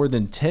to more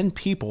than 10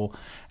 people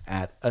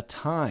at a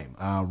time.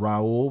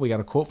 Raoul, we got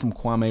a quote from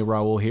Kwame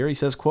Raoul here. He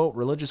says, quote,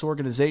 religious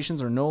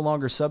organizations are no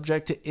longer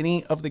subject to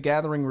any of the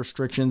gathering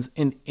restrictions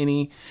in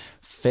any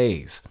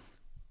phase.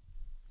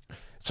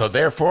 So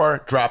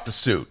therefore, drop the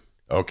suit,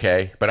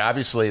 okay? But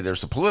obviously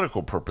there's a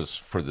political purpose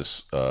for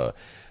this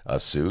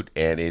suit,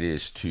 and it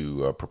is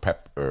to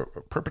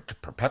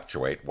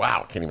perpetuate,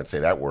 wow, I can't even say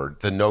that word,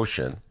 the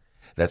notion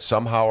that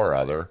somehow or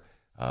other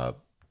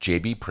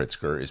J.B.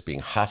 Pritzker is being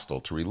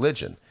hostile to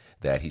religion,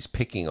 that he's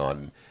picking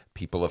on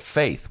people of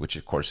faith, which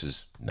of course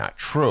is not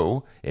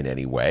true in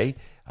any way.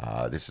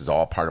 This is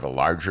all part of a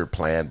larger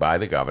plan by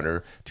the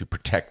governor to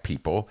protect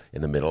people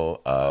in the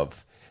middle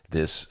of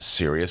this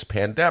serious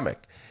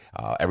pandemic.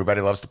 Everybody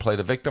loves to play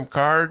the victim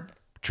card.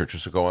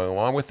 Churches are going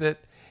along with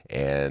it.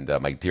 And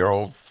my dear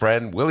old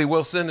friend Willie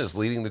Wilson is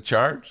leading the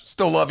charge.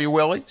 Still love you,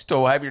 Willie.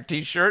 Still have your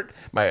T-shirt,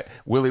 my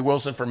Willie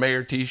Wilson for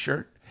Mayor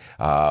T-shirt.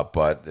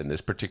 But in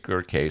this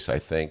particular case, I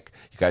think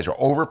you guys are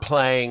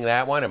overplaying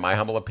that one, in my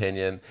humble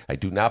opinion. I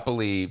do not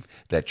believe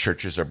that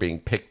churches are being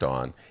picked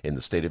on in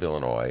the state of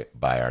Illinois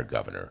by our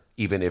governor,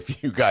 even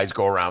if you guys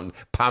go around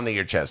pounding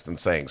your chest and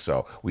saying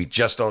so. We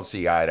just don't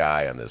see eye to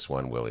eye on this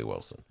one, Willie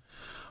Wilson.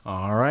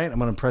 All right, I'm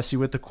going to press you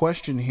with the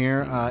question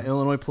here.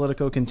 Illinois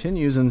Politico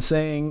continues in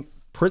saying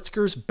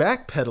Pritzker's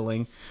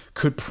backpedaling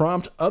could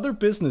prompt other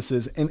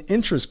businesses and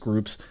interest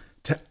groups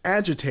to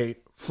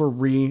agitate for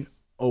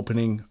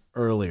reopening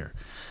earlier.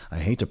 I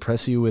hate to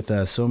press you with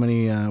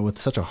with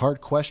such a hard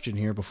question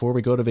here before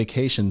we go to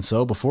vacation.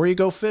 So before you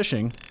go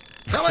fishing,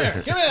 come here,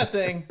 give me that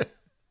thing.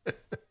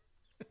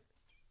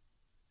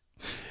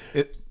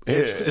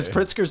 Is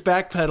Pritzker's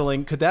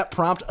backpedaling? Could that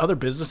prompt other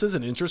businesses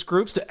and interest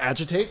groups to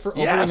agitate for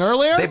opening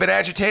earlier? They've been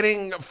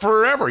agitating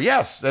forever.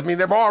 Yes, I mean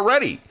they've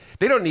already.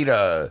 They don't need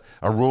a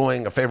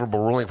favorable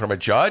ruling from a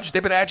judge.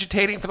 They've been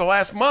agitating for the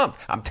last month.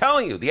 I'm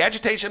telling you, the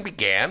agitation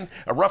began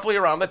roughly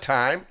around the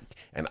time.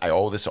 And I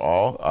owe this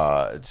all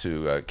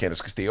to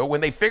Candace Castillo, when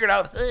they figured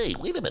out, hey,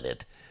 wait a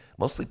minute,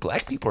 mostly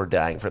black people are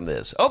dying from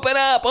this. Open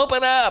up,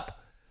 open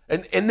up.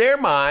 And in their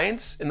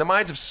minds, in the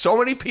minds of so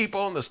many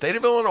people in the state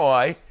of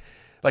Illinois,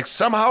 like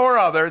somehow or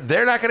other,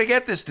 they're not going to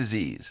get this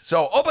disease.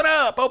 So open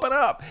up, open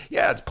up.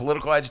 Yeah, it's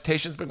political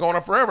agitation's been going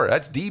on forever.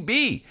 That's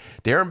DB,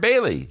 Darren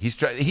Bailey. He's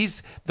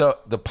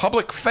the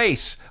public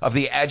face of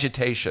the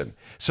agitation.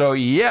 So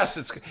yes,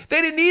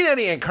 they didn't need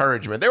any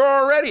encouragement. They were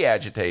already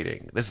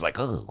agitating. This is like,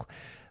 oh,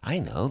 I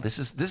know. This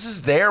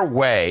is their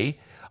way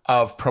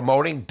of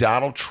promoting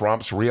Donald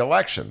Trump's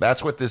reelection.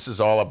 That's what this is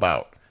all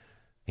about.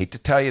 Hate to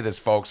tell you this,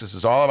 folks. This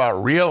is all about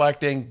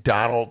reelecting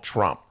Donald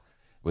Trump,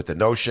 with the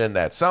notion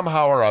that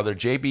somehow or other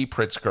J.B.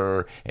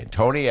 Pritzker and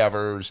Tony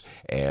Evers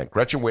and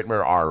Gretchen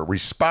Whitmer are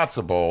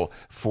responsible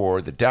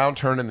for the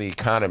downturn in the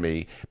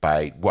economy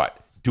by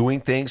what?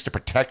 Doing things to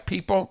protect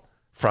people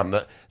from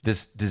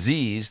this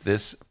disease,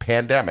 this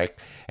pandemic.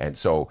 And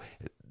so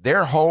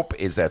their hope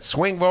is that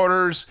swing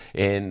voters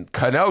in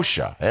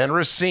Kenosha and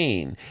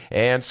Racine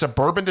and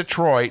suburban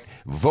Detroit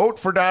vote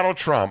for Donald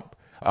Trump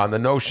on the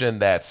notion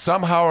that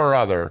somehow or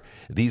other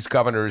these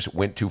governors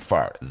went too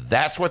far.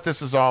 That's what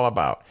this is all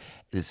about.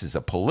 This is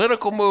a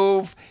political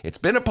move. It's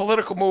been a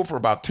political move for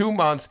about 2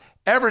 months,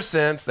 ever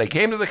since they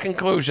came to the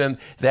conclusion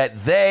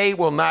that they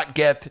will not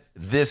get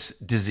this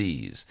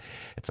disease.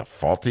 It's a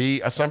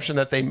faulty assumption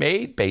that they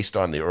made based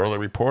on the early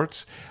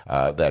reports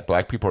that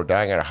black people are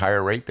dying at a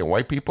higher rate than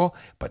white people.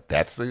 But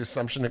that's the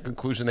assumption and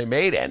conclusion they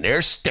made, and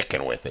they're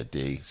sticking with it,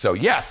 D. So,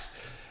 yes,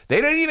 they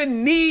don't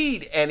even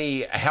need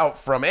any help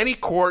from any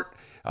court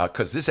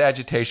because this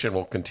agitation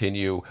will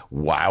continue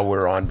while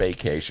we're on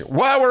vacation.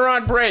 While we're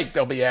on break,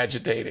 they'll be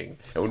agitating.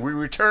 And when we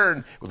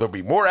return, there'll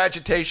be more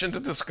agitation to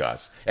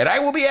discuss. And I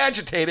will be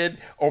agitated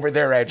over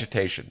their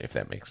agitation, if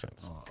that makes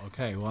sense.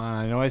 Okay, well,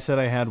 I know I said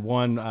I had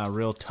one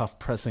real tough,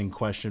 pressing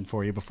question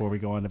for you before we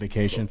go on to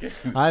vacation.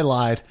 I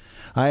lied.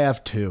 I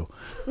have two.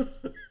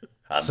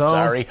 I'm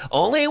sorry.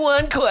 Only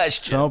one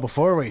question. So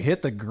before we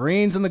hit the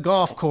greens in the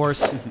golf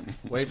course,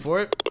 wait for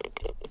it.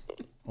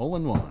 Hole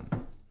in one.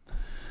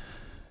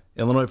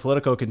 Illinois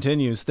Politico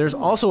continues. There's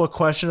also a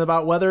question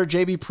about whether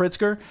J.B.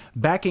 Pritzker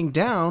backing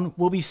down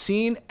will be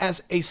seen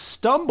as a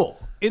stumble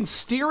in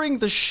steering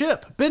the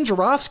ship. Ben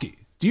Joravsky,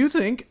 do you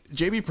think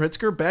J.B.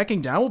 Pritzker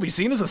backing down will be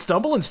seen as a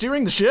stumble in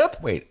steering the ship?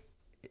 Wait,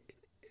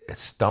 a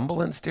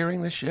stumble in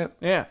steering the ship?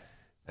 Yeah.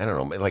 I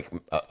don't know. Like,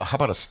 how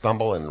about a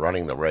stumble in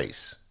running the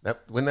race?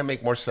 Wouldn't that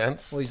make more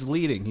sense? Well, he's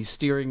leading. He's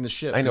steering the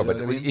ship. I know, but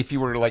if you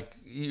were like,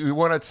 you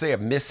want to say a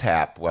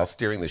mishap while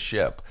steering the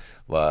ship,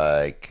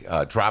 like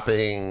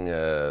dropping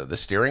the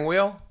steering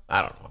wheel?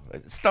 I don't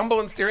know.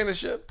 Stumble in steering the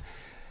ship?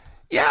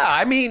 Yeah,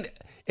 I mean,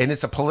 and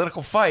it's a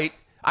political fight.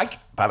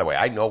 By the way,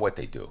 I know what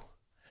they do.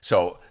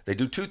 So they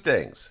do two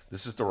things.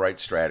 This is the right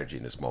strategy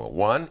in this moment.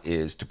 One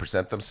is to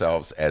present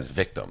themselves as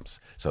victims.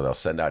 So they'll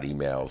send out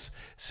emails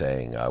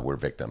saying we're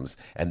victims.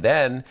 And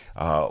then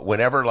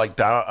whenever like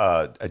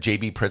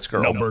J.B.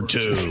 Pritzker number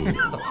two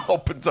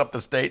opens up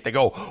the state, they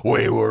go,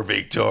 we were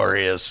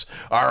victorious.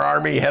 Our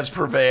army has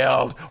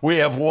prevailed. We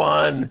have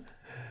won.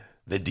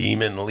 The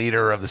demon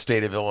leader of the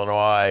state of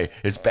Illinois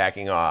is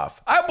backing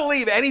off. I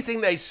believe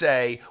anything they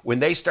say when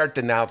they start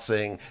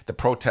denouncing the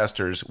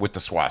protesters with the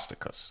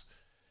swastikas.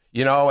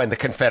 And the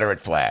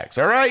Confederate flags,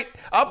 all right?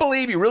 I'll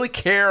believe you really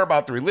care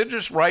about the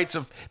religious rights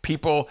of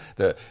people,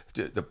 the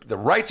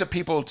rights of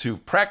people to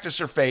practice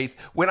their faith,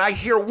 when I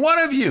hear one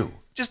of you,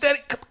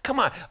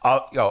 come on.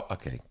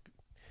 Okay.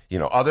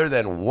 Other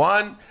than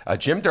one,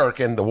 Jim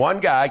Durkin, the one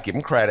guy, give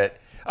him credit,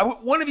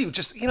 one of you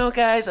just,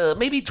 guys,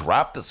 maybe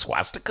drop the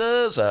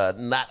swastikas,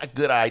 not a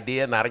good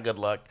idea, not a good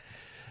look.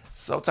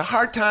 So it's a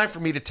hard time for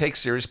me to take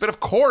serious, but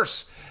of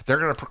course, they're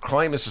going to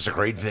proclaim this as a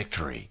great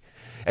victory.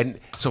 And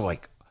so,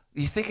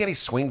 you think any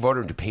swing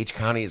voter in DuPage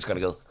County is going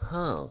to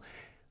go,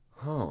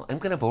 I'm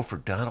going to vote for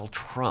Donald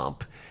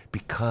Trump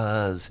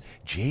because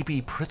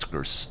J.B.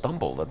 Pritzker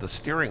stumbled at the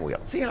steering wheel.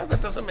 See how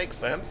that doesn't make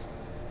sense?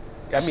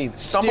 I mean,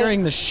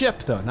 steering the ship,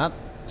 though, not...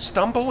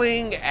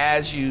 Stumbling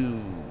as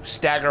you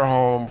stagger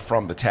home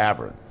from the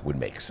tavern would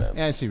make sense.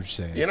 Yeah, I see what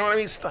you're saying. You know what I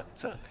mean?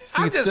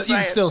 You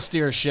can still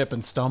steer a ship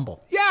and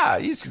stumble. Yeah,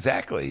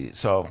 exactly.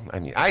 So, I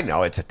mean, I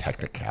know it's a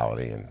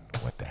technicality and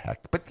what the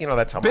heck. But,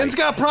 that's how Ben's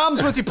got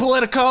problems with you,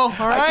 Politico. All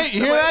right?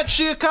 You hear that,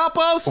 Shia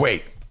Kapos?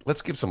 Wait.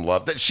 Let's give some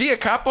love. That Shia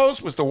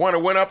Kapos was the one who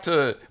went up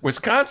to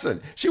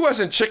Wisconsin. She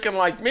wasn't chicken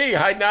like me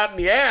hiding out in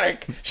the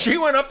attic. She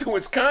went up to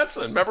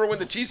Wisconsin. Remember when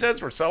the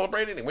Cheeseheads were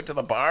celebrating? They went to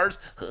the bars.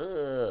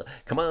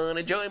 Come on,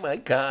 enjoy my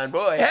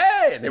convoy.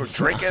 Hey! And they were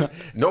drinking.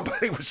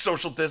 Nobody was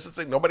social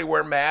distancing. Nobody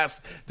wore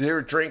masks. They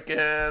were drinking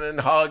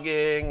and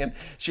hugging. And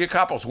Shia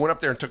Kapos went up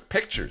there and took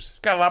pictures.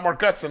 Got a lot more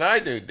guts than I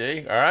do,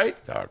 D. All right?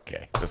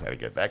 Okay. Just had to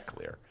get that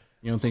clear.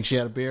 You don't think she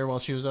had a beer while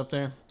she was up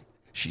there?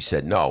 She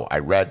said no. I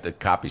read the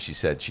copy. She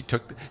said she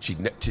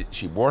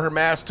wore her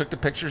mask, took the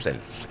pictures, and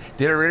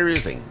did her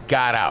interviews and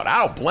got out.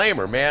 I don't blame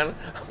her, man.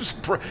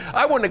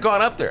 I wouldn't have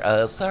gone up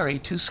there. Sorry,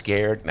 too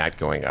scared, not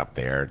going up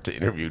there to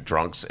interview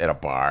drunks at a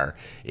bar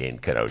in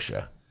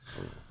Kenosha.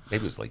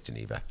 Maybe it was Lake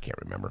Geneva. Can't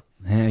remember.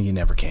 You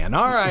never can.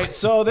 All right,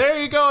 so there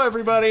you go,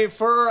 everybody.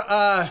 For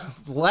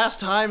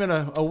last time in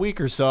a week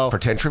or so. For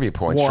 10 trivia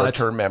points,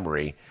 short-term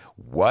memory.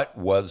 What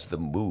was the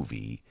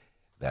movie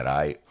that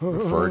I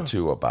referred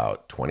to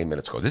about 20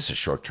 minutes ago? This is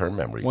short-term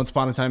memory. Once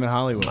Upon a Time in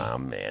Hollywood. Oh,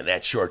 man,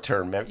 that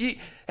short-term memory.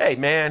 Hey,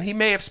 man, he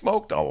may have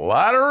smoked a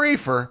lot of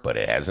reefer, but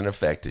it hasn't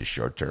affected his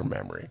short-term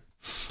memory.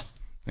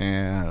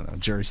 Yeah, I don't know.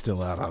 Jury's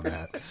still out on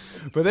that.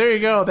 But there you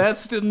go.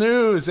 That's the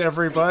news,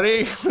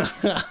 everybody. For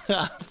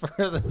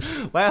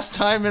the last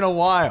time in a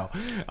while.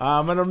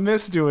 I'm going to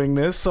miss doing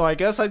this, so I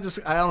guess I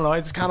don't know. I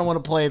just kind of want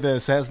to play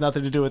this. It has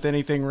nothing to do with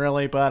anything,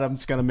 really, but I'm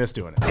just going to miss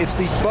doing it. It's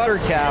the butter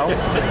cow,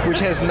 which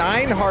has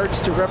 9 hearts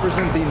to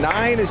represent the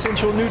 9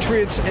 essential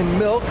nutrients in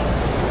milk.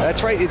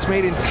 That's right. It's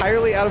made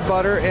entirely out of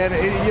butter, and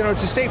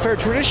it's a state fair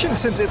tradition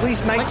since at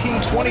least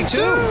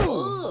 1922.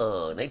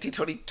 Oh,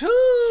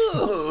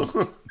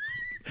 1922.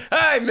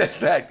 I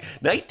missed that.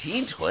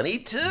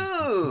 1922.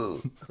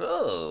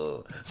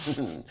 Oh.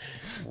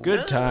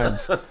 Good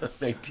times.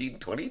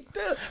 1922.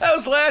 That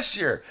was last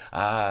year.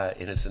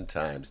 Innocent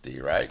times,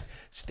 D, right?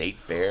 State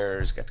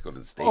fairs. Got to go to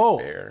the state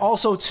fair.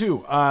 Also,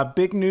 too,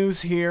 big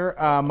news here.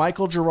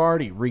 Michael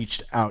Girardi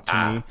reached out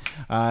to me.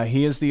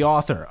 He is the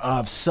author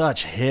of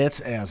such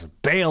hits as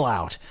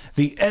Bailout,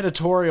 the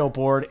editorial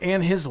board,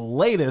 and his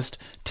latest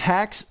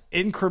tax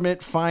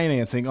increment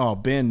financing. Oh,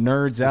 Ben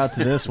nerds out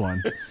to this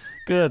one.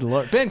 Good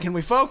Lord. Ben, can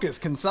we focus?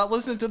 Can stop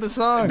listening to the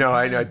song? No,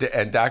 I know. And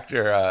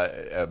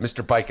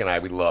Mr. Pike and I,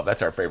 we love.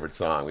 That's our favorite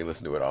song. We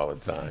listen to it all the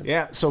time.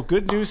 Yeah, so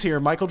good news here.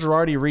 Michael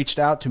Girardi reached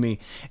out to me,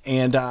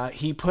 and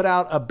he put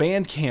out a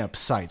Bandcamp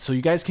site, so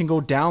you guys can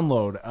go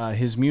download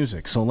his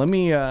music. So let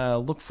me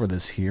look for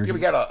this here. Yeah, we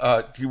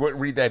got do you want to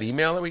read that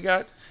email that we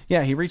got?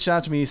 Yeah, he reached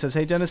out to me. He says,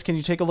 hey, Dennis, can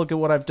you take a look at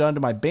what I've done to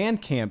my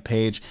Bandcamp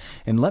page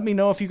and let me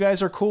know if you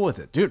guys are cool with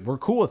it? Dude, we're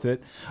cool with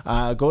it.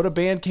 Go to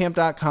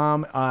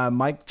bandcamp.com,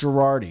 Mike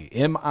Girardi,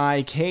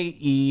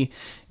 MikeGerardi.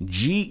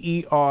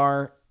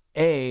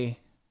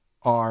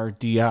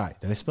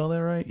 Did I spell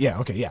that right? Yeah,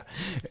 okay, yeah.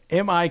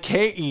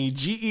 MikeGerardi.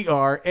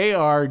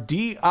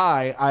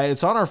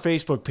 It's on our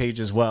Facebook page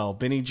as well,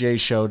 Benny J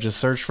Show. Just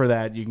search for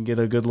that. You can get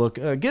a good look,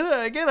 get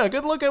a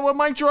good look at what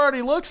Mike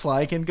Girardi looks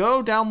like, and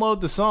go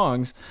download the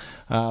songs.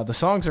 The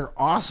songs are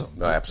awesome.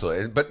 No,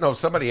 absolutely. But no,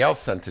 somebody else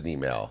sent an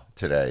email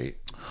today.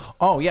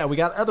 Oh, yeah, we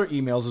got other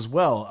emails as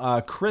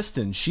well.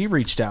 Kristen, she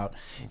reached out,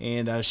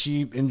 and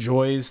she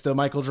enjoys the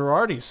Michael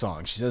Girardi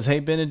song. She says, hey,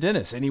 Ben and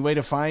Dennis, any way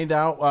to find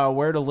out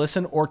where to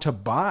listen or to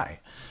buy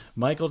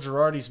Michael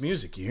Girardi's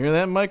music? You hear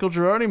that, Michael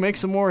Girardi? Make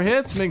some more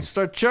hits,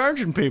 start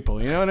charging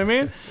people, you know what I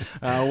mean?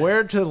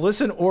 Where to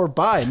listen or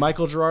buy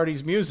Michael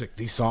Girardi's music.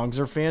 These songs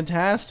are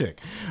fantastic.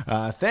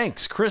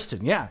 Thanks,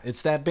 Kristen. Yeah,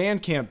 it's that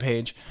Bandcamp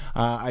page.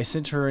 I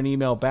sent her an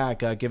email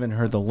back giving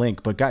her the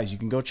link. But guys, you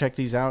can go check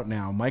these out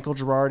now. Michael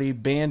Girardi,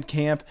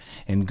 Bandcamp,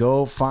 and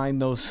go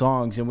find those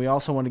songs. And we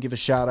also want to give a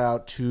shout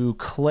out to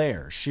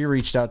Claire. She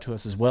reached out to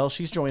us as well.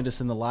 She's joined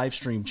us in the live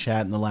stream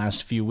chat in the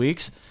last few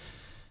weeks.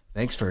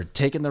 Thanks for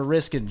taking the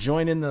risk and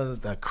joining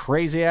the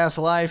crazy-ass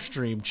live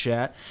stream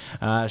chat.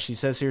 She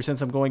says here,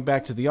 since I'm going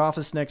back to the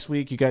office next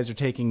week, you guys are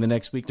taking the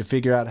next week to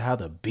figure out how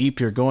the beep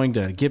you're going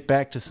to get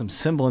back to some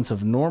semblance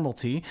of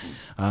normality.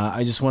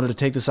 I just wanted to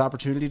take this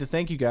opportunity to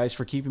thank you guys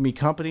for keeping me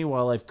company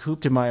while I've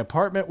cooped in my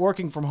apartment,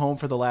 working from home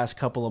for the last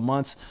couple of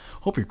months.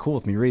 Hope you're cool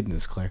with me reading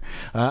this, Claire.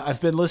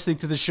 I've been listening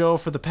to the show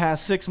for the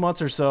past 6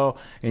 months or so,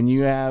 and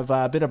you have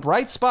been a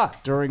bright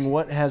spot during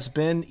what has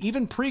been,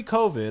 even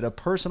pre-COVID, a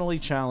personally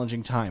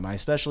challenging time. I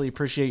especially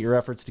appreciate your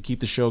efforts to keep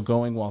the show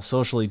going while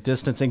socially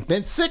distancing.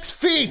 Been 6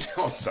 feet!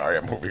 Oh, sorry,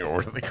 I'm moving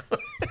over to the...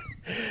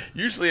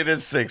 Usually it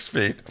is 6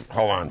 feet.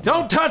 Hold on.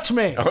 Don't touch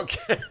me!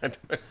 Okay.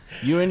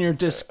 You and your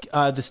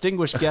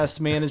distinguished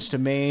guest managed to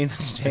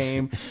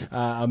maintain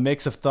a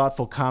mix of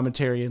thoughtful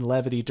commentary and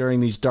levity during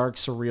these dark,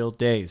 surreal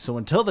days. So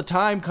until the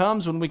time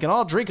comes when we can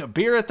all drink a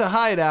beer at the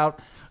Hideout,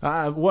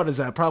 what is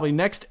that? Probably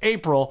next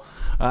April.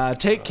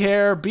 Take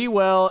care, be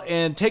well,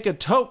 and take a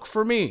toke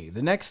for me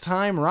the next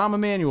time Rahm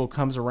Emanuel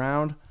comes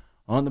around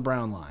on the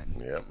Brown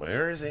Line. Yeah,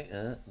 where is he?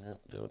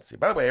 Let's see.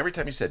 By the way, every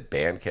time you said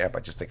Bandcamp, I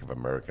just think of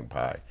American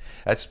Pie.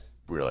 That's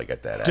really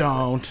got that accent.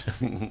 Don't.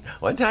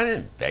 One time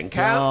in Bandcamp?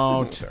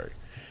 Don't. Sorry.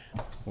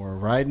 We're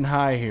riding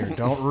high here.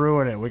 Don't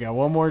ruin it. We got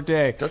one more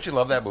day. Don't you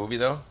love that movie,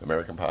 though?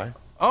 American Pie?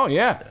 Oh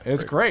yeah,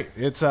 it's great.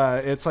 It's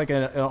like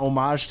an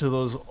homage to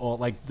those,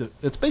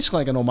 it's basically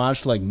like an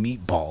homage to like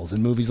Meatballs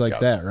and movies like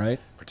that, right?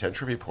 For 10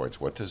 trivia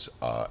points, what does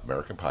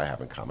American Pie have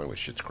in common with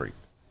Schitt's Creek?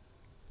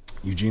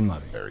 Eugene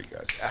Levy. Very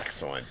good.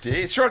 Excellent.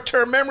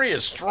 Short-term memory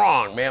is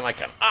strong, man,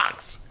 like an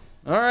ox.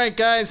 All right,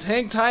 guys,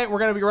 hang tight. We're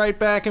going to be right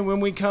back, and when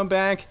we come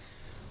back,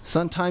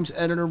 Sun-Times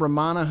editor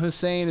Rummana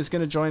Hussain is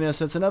going to join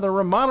us. It's another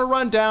Rummana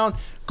Rundown.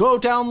 Go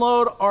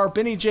download our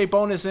Benny J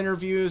bonus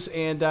interviews,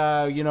 and,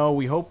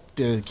 we hope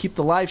to keep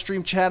the live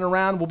stream chat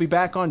around. We'll be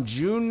back on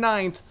June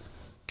 9th.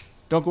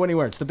 Don't go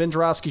anywhere. It's the Ben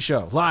Joravsky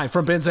Show, live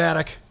from Ben's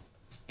attic.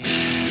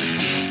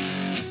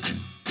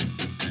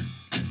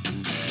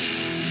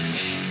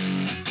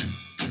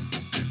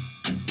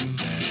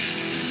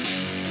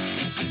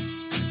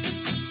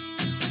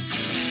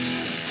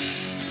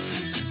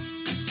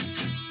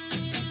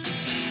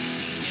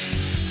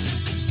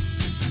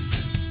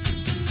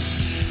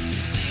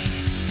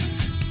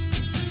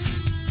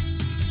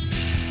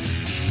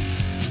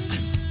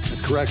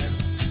 Correct.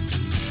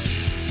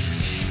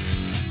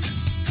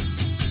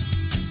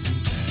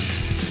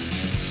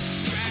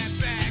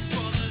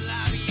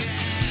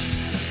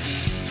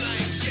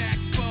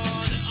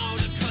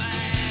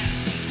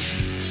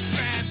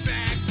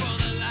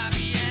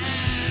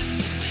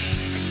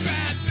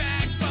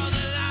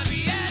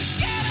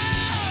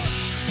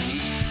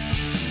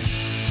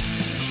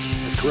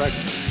 That's correct.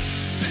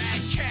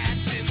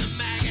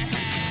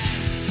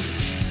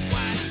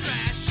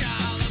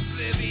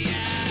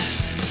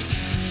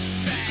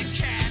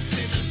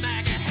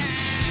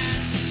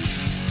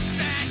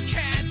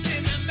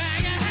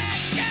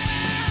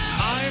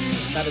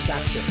 Not a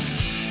doctor.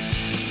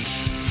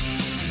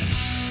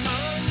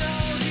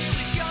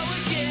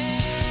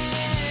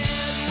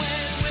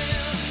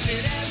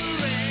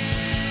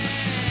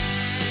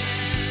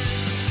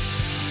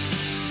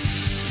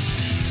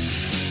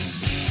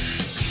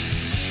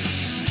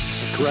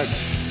 That's correct.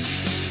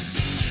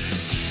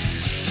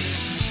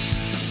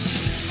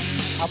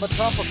 I'm a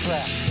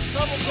Trumpocrat.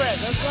 Trumpocrat,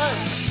 that's right.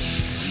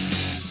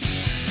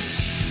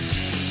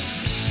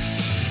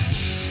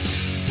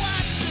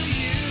 What's the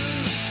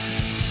use?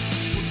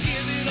 We'll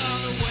give it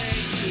all away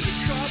to the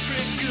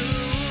corporate good.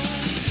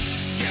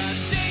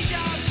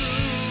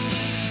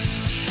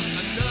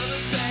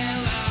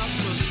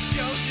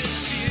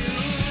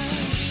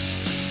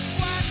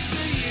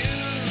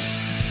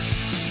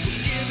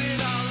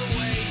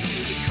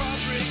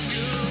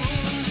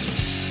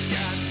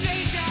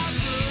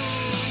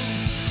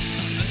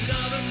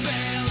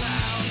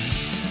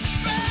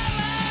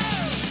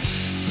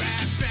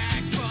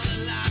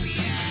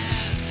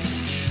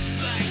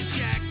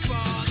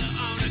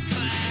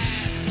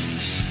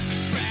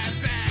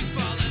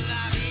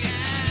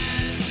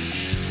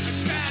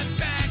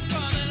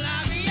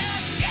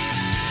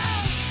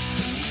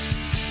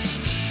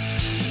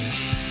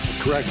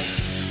 correct.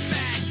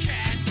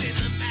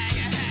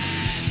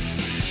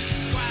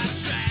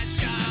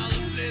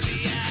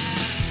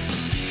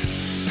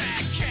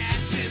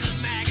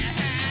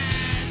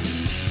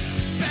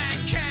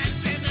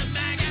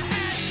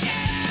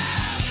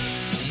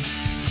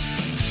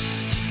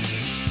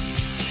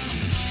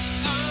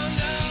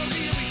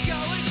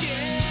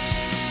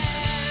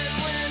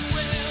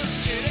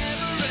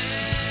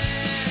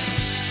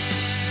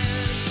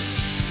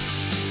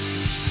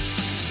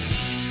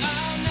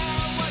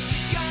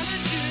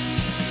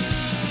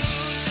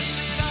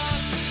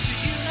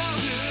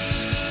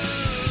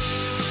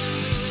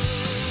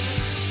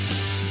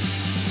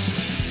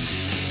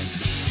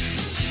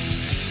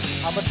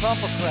 I'm a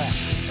Trumpocrat.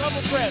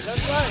 Trumpocrat,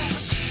 that's right.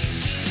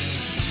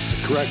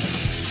 That's correct.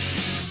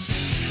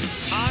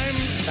 I'm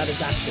not a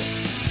doctor.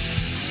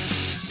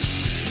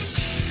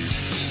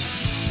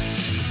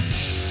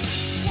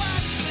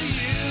 What's the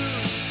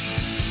use?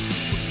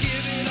 We're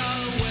giving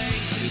all away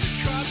to the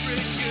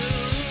corporate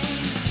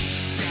goons.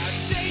 Got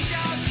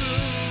deja vu.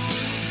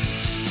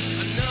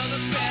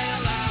 Another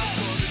bailout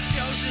for the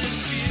chosen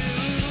few.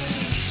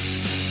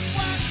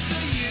 What's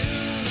the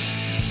use?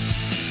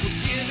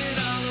 We're giving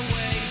all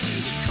away to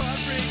the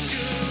corporate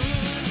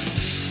goons.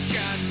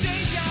 Got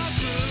deja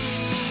vu.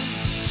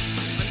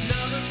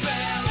 Another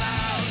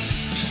bailout.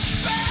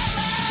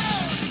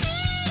 Bailout!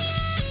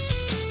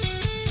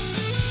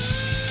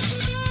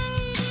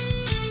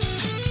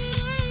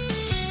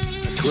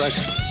 That's correct.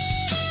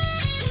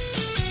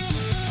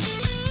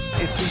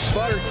 It's the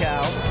butter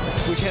cow,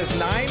 which has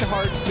 9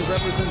 hearts to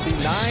represent the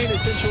 9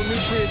 essential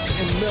nutrients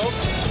in milk.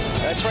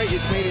 That's right,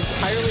 it's made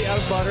entirely out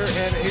of butter,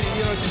 and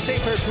it's a state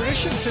fair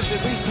tradition since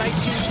at least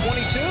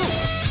 1922.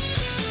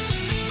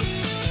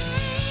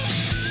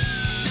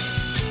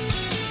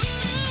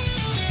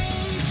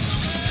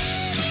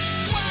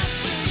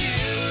 What's the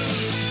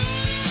use?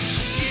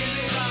 Give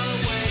it all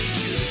away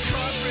to the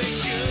corporate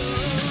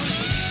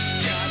goons.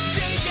 Got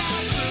deja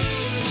vu.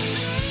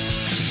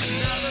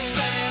 Another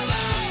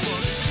bailout for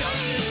the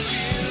chosen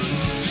few.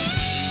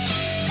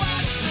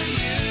 What's the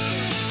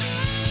use?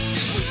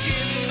 We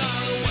give it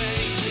all away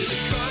to the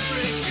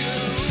corporate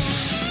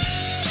goons.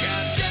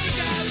 Got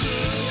deja vu.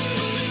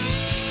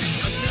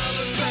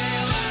 Another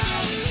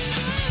bailout.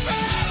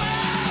 Bailout!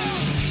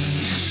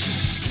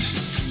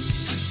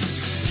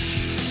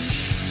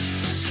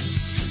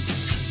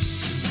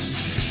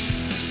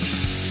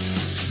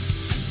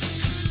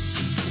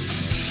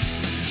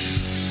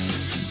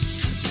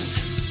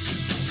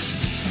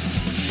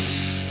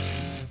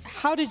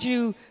 How did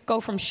you go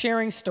from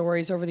sharing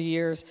stories over the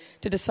years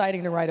to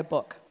deciding to write a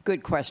book?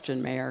 Good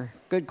question, Mayor.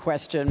 Good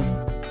question.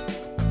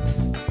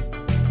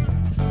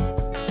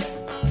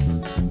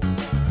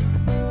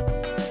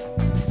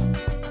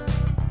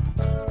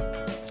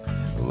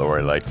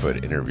 Lori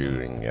Lightfoot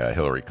interviewing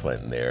Hillary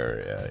Clinton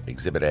there.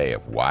 Exhibit A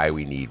of why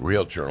we need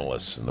real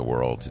journalists in the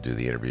world to do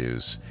the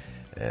interviews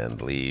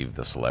and leave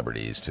the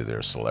celebrities to their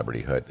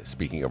celebrityhood.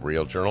 Speaking of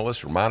real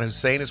journalists, Rummana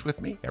Hussain is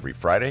with me every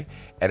Friday.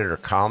 Editor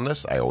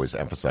columnist. I always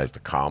emphasize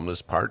the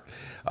columnist part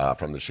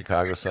from the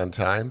Chicago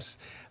Sun-Times.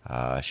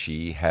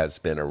 She has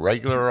been a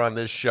regular on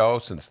this show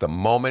since the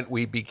moment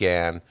we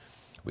began.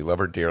 We love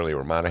her dearly.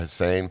 Rummana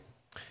Hussain,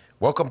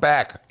 welcome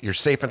back. You're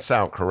safe and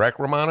sound, correct,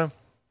 Rummana?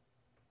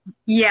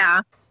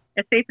 Yeah,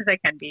 as safe as I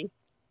can be.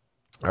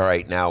 All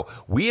right. Now,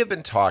 we have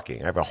been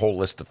talking. I have a whole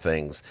list of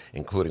things,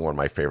 including one of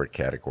my favorite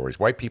categories,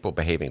 white people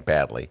behaving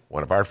badly,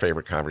 one of our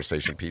favorite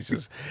conversation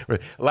pieces.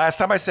 Last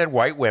time I said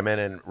white women,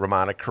 and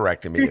Rummana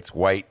corrected me, it's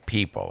white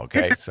people,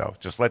 okay? So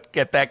just let's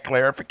get that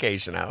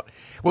clarification out.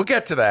 We'll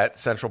get to that,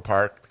 Central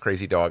Park, the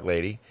crazy dog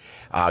lady.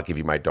 I'll give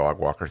you my dog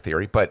walker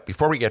theory. But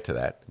before we get to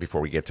that,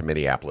 before we get to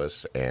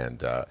Minneapolis and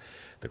the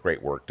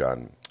great work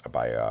done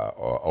by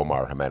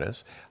Omar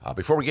Jimenez.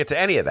 Before we get to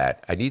any of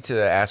that, I need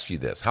to ask you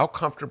this. How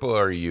comfortable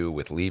are you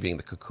with leaving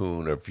the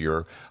cocoon of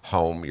your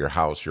home, your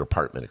house, your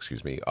apartment,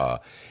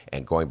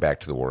 and going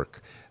back to the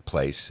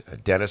workplace?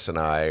 Dennis and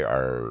I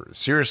are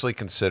seriously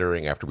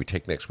considering, after we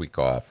take next week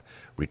off,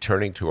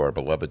 returning to our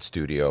beloved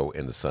studio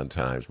in the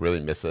Sun-Times.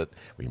 Really miss it.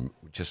 We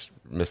just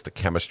miss the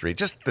chemistry,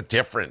 just the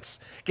difference.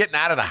 Getting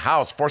out of the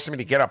house, forcing me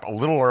to get up a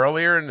little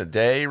earlier in the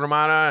day,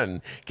 Rummana,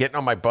 and getting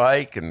on my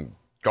bike and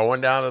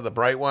going down to the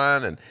bright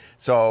one. And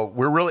so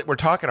we're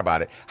talking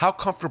about it. How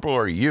comfortable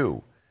are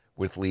you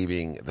with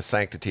leaving the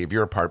sanctity of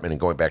your apartment and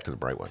going back to the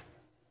bright one?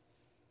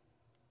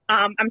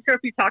 I'm sure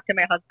if you talk to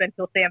my husband,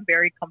 he'll say I'm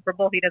very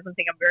comfortable. He doesn't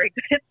think I'm very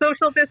good at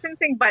social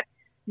distancing, but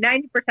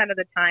 90% of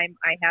the time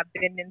I have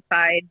been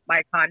inside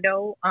my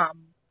condo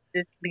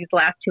these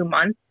last 2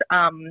 months.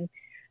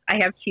 I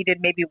have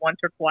cheated maybe once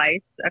or twice,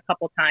 a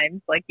couple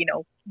times,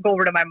 go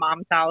over to my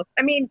mom's house.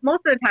 I mean,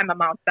 most of the time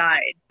I'm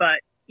outside,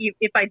 but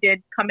if I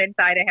did come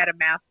inside, I had a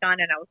mask on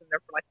and I was in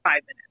there for like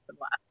 5 minutes and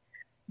left.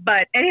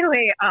 But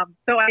anyway,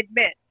 so I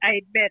admit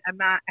I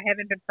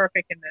haven't been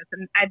perfect in this.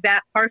 And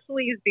that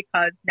partially is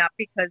not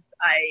because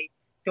I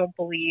don't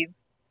believe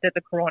that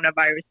the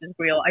coronavirus is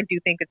real. I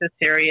do think it's a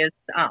serious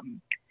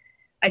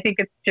I think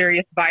it's a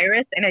serious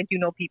virus, and I do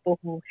know people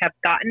who have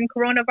gotten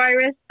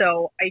coronavirus,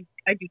 so I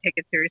do take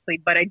it seriously,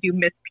 but I do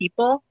miss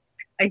people.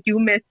 I do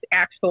miss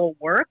actual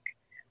work.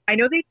 I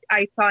know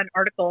I saw an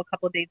article a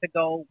couple of days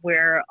ago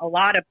where a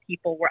lot of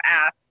people were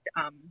asked,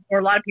 or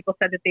a lot of people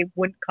said that they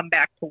wouldn't come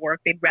back to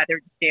work. They'd rather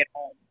just stay at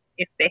home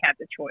if they had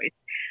the choice.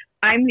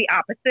 I'm the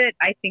opposite.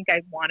 I think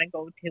I want to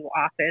go to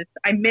office.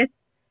 I miss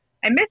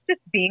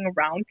just being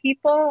around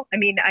people. I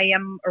mean, I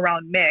am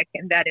around Mick,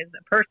 and that is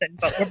a person,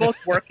 but we're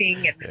both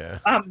working,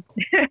 and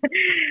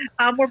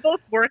we're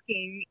both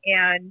working,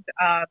 and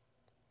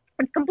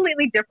it's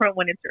completely different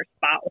when it's your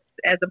spouse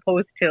as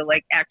opposed to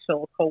like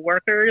actual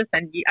coworkers.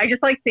 And I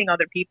just like seeing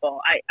other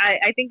people.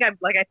 I think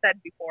like I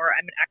said before,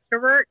 I'm an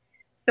extrovert,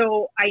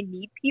 so I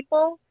need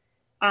people.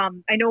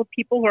 I know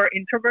people who are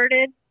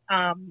introverted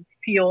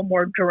feel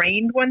more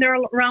drained when they're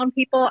around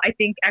people. I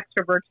think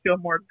extroverts feel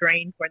more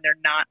drained when they're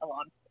not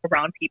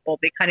around people.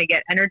 They kind of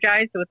get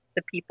energized with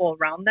the people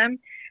around them.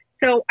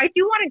 So I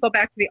do want to go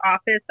back to the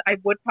office. I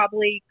would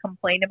probably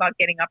complain about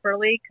getting up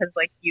early because,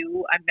 like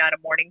you, I'm not a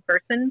morning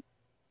person.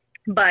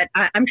 But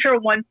I'm sure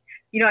once,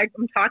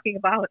 I'm talking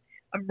about,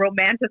 I'm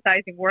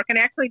romanticizing work. And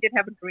I actually did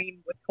have a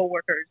dream with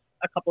coworkers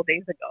a couple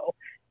days ago.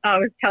 I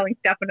was telling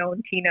Stefano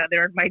and Tina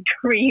they're in my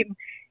dream.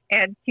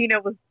 And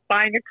Tina was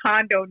buying a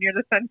condo near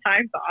the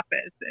Sun-Times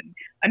office. And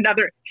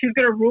she was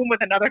going to room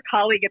with another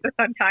colleague at the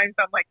Sun-Times.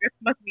 So I'm like, this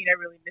must mean I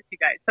really miss you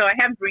guys. So I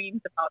have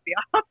dreams about the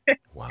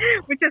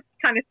office, which is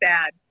kind of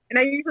sad. And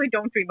I usually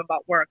don't dream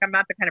about work. I'm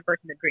not the kind of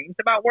person that dreams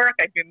about work.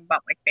 I dream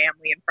about my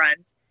family and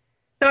friends.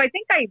 So I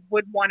think I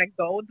would want to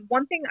go. The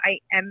one thing I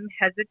am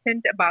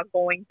hesitant about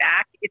going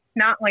back, it's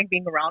not like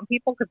being around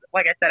people, because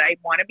like I said, I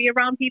want to be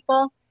around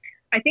people.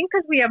 I think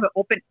because we have an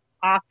open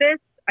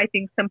office, I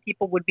think some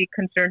people would be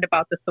concerned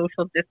about the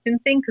social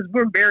distancing because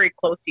we're very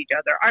close to each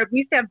other. We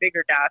used to have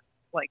bigger desks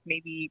like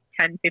maybe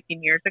 10,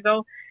 15 years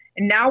ago.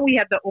 And now we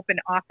have the open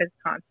office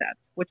concept,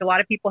 which a lot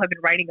of people have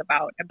been writing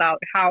about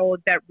how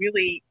that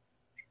really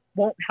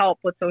won't help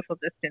with social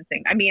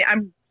distancing. I mean,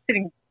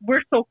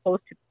 we're so close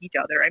to each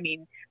other. I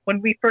mean, when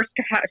we first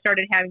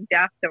started having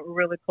desks that were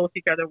really close to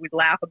each other, we'd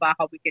laugh about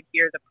how we could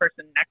hear the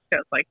person next to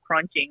us like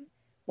crunching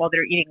while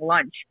they're eating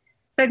lunch.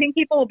 So I think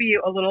people will be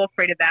a little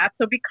afraid of that.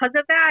 So because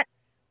of that,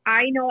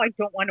 I know I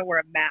don't want to wear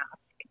a mask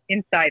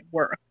inside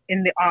work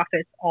in the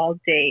office all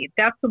day.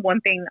 That's the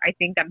one thing I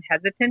think I'm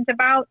hesitant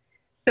about.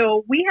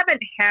 So we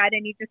haven't had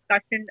any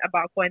discussion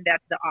about going back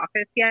to the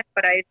office yet,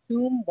 but I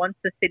assume once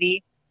the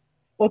city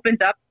opens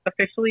up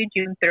officially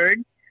June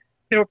 3rd,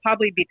 there will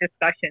probably be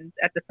discussions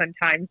at the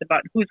Sun-Times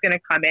about who's going to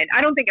come in.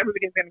 I don't think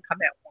everybody's going to come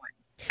at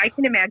once. I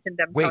can imagine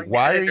them. Wait,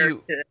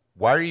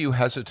 why are you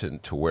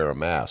hesitant to wear a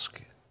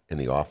mask in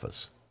the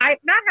office? I'm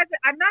not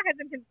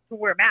hesitant to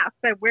wear masks.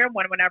 I wear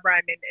one whenever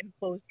I'm in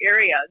enclosed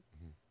areas,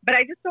 but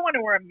I just don't want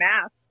to wear a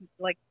mask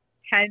like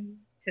 10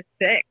 to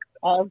 6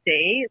 all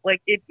day.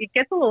 Like it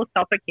gets a little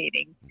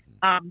suffocating.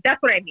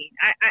 That's what I mean.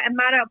 I'm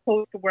not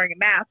opposed to wearing a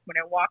mask when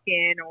I walk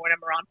in or when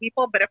I'm around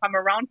people, but if I'm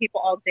around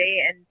people all day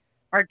and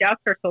our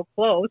desks are so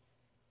close,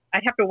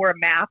 I'd have to wear a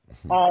mask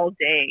all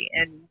day,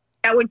 and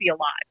that would be a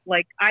lot.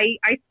 Like I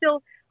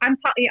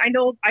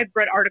know I've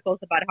read articles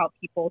about how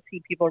people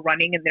see people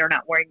running and they're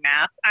not wearing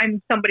masks.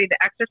 I'm somebody that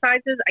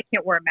exercises. I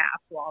can't wear a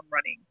mask while I'm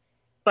running,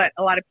 but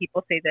a lot of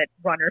people say that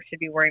runners should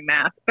be wearing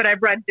masks. But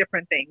I've read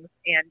different things,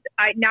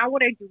 and now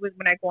what I do is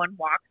when I go on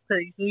walks,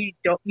 because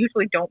I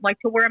usually don't like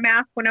to wear a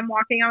mask when I'm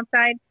walking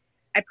outside,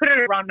 I put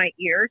it around my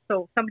ear,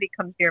 so if somebody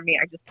comes near me,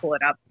 I just pull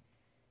it up.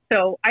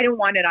 So I don't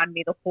want it on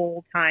me the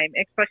whole time,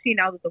 especially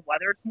now that the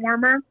weather's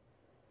warmer.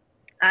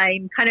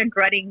 I'm kind of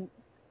dreading.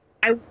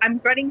 I'm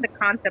dreading the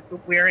concept of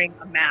wearing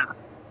a mask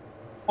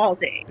all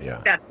day. Yeah.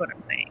 That's what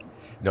I'm saying.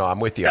 No, I'm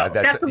with you. So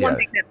that's the one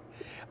thing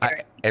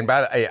that.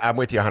 I'm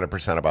with you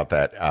 100% about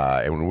that.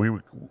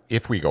 And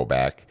if we go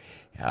back,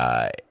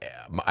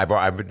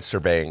 I've been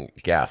surveying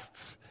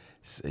guests.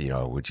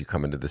 Would you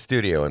come into the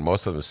studio? And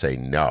most of them say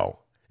no.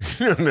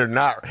 They're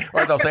not,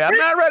 or they'll say, I'm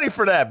not ready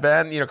for that,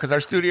 Ben, because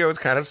our studio is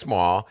kind of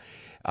small.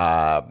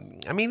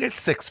 It's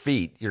 6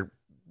 feet. You're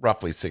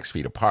roughly 6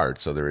 feet apart,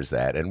 so there is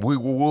that. And we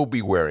will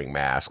be wearing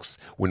masks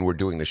when we're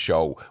doing the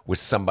show with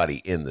somebody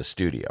in the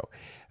studio.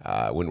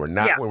 When we're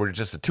not, when we're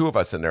just the two of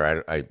us in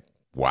there,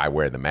 why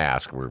wear the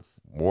mask?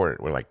 We're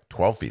like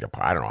 12 feet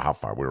apart. I don't know how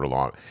far. We were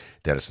long.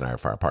 Dennis and I are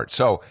far apart.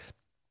 So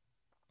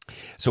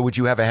would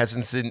you have a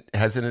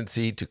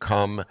hesitancy to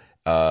come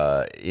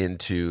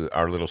into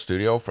our little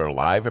studio for a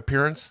live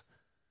appearance?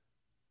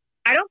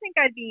 I don't think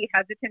I'd be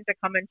hesitant to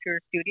come into your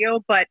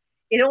studio, but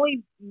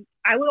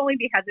I would only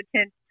be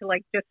hesitant to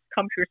like just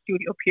come to your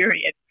studio,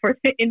 period, for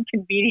the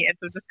inconvenience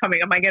of just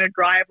coming. Am I going to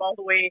drive all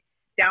the way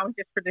down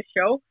just for the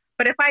show?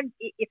 But if I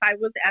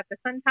was at the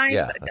Sun-Times,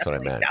 that's what I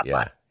meant.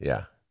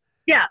 Yeah.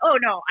 Oh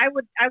no, I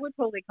would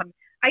totally come.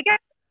 I guess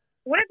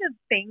one of the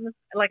things,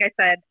 like I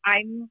said,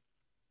 I know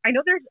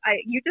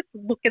you just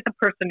look at the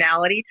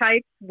personality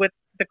types with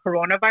the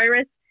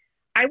coronavirus.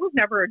 I was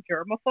never a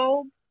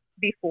germaphobe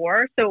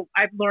before, so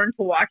I've learned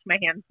to wash my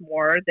hands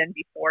more than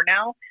before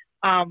now.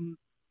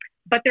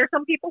 But there's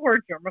some people who are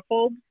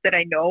germaphobes that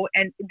I know,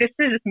 and this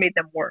has just made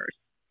them worse.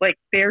 Like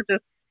they're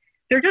just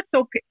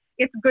so.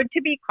 It's good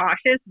to be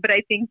cautious, but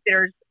I think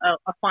there's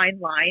a fine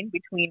line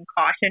between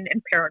caution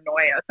and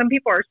paranoia. Some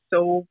people are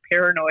so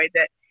paranoid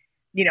that,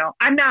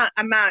 I'm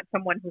not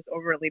someone who's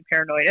overly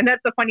paranoid. And that's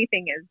the funny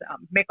thing is,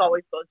 Mick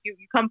always goes, you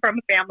come from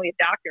a family of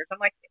doctors. I'm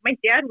like, my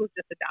dad was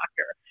just a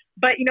doctor.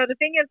 But, the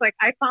thing is, like,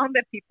 I found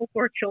that people who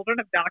are children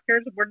of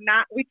doctors,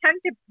 we tend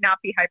to not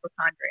be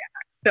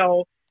hypochondriacs.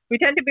 So we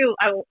tend to be,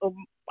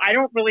 I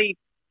don't really,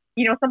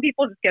 some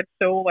people just get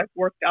so like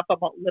worked up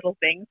about little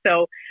things.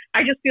 So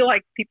I just feel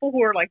like people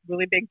who are like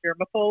really big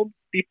germaphobes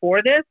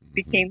before this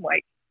became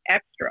like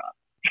extra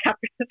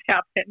after this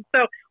happened.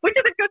 So, which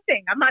is a good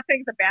thing. I'm not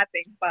saying it's a bad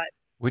thing, but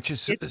which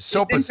is it's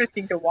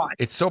interesting to watch.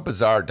 It's so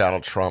bizarre,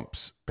 Donald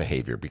Trump's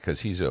behavior,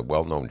 because he's a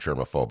well-known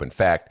germaphobe. In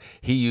fact,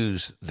 he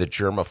used the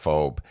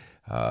germaphobe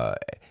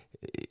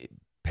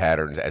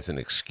patterns as an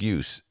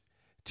excuse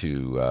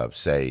to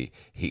say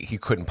he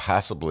couldn't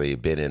possibly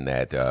have been in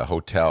that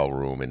hotel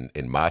room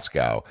in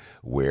Moscow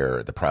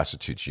where the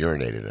prostitutes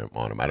urinated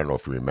on him. I don't know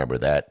if you remember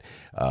that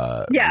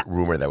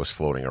rumor that was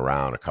floating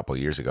around a couple of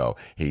years ago.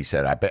 He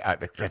said, "I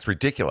that's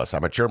ridiculous.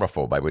 I'm a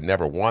germaphobe. I would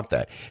never want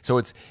that." So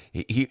it's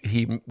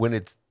he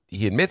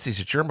admits he's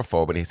a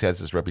germaphobe and he has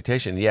this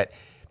reputation, yet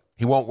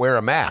he won't wear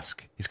a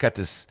mask. He's got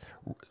this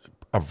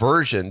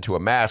aversion to a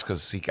mask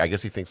because I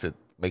guess he thinks it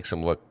makes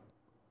him look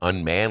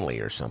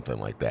unmanly or something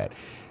like that.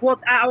 Well,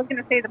 I was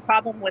going to say the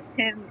problem with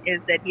him is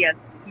that he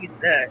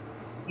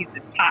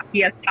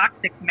has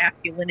toxic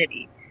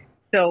masculinity.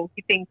 So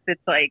he thinks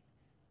it's like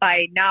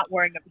by not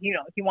wearing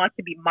he wants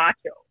to be macho.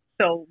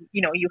 So,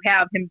 you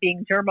have him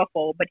being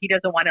germaphobe, but he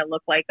doesn't want to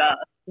look like a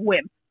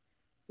wimp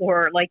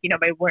or like,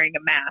 by wearing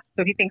a mask.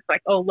 So he thinks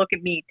like, oh, look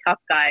at me, tough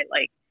guy.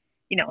 Like,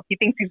 he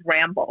thinks he's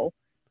Rambo.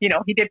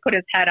 He did put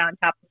his head on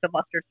top of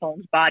Sylvester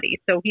Stallone's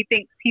body. So he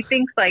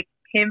thinks like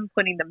him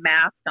putting the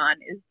mask on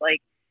is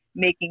like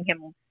making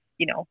him,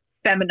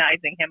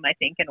 feminizing him, I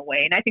think, in a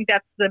way. And I think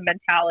that's the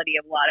mentality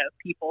of a lot of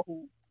people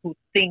who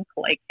think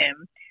like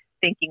him,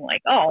 thinking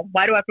like, oh,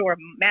 why do I have to wear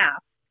a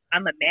mask?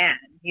 I'm a man,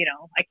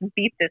 I can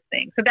beat this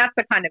thing. So that's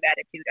the kind of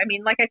attitude. I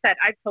mean, like I said,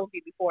 I've told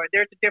you before,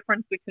 there's a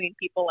difference between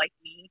people like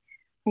me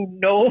who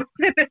know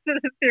that this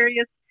is a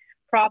serious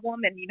problem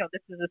and,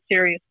 this is a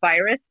serious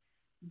virus,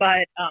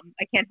 but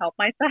I can't help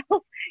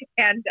myself.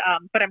 And,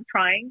 but I'm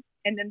trying.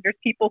 And then there's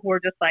people who are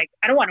just like,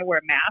 I don't want to wear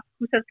a mask.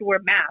 Who says to wear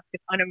a mask?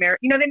 It's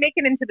un-American. They make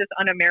it into this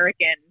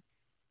un-American,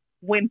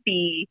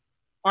 wimpy,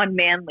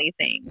 unmanly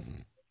thing,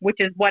 which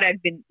is what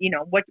I've been,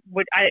 what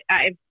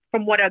I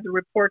from what other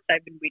reports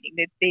I've been reading,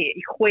 they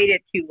equate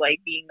it to like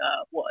being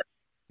a wuss.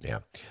 Yeah.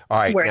 All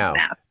right. Wearing Now, a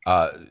mask.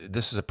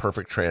 this is a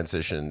perfect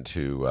transition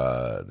to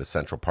the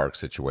Central Park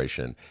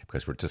situation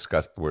because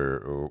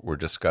we're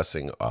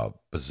discussing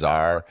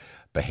bizarre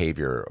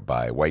behavior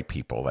by white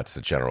people. That's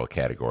the general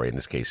category. In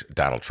this case,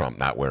 Donald Trump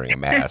not wearing a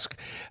mask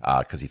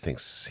because he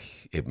thinks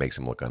it makes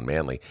him look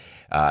unmanly.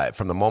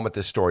 From the moment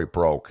this story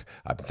broke,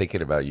 I've been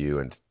thinking about you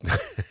and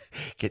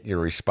getting your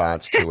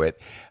response to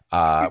it.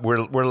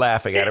 We're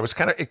laughing at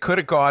it. It could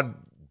have gone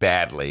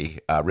badly,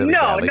 really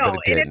badly, but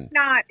it didn't.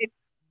 And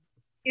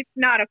it's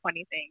not a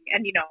funny thing,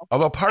 and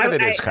although part of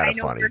it is kind of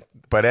funny.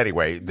 But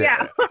anyway,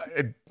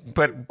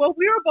 well,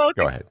 we were both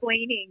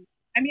explaining.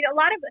 I mean, a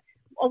lot of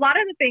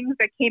the things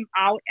that came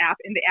out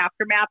in the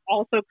aftermath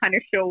also kind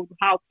of showed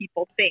how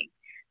people think.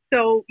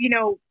 So,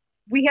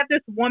 we have this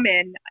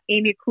woman,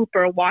 Amy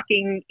Cooper,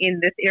 walking in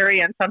this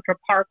area in Central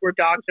Park where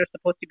dogs are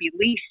supposed to be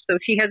leashed. So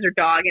she has her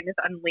dog and is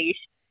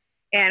unleashed.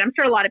 And I'm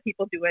sure a lot of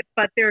people do it.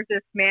 But there's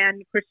this man,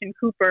 Christian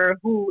Cooper,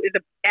 who is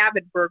an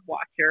avid bird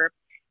watcher.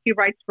 He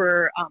writes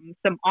for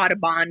some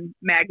Audubon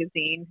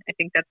magazine. I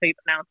think that's how you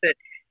pronounce it.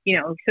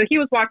 So he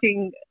was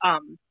watching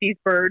these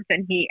birds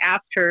and he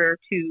asked her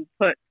to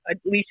put a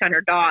leash on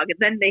her dog. And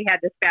then they had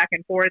this back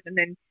and forth and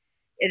then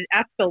it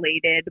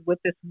escalated with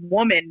this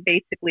woman,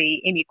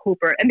 basically Amy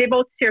Cooper. And they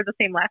both share the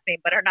same last name,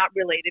 but are not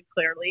related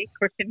clearly,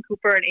 Christian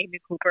Cooper and Amy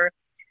Cooper.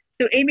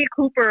 So Amy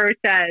Cooper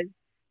says,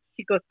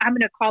 she goes, I'm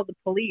going to call the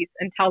police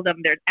and tell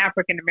them there's an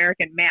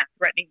African-American man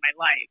threatening my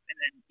life. And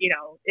then,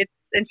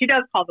 and she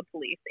does call the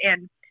police.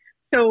 And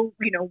so,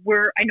 I know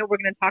we're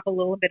going to talk a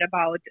little bit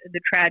about the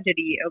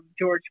tragedy of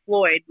George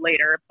Floyd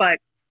later, but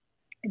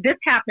this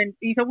happened.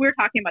 We were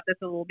talking about this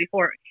a little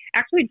before.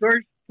 Actually,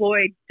 George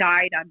Floyd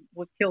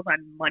was killed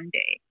on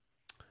Monday.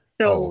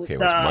 So it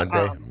was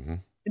Monday?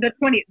 The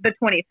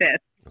 25th.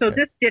 So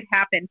this did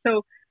happen.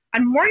 So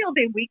on Memorial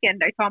Day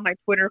weekend, I saw on my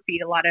Twitter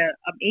feed a lot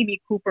of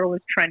Amy Cooper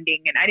was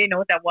trending, and I didn't know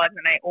what that was,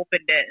 and I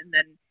opened it, and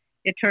then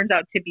it turns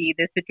out to be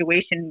this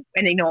situation.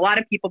 And, a lot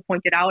of people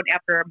pointed out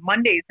after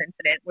Monday's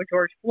incident with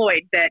George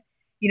Floyd that,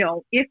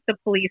 if the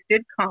police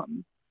did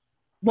come,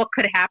 what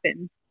could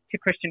happen to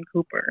Christian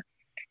Cooper?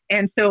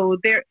 And so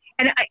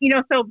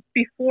so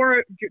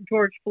before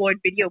George Floyd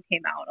video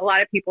came out, a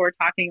lot of people were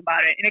talking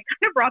about it, and it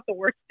kind of brought the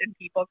worst in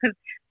people because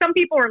some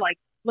people were like,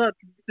 look,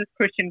 this is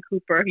Christian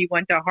Cooper. He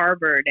went to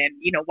Harvard and,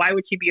 why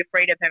would she be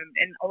afraid of him?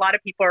 And a lot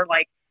of people are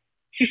like,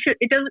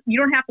 you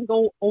don't have to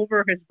go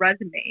over his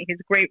resume, his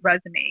great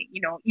resume.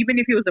 You know, even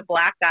if he was a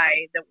black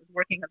guy that was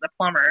working as a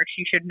plumber,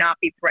 she should not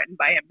be threatened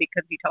by him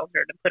because he tells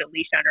her to put a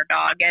leash on her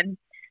dog. And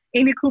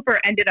Amy Cooper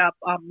ended up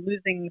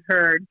losing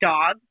her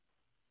dog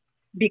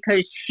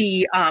because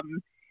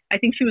I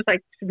think she was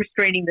like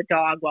restraining the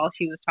dog while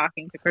she was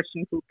talking to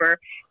Christian Cooper.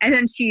 And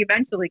then she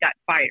eventually got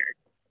fired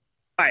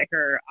by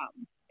her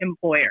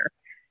employer.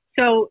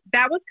 So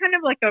that was kind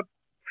of like a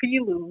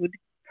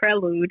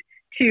prelude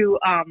to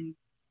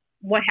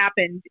what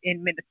happened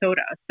in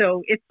Minnesota.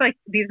 So it's like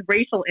these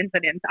racial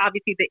incidents.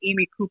 Obviously, the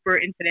Amy Cooper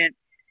incident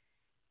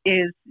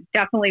is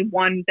definitely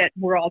one that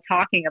we're all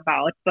talking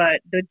about,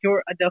 but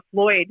the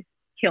Floyd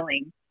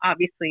killing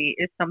obviously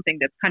is something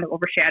that's kind of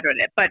overshadowed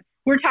it. But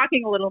we're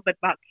talking a little bit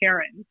about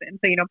Karens. And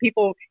so, you know,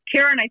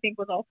 Karen, I think,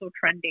 was also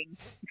trending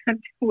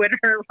on Twitter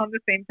around the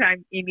same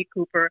time Amy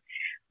Cooper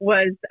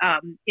was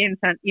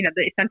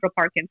the Central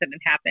Park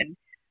incident happened.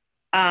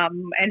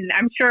 And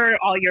I'm sure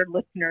all your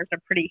listeners are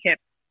pretty hip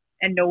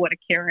and know what a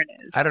Karen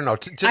is. I don't know.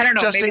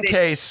 Just in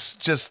case,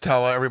 just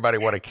tell everybody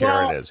what a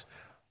Karen is.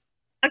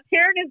 A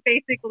Karen is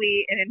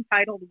basically an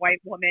entitled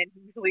white woman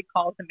who usually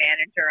calls a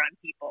manager on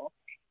people.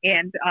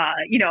 And,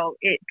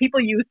 people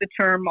use the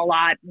term a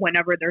lot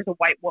whenever there's a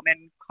white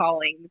woman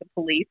calling the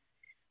police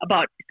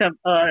about some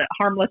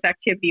harmless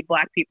activity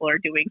Black people are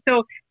doing.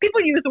 So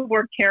people use the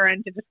word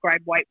Karen to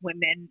describe white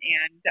women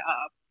and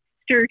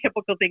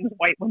stereotypical things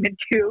white women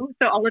do.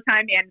 So all the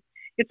time. And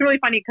it's really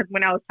funny because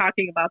when I was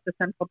talking about the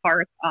Central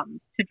Park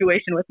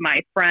situation with my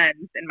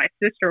friends and my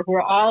sister, who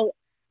are all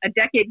a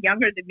decade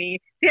younger than me,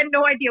 they had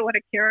no idea what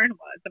a Karen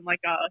was. I'm like,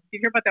 did you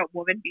hear about that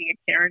woman being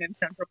a Karen in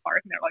Central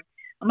Park? And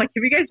I'm like,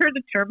 have you guys heard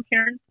the term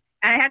Karen?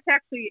 And I had to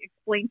actually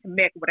explain to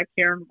Mick what a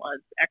Karen was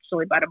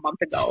actually about a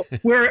month ago.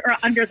 We're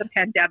under the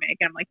pandemic.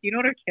 And I'm like, do you know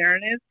what a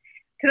Karen is?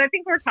 Because I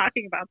think we're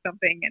talking about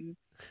something. And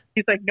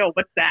he's like, no,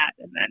 what's that?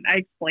 And then I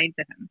explained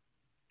to him.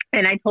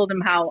 And I told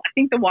him how I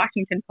think the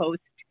Washington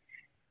Post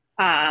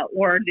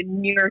or the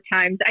New York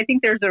Times, I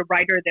think there's a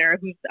writer there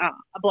who's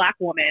a Black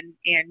woman.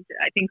 And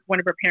I think one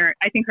of her parents,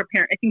 I think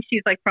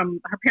she's like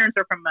her parents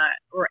are from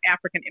or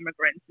African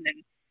immigrants. And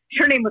then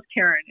her name was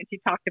Karen. And she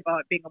talked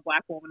about being a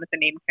Black woman with the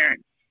name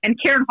Karen. And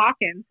Karen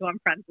Hawkins, who I'm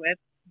friends with,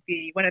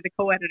 one of the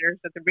co-editors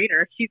of the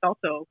Reader, she's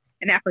also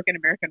an African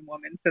American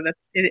woman. So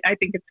I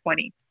think it's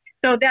funny.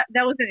 So that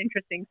was an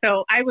interesting.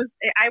 So I was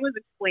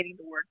explaining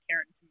the word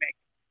Karen to Mick.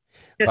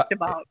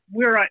 About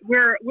we're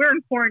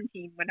in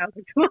quarantine when I was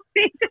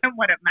explaining to him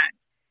what it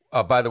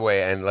meant. By the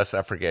way, and let's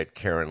not forget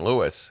Karen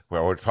Lewis,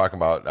 where we're talking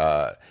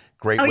about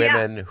great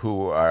women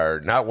who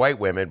are not white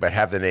women but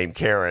have the name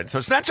Karen. So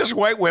it's not just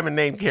white women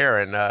named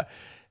Karen. No.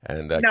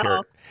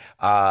 Karen.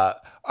 All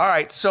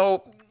right,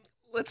 so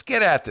let's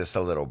get at this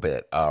a little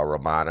bit,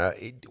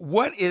 Rummana.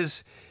 What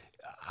is?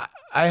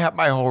 I have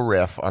my whole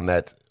riff on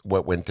that.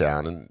 What went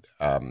down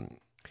and.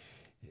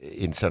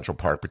 In Central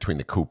Park between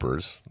the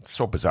Coopers. It's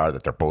so bizarre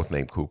that they're both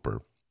named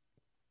Cooper.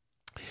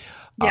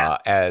 Yeah.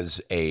 As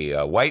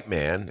a white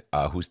man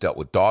who's dealt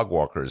with dog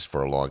walkers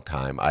for a long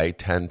time, I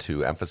tend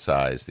to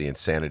emphasize the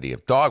insanity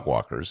of dog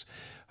walkers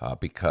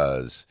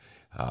because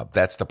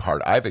that's the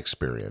part I've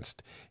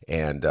experienced.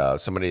 And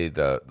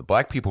the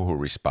Black people who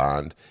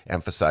respond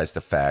emphasize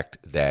the fact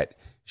that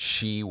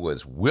she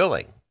was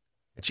willing,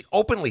 and she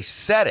openly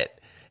said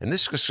it. And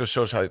this just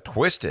shows how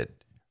twisted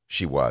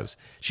she was.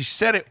 She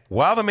said it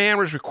while the man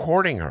was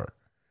recording her.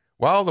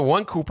 While the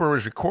one Cooper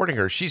was recording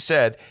her, she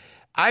said,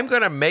 I'm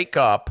going to make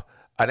up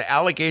an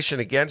allegation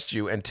against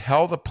you and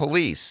tell the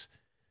police,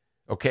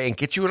 okay, and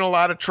get you in a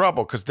lot of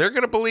trouble because they're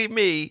going to believe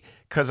me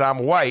because I'm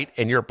white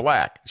and you're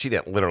Black. She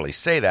didn't literally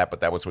say that,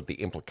 but that was what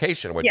the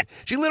implication was. Yeah.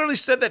 She literally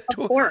said that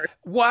to him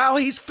while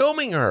he's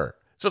filming her.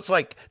 So it's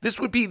like this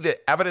would be the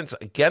evidence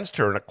against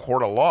her in a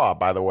court of law,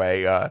 by the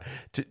way,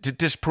 to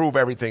disprove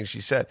everything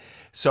she said.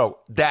 So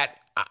that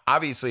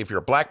obviously, if you're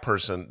a Black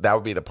person, that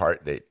would be the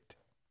part that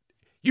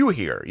you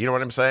hear. You know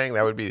what I'm saying?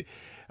 That would be,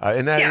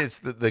 and that is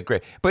the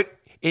great. But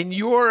in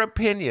your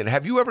opinion,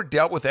 have you ever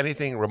dealt with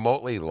anything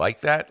remotely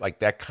like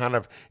that kind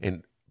of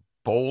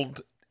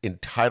bold,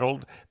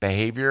 entitled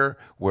behavior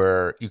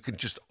where you can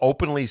just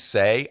openly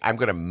say, I'm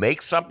going to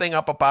make something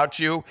up about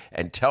you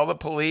and tell the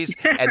police,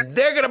 and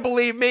they're going to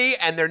believe me,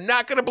 and they're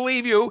not going to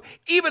believe you,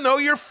 even though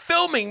you're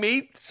filming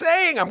me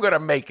saying I'm going to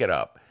make it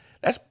up.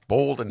 That's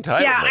bold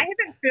entitlement. Yeah,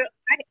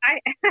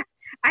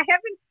 I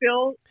haven't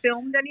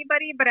filmed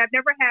anybody, but I've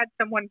never had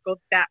someone go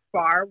that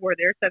far where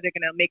they're going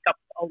to make up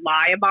a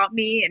lie about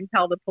me and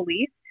tell the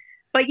police.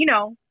 But you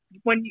know,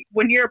 when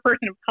you're a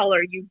person of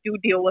color, you do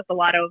deal with a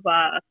lot of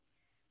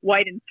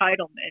white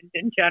entitlement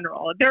in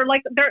general.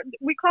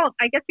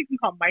 I guess you can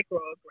call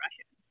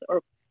microaggressions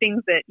or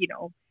things that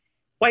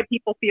white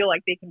people feel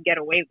like they can get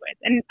away with,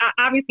 and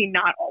obviously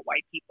not all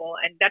white people.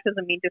 And that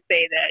doesn't mean to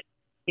say that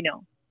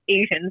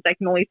Asians, I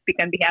can only speak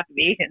on behalf of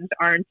Asians,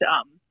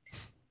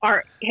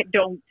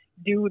 don't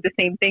do the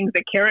same things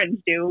that Karens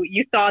do.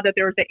 You saw that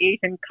there was an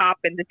Asian cop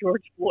in the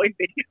George Floyd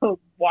video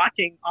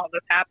watching all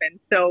this happen.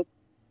 So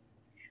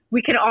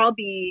we can all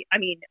be, I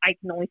mean, I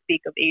can only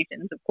speak of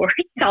Asians, of course,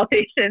 South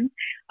Asians.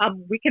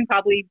 We can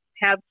probably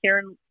have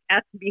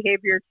Karen-esque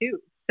behavior too.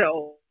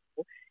 So,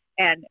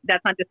 and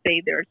that's not to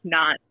say there's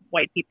not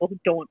white people who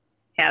don't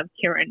have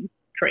Karen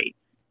traits,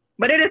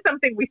 but it is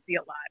something we see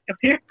a lot. If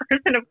you're a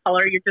person of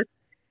color, you just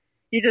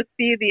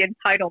see the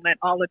entitlement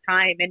all the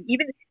time.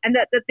 And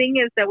that the thing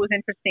is that was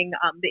interesting,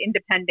 the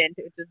Independent,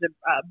 which is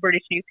a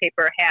British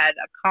newspaper, had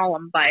a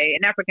column by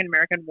an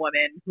African-American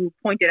woman who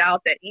pointed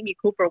out that Amy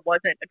Cooper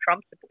isn't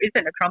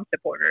a Trump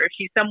supporter.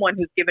 She's someone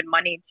who's given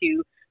money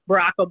to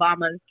Barack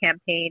Obama's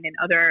campaign and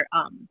other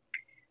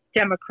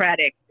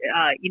Democratic,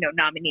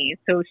 nominees.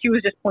 So she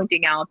was just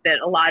pointing out that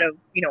a lot of,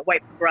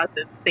 white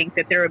progressives think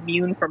that they're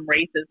immune from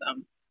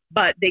racism,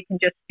 but they can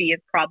just be as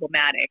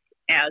problematic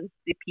as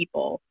the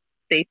people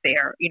they say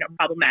are,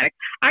 problematic.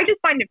 I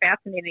just find it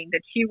fascinating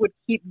that she would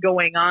keep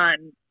going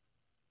on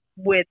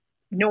with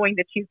knowing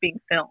that she's being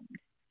filmed.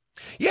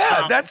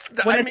 Yeah, it's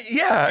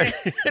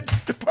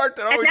the part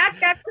that always.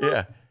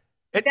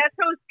 That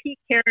shows peak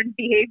Karen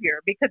behavior,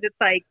 because it's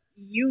like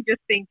you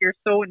just think you're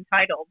so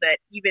entitled that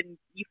even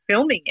you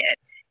filming it.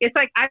 It's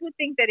like I would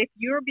think that if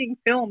you were being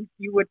filmed,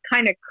 you would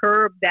kind of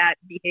curb that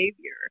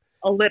behavior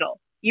a little,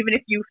 even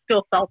if you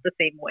still felt the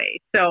same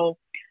way. So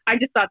I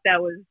just thought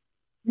that was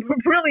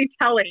really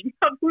telling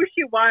of who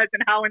she was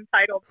and how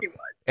entitled she was.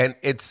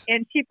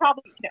 And she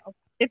probably,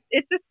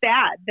 it's just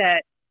sad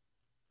that,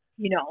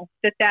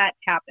 that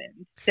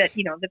happened,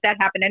 that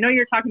happened. I know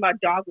you're talking about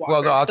dog walkers.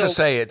 Well, no, I'll just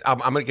say it. I'm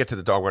going to get to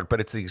the dog walker, but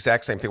it's the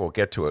exact same thing. We'll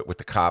get to it with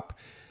the cop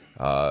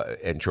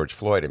and George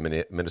Floyd in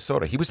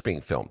Minnesota. He was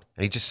being filmed,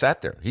 and he just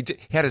sat there. He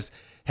had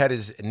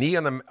his knee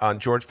on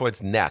George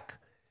Floyd's neck,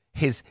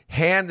 his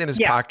hand in his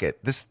pocket.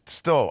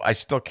 I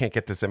still can't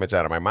get this image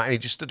out of my mind. He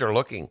just stood there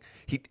looking.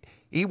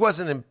 He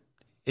wasn't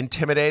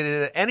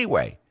intimidated in any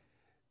way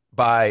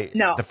by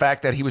the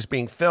fact that he was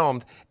being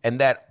filmed,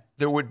 and that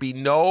there would be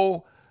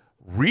no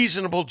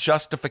reasonable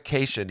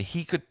justification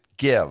he could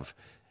give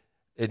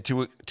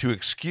to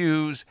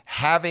excuse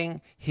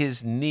having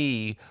his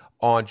knee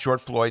on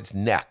George Floyd's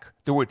neck.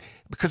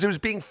 Because it was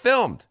being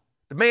filmed.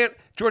 The man,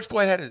 George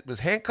Floyd, was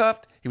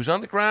handcuffed. He was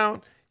on the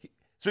ground.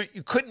 So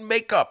you couldn't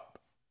make up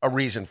a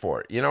reason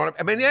for it. You know what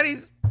I mean? Yet he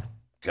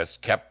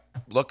just kept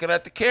looking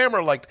at the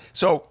camera like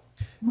so.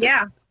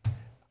 Yeah.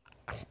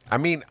 I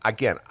mean,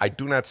 again, I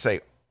do not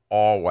say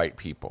all white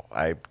people.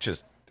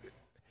 It's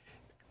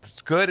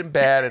good and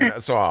bad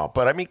and so on.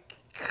 But I mean,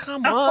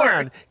 come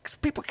on.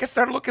 People can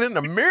start looking in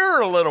the mirror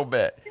a little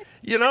bit.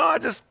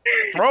 Just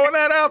throwing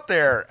that out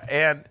there.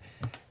 And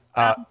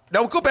now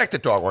we'll go back to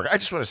dog work. I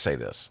just want to say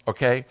this,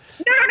 okay?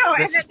 No.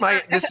 This is my.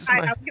 I was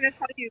going to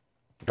tell you.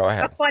 Go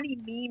ahead. A funny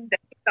meme that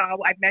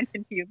I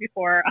mentioned to you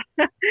before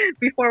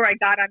I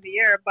got on the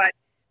air, but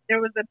there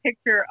was a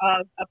picture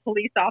of a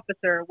police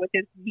officer with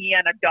his knee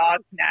on a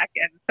dog's neck,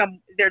 and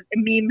a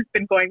meme's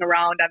been going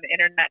around on the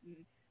internet, and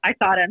I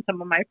saw it on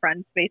some of my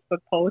friends'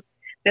 Facebook posts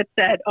that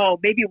said, "Oh,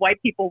 maybe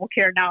white people will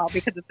care now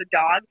because it's a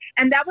dog."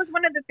 And that was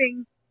one of the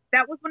things.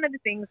 That was one of the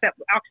things that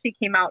actually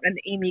came out in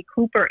the Amy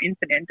Cooper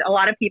incident. A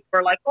lot of people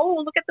are like,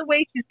 "Oh, look at the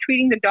way she's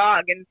treating the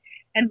dog," and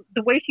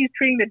the way she's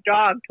treating the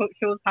dog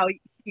shows how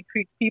she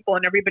treats people,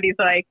 and everybody's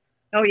like,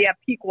 "Oh yeah,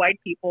 peak white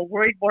people,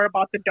 worried more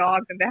about the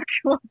dog than the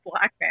actual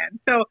black man."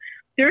 So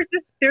there's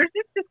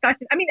this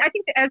discussion. I mean, I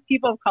think that as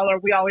people of color,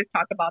 we always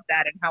talk about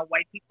that and how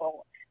white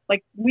people,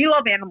 like, we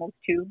love animals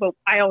too, but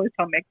I always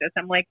tell Mick this.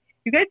 I'm like,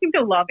 you guys seem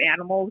to love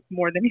animals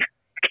more than you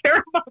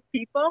care about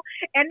people.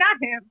 And not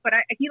him, but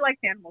he likes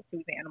animals too,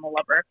 he's an animal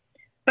lover.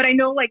 But I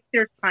know, like,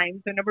 there's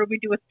times whenever we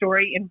do a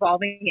story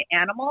involving an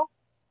animal,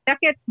 that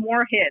gets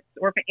more hits,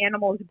 or if an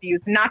animal is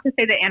abused. Not to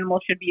say that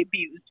animals should be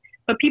abused,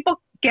 but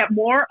people get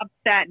more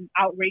upset and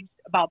outraged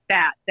about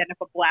that than if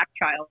a black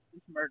child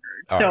is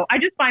murdered. I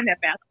just find that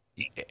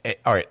fascinating.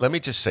 All right, let me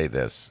just say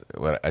this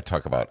when I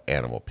talk about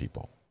animal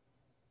people.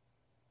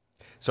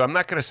 So I'm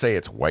not going to say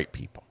it's white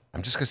people.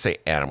 I'm just going to say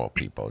animal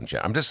people in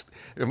general. I'm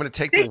going to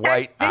take the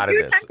white out of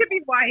this. They tend to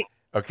be white.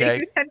 Okay. They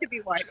do tend to be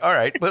white. All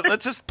right, but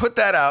let's just put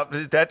that out.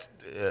 That's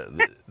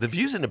the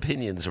views and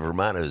opinions of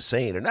Rummana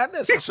Hussain are not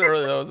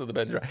necessarily those of the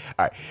Ben.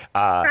 All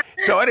right.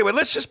 So anyway,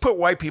 let's just put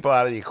white people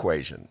out of the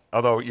equation.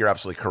 Although you're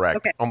absolutely correct.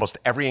 Okay. Almost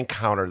every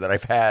encounter that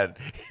I've had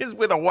is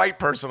with a white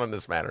person on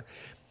this matter.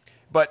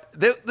 But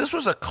this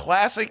was a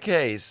classic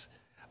case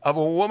of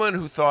a woman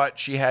who thought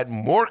she had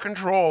more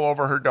control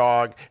over her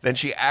dog than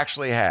she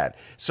actually had.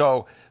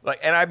 So,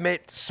 and I've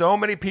met so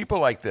many people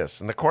like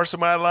this in the course of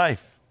my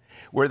life,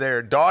 where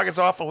their dog is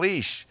off a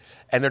leash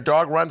and their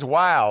dog runs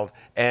wild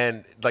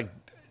and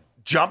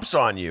jumps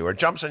on you or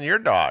jumps on your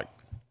dog.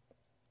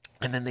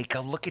 And then they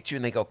go look at you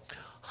and they go,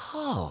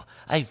 "Oh,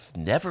 I've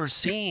never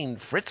seen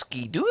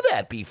Fritzky do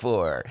that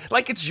before."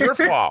 Like it's your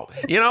fault,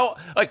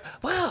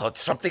 well,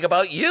 it's something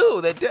about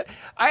you that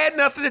I had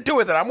nothing to do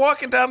with it. I'm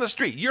walking down the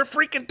street. Your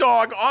freaking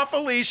dog off a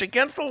leash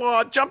against the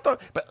law, jumped on,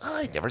 but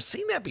I'd never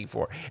seen that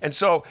before. And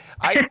so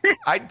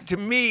to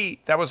me,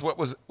 that was what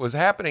was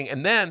happening.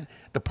 And then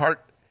the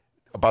part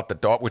about the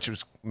dog, which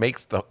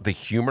makes the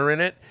humor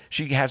in it.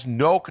 She has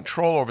no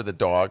control over the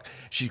dog.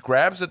 She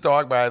grabs the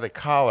dog by the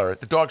collar.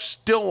 The dog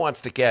still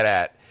wants to get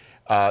at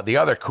the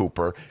other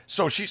Cooper.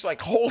 So she's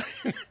like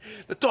holding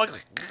the dog,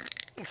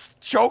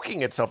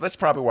 choking itself. That's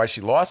probably why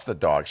she lost the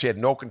dog. She had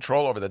no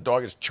control over the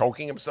dog. Is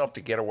choking himself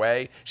to get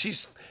away.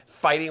 She's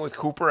fighting with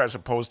Cooper as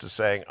opposed to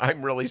saying,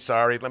 I'm really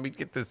sorry. Let me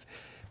get this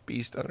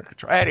beast under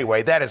control.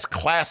 Anyway, that is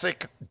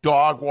classic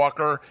dog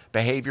walker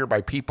behavior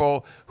by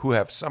people who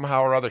have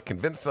somehow or other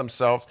convinced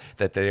themselves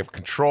that they have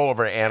control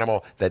over an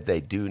animal that they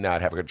do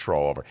not have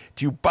control over.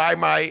 Do you buy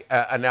my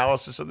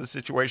analysis of the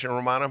situation,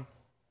 Rummana?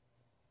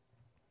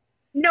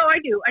 No, I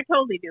do. I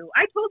totally do.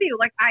 I told you,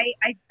 like, I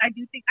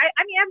do think,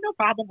 I mean, I have no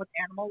problem with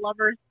animal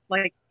lovers.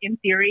 Like, in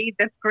theory,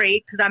 that's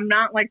great, because I'm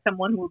not, like,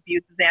 someone who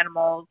abuses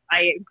animals.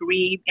 I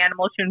agree,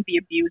 animals shouldn't be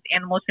abused.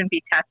 Animals shouldn't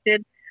be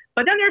tested.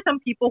 But then there's some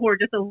people who are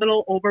just a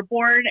little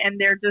overboard, and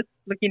they're just,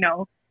 like, you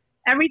know,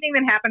 everything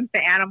that happens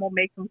to animal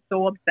makes them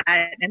so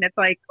upset. And it's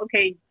like,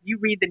 okay, you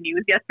read the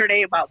news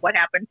yesterday about what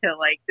happened to,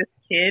 like, this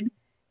kid,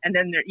 and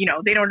then, you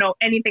know, they don't know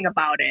anything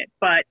about it.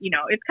 But, you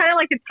know, it's kind of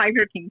like the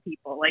Tiger King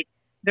people. Like,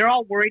 they're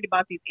all worried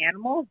about these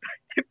animals.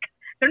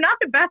 They're not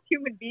the best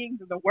human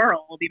beings in the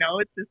world, you know?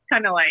 It's just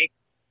kind of like,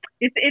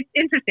 it's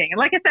interesting. And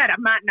like I said,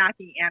 I'm not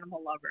knocking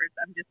animal lovers.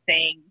 I'm just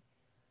saying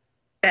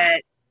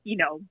that, you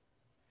know,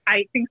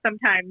 I think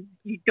sometimes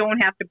you don't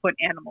have to put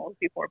animals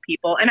before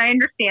people. And I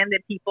understand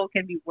that people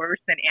can be worse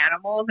than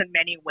animals in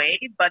many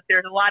ways, but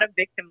there's a lot of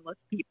victimless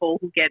people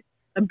who get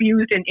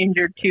abused and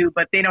injured too,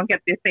 but they don't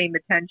get the same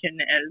attention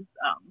as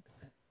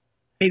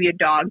maybe a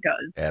dog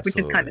does,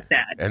 Absolutely. Which is kind of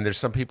sad. And there's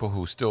some people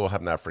who still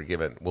have not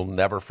forgiven, will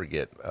never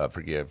forgive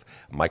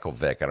Michael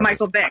Vick.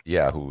 Michael Vick.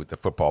 Yeah, who the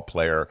football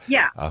player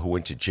Yeah. who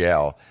went to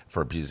jail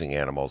for abusing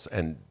animals.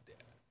 And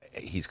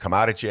he's come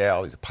out of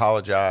jail. He's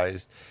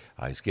apologized.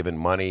 He's given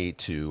money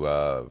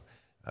to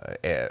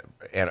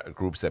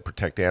groups that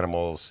protect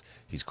animals.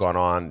 He's gone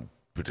on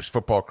with his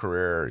football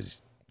career.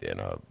 He's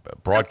in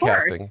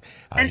broadcasting.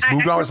 He's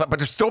moved on. But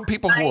there's still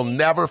people who will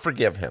never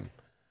forgive him.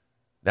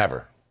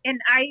 Never. And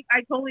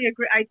I totally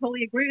agree. I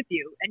totally agree with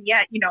you. And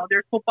yet, you know,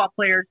 there's football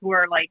players who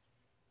are like,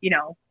 you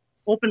know,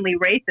 openly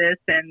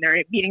racist and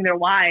they're beating their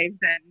wives,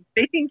 and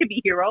they seem to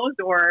be heroes,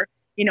 or,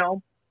 you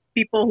know,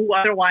 people who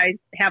otherwise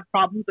have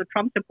problems with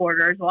Trump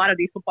supporters. A lot of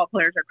these football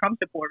players are Trump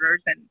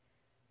supporters, and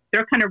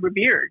they're kind of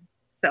revered.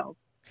 So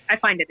I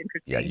find it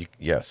interesting.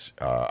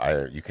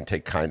 Yeah, you can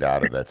take kind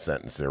out of that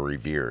sentence. They're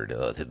revered.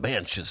 The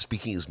man's just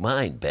speaking his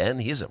mind, Ben.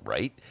 He isn't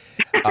right.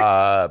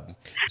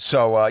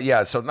 So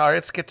now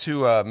let's get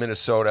to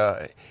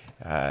Minnesota.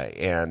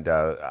 And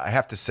I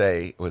have to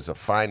say, it was a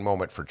fine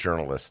moment for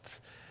journalists.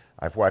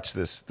 I've watched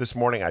this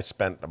morning. I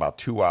spent about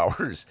 2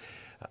 hours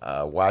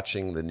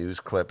watching the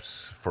news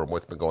clips from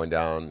what's been going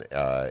down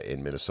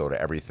in Minnesota,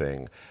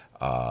 everything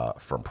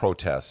from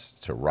protests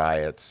to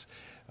riots,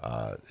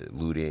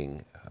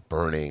 looting,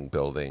 burning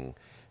building,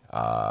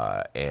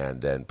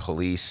 and then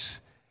police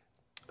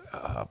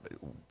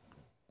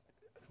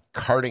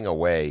carting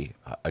away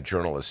a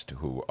journalist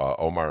who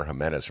Omar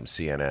Jimenez from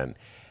CNN.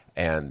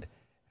 And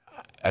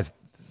as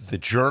the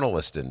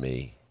journalist in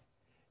me,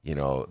 you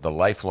know, the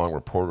lifelong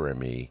reporter in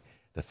me,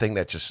 the thing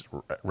that just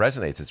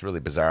resonates, it's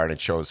really bizarre, and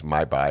it shows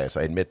my bias.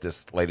 I admit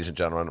this, ladies and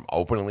gentlemen, I'm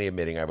openly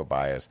admitting I have a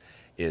bias,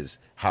 is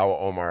how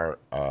Omar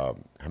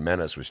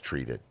Jimenez was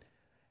treated.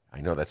 I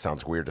know that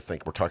sounds weird to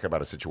think we're talking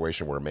about a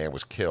situation where a man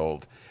was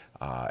killed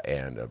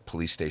and a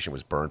police station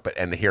was burnt,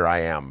 and here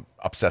I am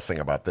obsessing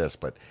about this,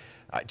 but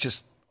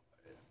just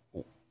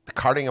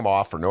carting him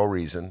off for no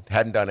reason,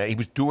 hadn't done it. He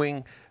was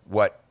doing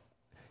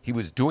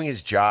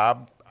his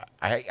job.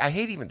 I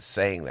hate even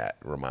saying that,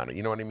 Rummana,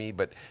 you know what I mean?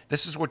 But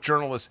this is what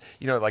journalists,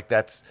 you know, like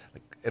that's,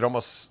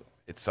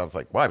 it sounds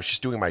like, well, I was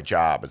just doing my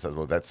job. It says,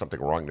 well, that's something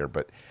wrong there.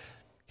 But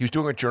he was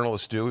doing what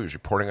journalists do. He was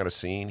reporting on a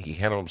scene. He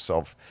handled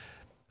himself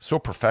so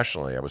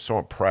professionally. I was so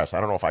impressed. I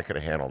don't know if I could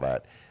have handled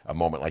that, a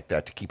moment like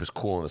that, to keep his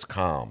cool and his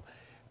calm.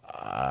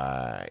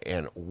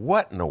 And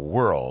what in the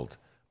world,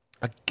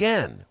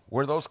 again,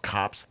 were those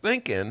cops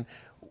thinking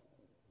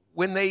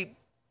when they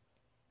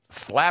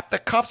slapped the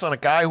cuffs on a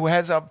guy who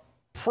has a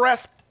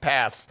press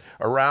pass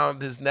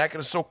around his neck and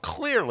is so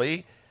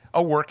clearly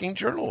a working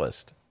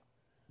journalist?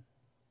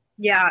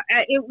 Yeah,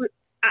 I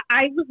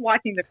was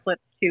watching the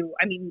clips too.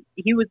 I mean,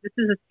 this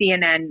is a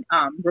CNN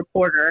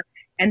reporter,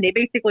 and they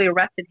basically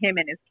arrested him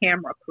and his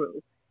camera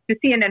crew. The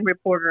CNN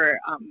reporter,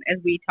 as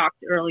we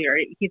talked earlier,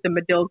 he's a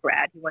Medill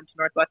grad. He went to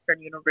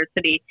Northwestern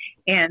University.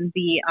 And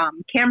the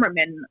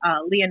cameraman,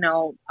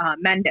 Leonel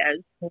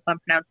Mendez, hope I'm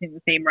pronouncing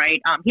the name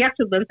right, he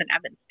actually lives in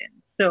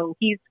Evanston. So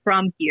he's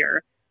from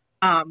here.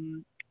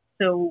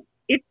 So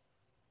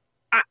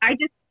I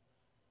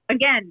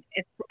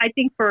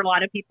think for a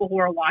lot of people who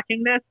are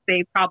watching this,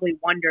 they probably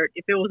wondered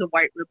if it was a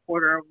white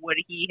reporter, would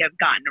he have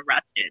gotten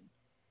arrested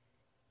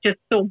just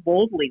so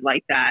boldly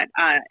like that?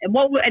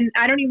 And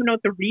I don't even know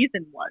what the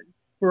reason was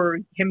for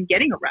him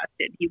getting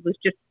arrested. He was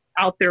just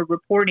out there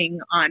reporting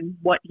on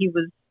what he's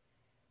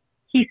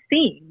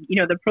seeing, you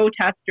know, the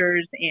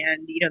protesters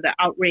and, you know, the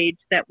outrage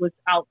that was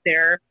out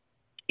there.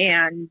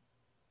 And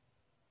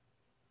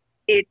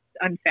it's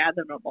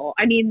unfathomable.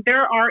 I mean,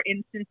 there are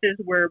instances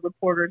where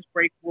reporters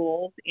break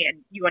rules,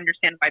 and you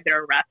understand why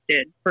they're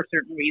arrested for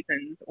certain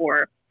reasons.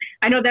 Or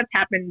I know that's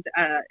happened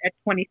at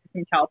 26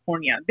 in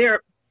California. The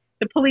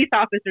police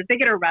officers, they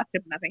get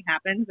arrested, nothing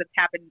happens. It's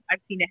happened. I've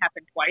seen it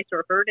happen twice,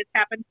 or heard it's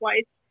happened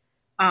twice.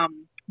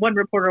 One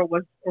reporter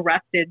was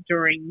arrested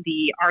during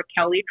the R.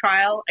 Kelly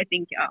trial. I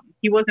think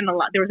he wasn't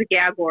allowed. There was a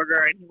gag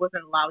order, and he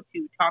wasn't allowed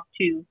to talk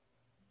to.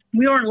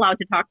 We weren't allowed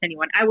to talk to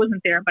anyone. I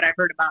wasn't there, but I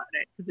heard about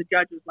it because the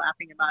judge was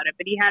laughing about it.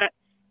 But he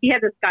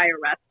had this guy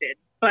arrested,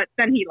 but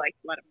then he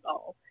let him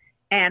go.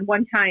 And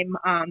one time,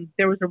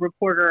 there was a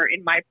reporter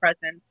in my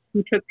presence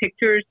who took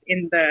pictures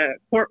in the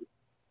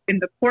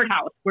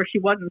courthouse where she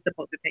wasn't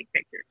supposed to take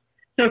pictures.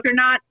 So if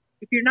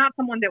you're not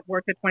someone that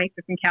works at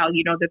 26 in Cal,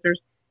 you know that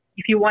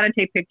if you want to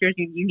take pictures,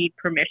 you need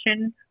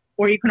permission,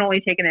 or you can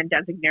only take it in a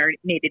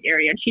designated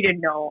area. And she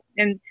didn't know.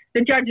 And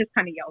the judge just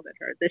kind of yelled at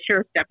her. The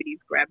sheriff's deputies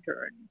grabbed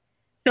her. And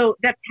so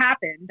that's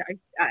happened.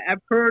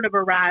 I've heard of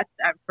arrests.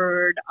 I've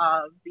heard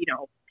of,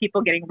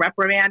 people getting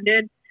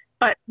reprimanded,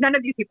 but none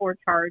of these people were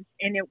charged.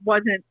 And it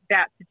wasn't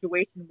that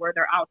situation where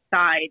they're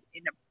outside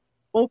in an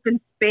open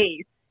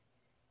space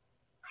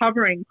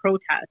covering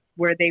protests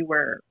where they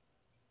were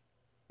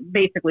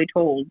basically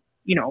told,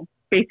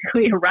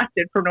 basically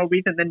arrested for no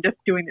reason than just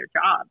doing their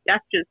job.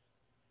 That's just,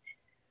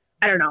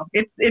 I don't know.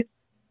 It's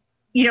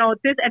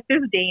at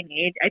this day and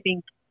age, I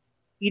think,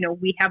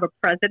 we have a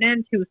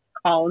president who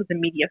calls the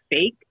media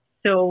fake.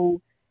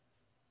 So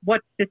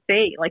what's to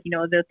say?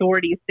 The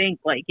authorities think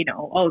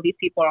these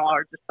people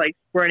are just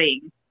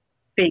spreading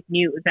fake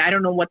news. I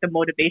don't know what the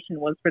motivation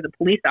was for the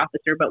police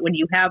officer, but when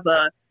you have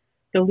the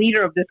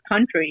leader of this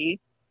country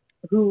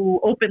who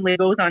openly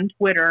goes on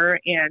Twitter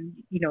and,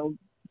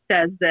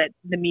 says that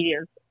the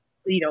media's,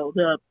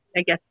 the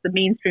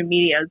mainstream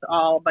media is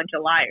all a bunch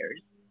of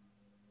liars.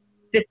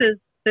 This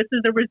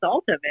is the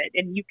result of it.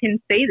 And you can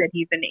say that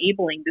he's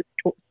enabling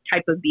this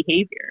type of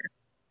behavior.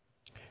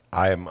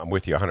 I'm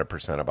with you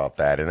 100% about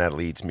that. And that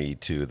leads me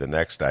to the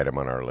next item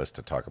on our list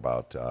to talk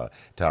about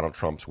Donald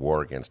Trump's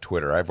war against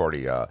Twitter. I've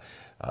already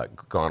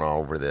gone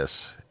over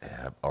this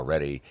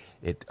already.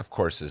 It, of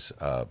course, is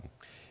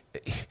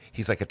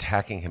he's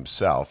attacking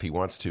himself. He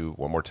wants to,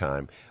 one more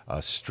time,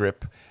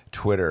 strip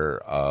Twitter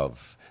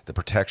of the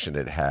protection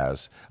it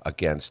has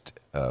against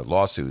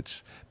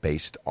lawsuits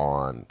based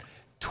on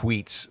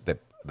tweets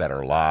that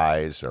are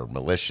lies or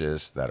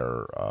malicious, that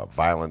are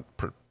violent,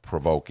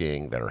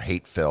 provoking, that are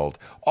hate-filled,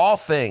 all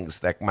things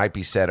that might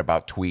be said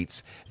about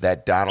tweets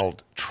that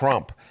Donald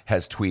Trump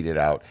has tweeted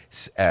out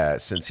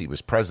since he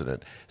was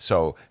president.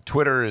 So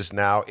Twitter is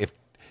now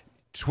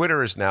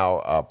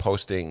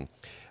posting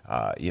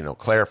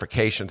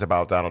clarifications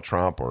about Donald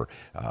Trump or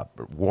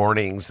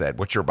warnings that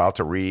what you're about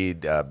to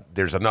read,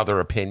 there's another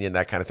opinion,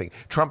 that kind of thing.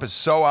 Trump is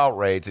so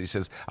outraged that he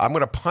says, I'm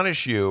going to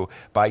punish you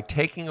by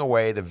taking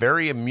away the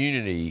very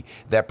immunity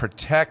that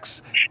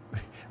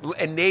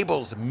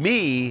enables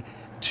me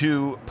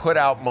to put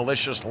out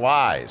malicious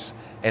lies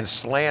and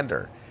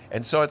slander.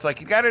 And so it's the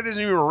guy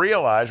doesn't even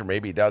realize, or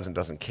maybe he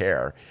doesn't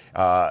care,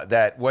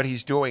 that what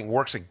he's doing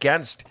works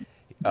against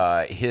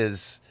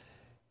his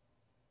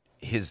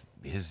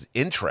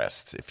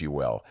interests, if you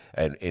will,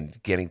 and in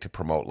getting to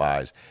promote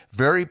lies.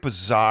 Very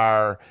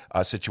bizarre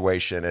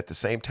situation. At the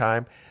same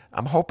time,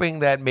 I'm hoping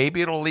that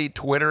maybe it'll lead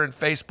Twitter and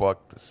Facebook,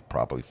 this is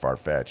probably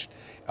far-fetched,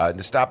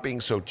 to stop being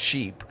so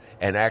cheap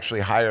and actually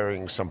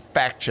hiring some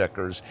fact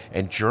checkers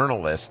and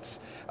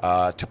journalists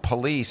to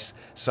police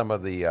some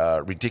of the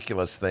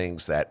ridiculous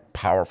things that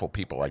powerful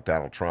people like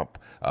Donald Trump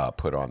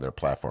put on their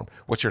platform.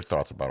 What's your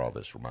thoughts about all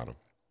this, Rummana?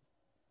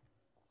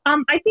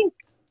 I think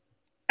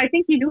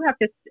you do have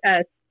to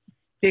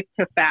stick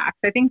to facts.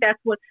 I think that's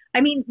one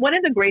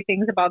of the great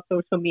things about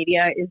social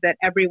media is that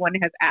everyone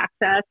has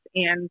access.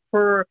 And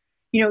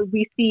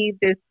we see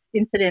this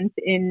incident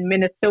in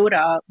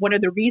Minnesota. One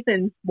of the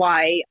reasons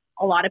why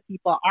a lot of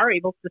people are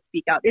able to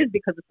speak out is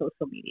because of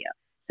social media.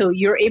 So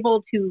you're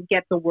able to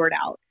get the word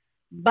out.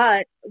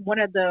 But one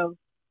of the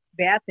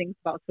bad things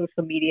about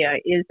social media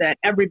is that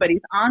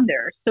everybody's on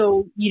there.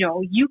 So,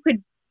 you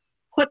could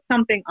put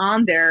something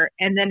on there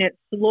and then it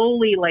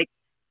slowly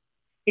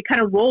it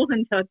kind of rolls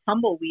into a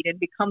tumbleweed and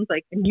becomes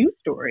a news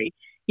story,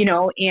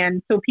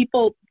 and so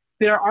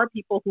there are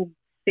people who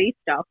say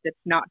stuff that's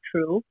not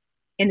true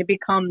and it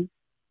becomes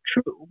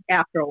true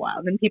after a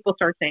while. Then people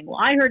start saying, well,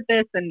 I heard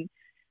this. And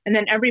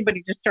then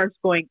everybody just starts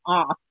going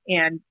off.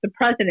 And the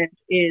president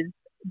is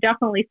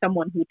definitely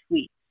someone who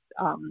tweets.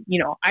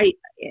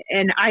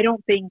 I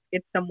don't think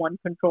it's someone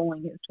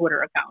controlling his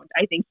Twitter account.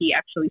 I think he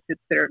actually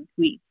sits there and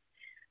tweets.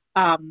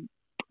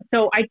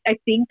 So I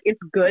think it's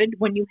good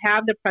when you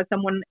have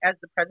someone as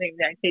the president of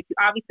the United States. You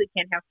obviously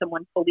can't have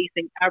someone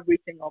policing every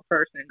single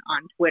person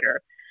on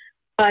Twitter.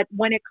 But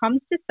when it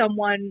comes to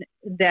someone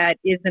that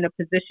is in a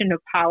position of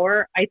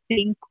power, I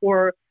think,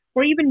 or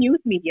even news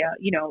media,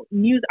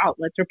 news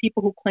outlets or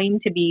people who claim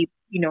to be,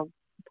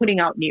 putting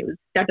out news.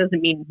 That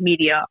doesn't mean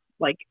media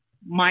like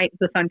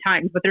the Sun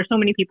Times, but there's so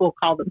many people who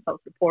call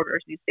themselves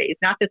reporters these days.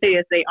 Not to say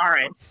that they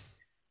aren't,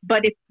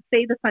 but if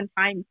say the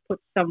Sun-Times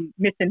puts some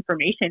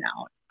misinformation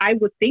out, I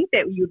would think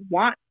that you'd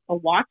want a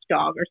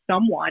watchdog or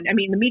someone. I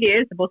mean, the media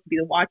is supposed to be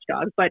the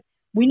watchdog, but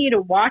we need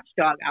a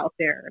watchdog out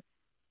there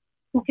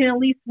who can, at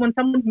least when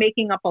someone's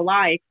making up a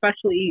lie,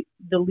 especially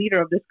the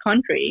leader of this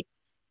country,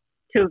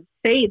 to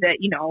say that,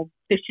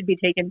 this should be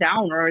taken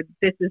down or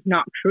this is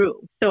not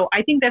true. So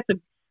I think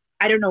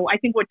I don't know. I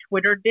think what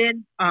Twitter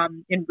did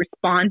in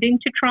responding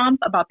to Trump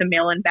about the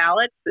mail-in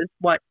ballots is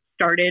what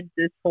started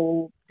this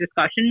whole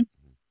discussion.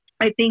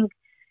 I think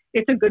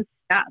it's a good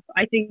step.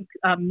 I think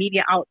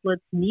media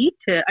outlets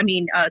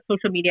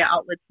social media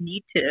outlets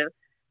need to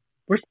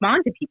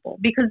respond to people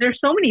because there's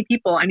so many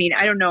people. I mean,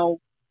 I don't know.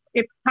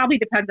 It probably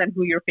depends on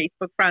who you're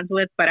Facebook friends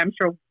with, but I'm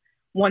sure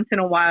once in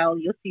a while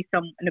you'll see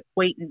an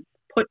acquaintance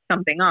put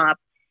something up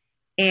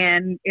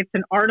and it's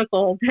an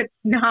article that's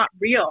not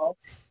real.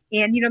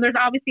 And, there's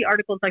obviously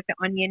articles like The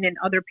Onion and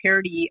other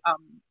parody,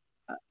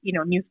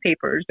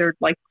 newspapers. They're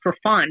like for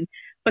fun.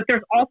 But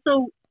there's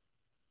also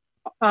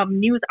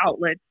news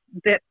outlets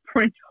that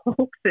print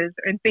hoaxes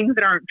and things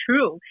that aren't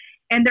true.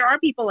 And there are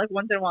people, like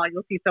once in a while,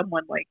 you'll see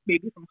someone like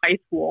maybe from high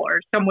school or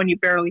someone you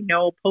barely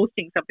know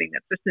posting something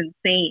that's just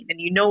insane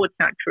and it's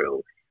not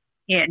true.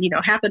 And,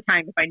 half the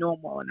time, if I know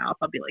them well enough,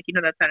 I'll be like,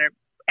 that's not an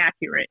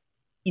accurate,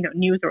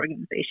 news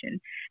organization.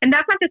 And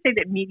that's not to say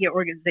that media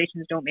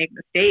organizations don't make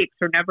mistakes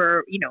or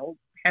never,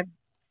 have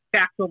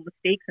factual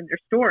mistakes in their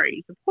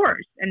stories, of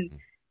course. And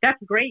that's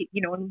great.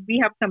 And we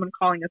have someone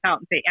calling us out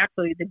and say,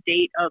 actually, the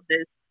date of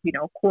this,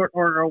 court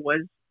order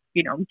was,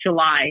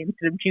 July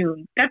instead of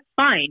June. That's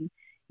fine.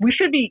 We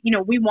should be,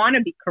 we want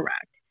to be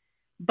correct.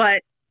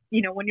 But,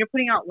 when you're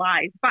putting out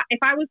lies, if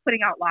I was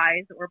putting out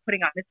lies or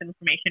putting out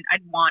misinformation,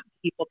 I'd want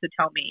people to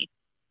tell me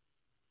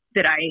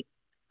that I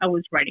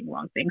was writing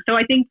wrong things. So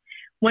I think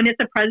when it's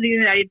the president of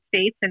the United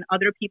States and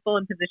other people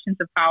in positions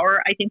of power,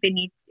 I think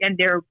and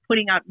they're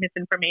putting out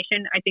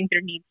misinformation, I think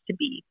there needs to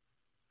be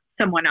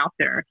someone out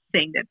there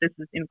saying that this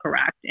is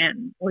incorrect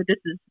or this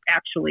is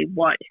actually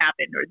what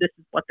happened or this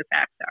is what the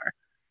facts are.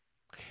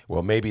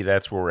 Well, maybe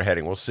that's where we're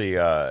heading. We'll see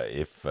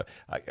if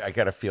I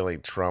got a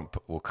feeling Trump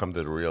will come to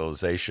the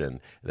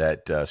realization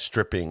that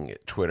stripping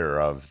Twitter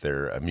of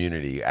their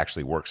immunity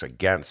actually works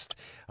against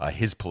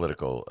his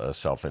political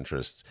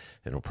self-interest,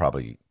 and will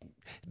probably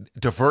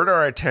divert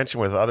our attention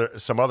with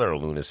some other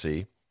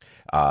lunacy.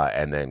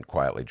 And then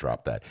quietly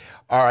drop that.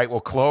 All right, we'll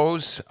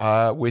close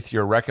with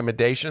your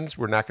recommendations.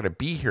 We're not going to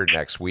be here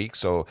next week,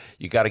 so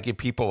you got to give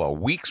people a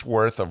week's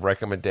worth of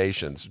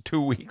recommendations,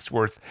 2 weeks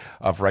worth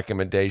of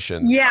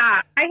recommendations.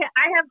 Yeah, I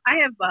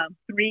have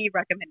 3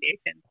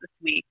 recommendations this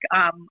week.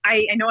 I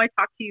know I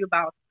talked to you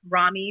about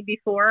Rami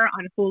before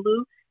on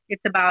Hulu.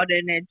 It's about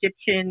an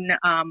Egyptian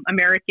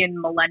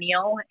American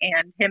millennial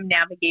and him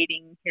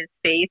navigating his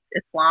faith,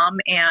 Islam,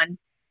 and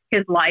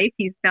his life.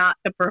 He's not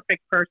the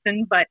perfect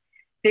person, but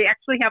they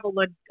actually have a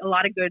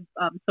lot of good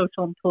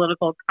social and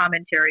political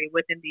commentary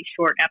within these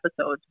short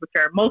episodes, which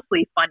are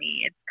mostly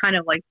funny. It's kind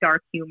of like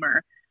dark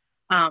humor.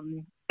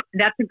 So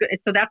that's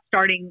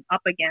starting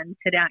up again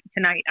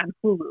tonight on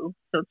Hulu.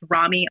 So it's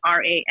Rami,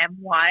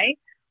 Ramy,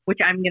 which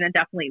I'm going to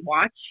definitely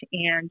watch.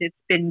 And it's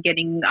been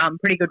getting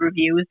pretty good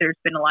reviews. There's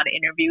been a lot of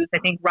interviews. I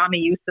think Rami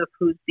Youssef,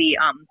 who's the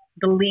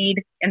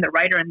lead and the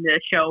writer in the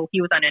show,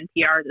 he was on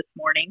NPR this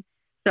morning.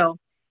 So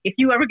if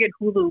you ever get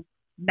Hulu,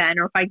 Ben,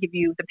 or if I give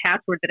you the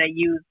password that I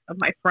use of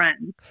my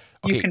friends,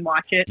 you can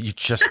watch it. You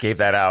just gave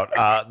that out.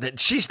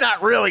 She's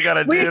not really going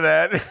to do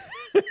that.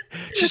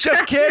 She's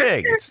just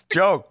kidding. It's a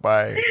joke. Go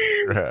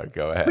ahead. I've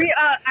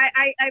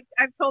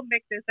told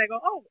Mick this. I go,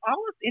 all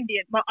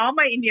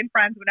my Indian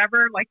friends,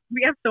 whenever, like,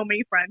 we have so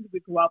many friends we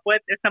grew up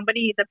with. If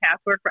somebody needs a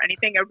password for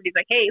anything, everybody's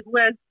like, hey, who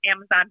has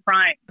Amazon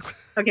Prime?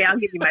 Okay, I'll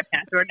give you my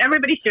password.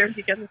 Everybody shares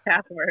each other's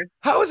passwords.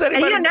 How is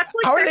anybody?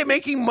 How are they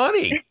making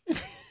money?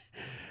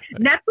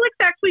 Netflix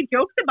actually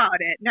jokes about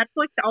it.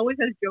 Netflix always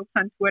has jokes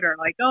on Twitter,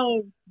 like,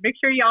 oh, make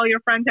sure all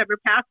your friends have your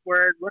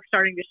password. We're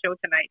starting the show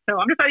tonight. So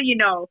I'm just letting you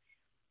know.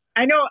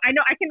 I know.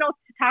 I can also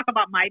talk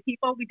about my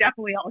people. We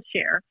definitely all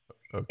share.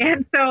 Okay.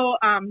 And so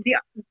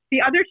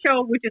the other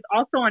show, which is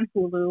also on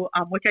Hulu,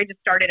 which I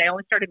just started, I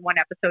only started one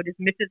episode, is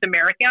Mrs.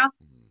 America.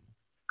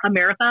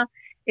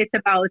 It's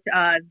about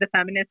the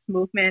feminist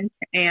movement.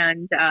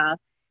 And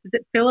is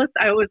it Phyllis?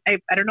 I don't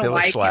know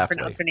why I can't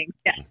pronounce her name.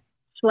 Yeah.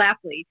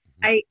 Schlafly.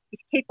 Kate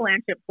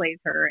Blanchett plays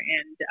her,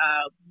 and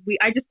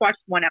I just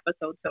watched one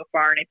episode so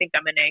far, and I think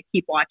I'm going to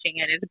keep watching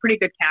it. It's a pretty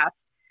good cast.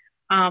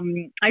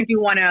 I do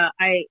want to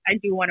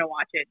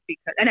watch it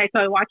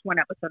so I watched one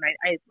episode. And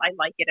I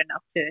like it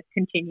enough to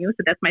continue.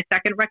 So that's my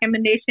second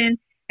recommendation,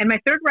 and my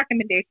third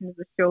recommendation is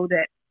a show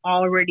that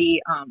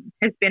already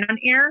has been on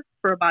air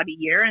for about a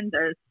year, and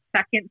the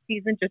second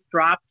season just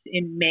dropped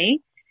in May.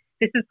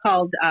 This is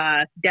called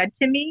Dead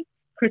to Me.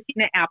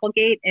 Christina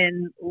Applegate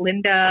and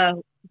Linda.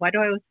 Why do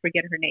I always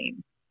forget her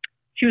name?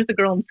 She was the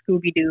girl in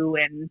Scooby-Doo,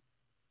 and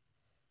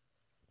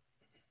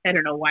I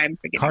don't know why I'm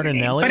forgetting her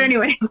name. But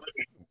anyway,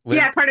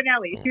 yeah,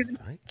 Cardinelli. She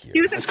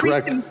was in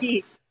Freaks and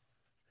Geeks.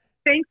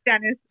 Thanks,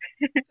 Dennis.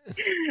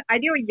 I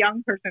knew a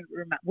young person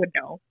would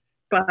know,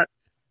 but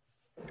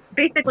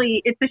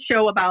basically, it's a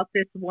show about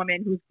this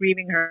woman who's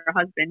grieving her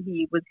husband.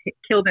 He was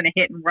killed in a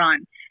hit and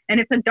run, and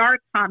it's a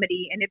dark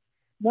comedy, and it's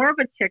more of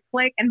a chick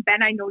flick. And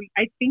Ben, I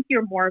think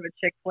you're more of a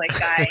chick flick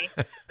guy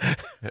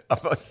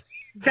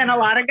than a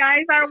lot of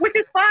guys are, which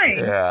is fine.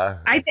 Yeah.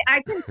 I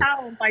can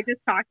tell by just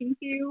talking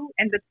to you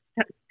and the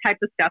type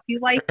of stuff you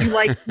like. All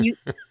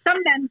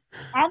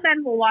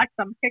men will watch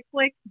some chick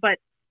flicks, but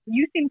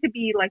you seem to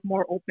be like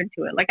more open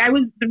to it. Like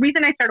the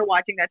reason I started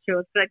watching that show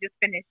is because I just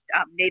finished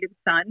Native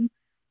Son,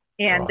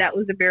 and that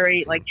was a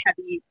very like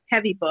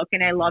heavy book,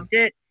 and I loved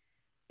it.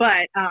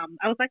 But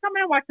I was like, I'm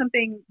gonna watch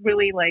something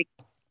really like,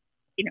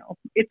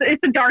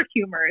 it's a dark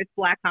humor, it's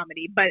black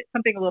comedy, but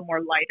something a little more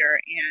lighter.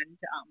 And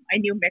I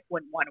knew Mick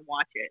wouldn't want to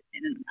watch it,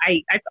 and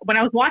I when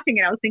I was watching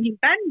it, I was thinking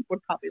Ben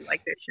would probably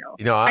like this show.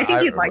 I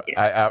think he'd like it.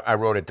 I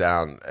wrote it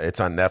down. It's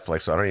on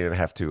Netflix, so I don't even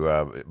have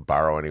to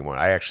borrow anyone.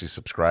 I actually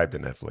subscribe to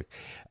Netflix.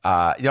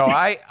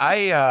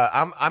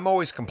 I'm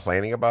always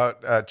complaining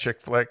about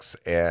chick flicks,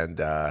 and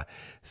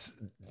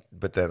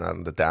but then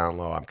on the down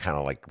low, I'm kind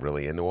of like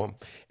really into them.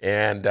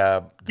 And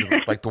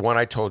like the one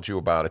I told you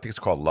about, I think it's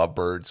called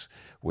Lovebirds,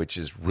 which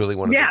is really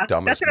one of the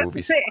dumbest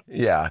movies.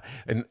 Yeah,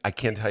 and I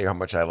can't tell you how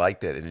much I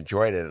liked it and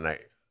enjoyed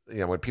it.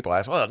 And when people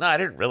ask, well, no, I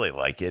didn't really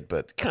like it,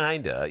 but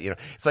kinda.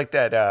 It's like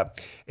that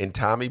in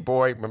Tommy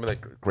Boy. Remember that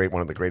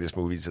one of the greatest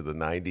movies of the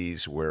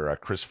 '90s, where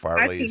Chris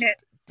Farley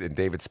and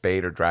David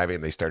Spade are driving,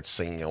 and they start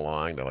singing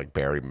along to like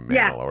Barry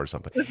Manilow or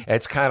something.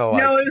 It's kind of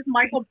like it was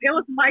Michael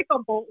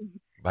Bolton.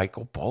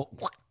 Michael Bolton.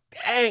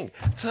 Dang!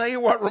 Tell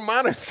you what,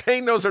 Rummana's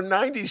saying those are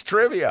 '90s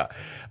trivia.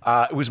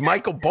 It was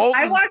Michael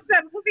Bolton. I watched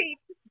that movie.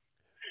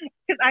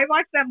 Because I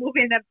watched that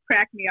movie and that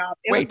cracked me up.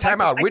 Wait,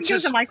 time out. Which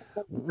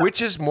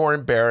is more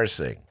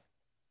embarrassing?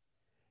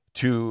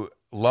 To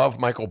love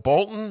Michael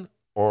Bolton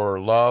or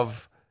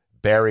love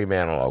Barry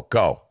Manilow?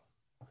 Go.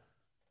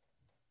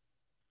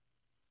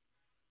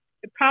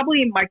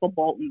 Probably Michael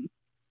Bolton.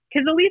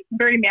 Because at least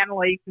Barry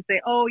Manilow, you can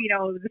say,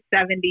 the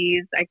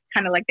 70s. I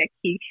kind of like that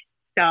quiche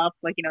stuff,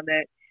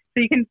 that.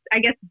 So you can, I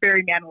guess,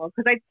 Barry Manilow,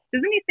 because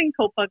doesn't he sing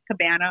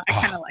Copacabana? I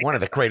kind of like one of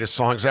the greatest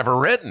songs ever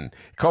written,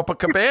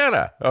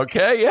 Copacabana.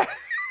 Okay,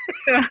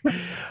 yeah.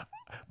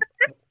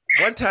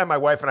 One time, my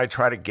wife and I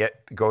tried to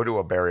go to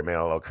a Barry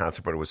Manilow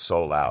concert, but it was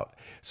sold out.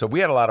 So we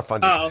had a lot of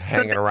fun just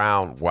hanging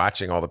around,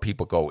 watching all the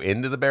people go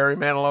into the Barry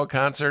Manilow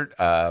concert.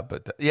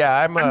 But yeah,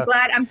 I'm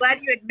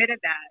glad you admitted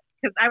that,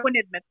 because I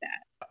wouldn't admit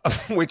that.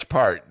 Which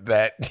part?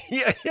 That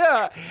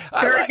yeah.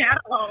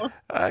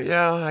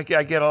 I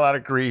get a lot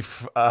of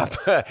grief.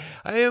 But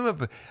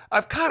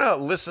I've kind of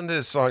listened to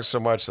his songs so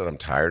much that I'm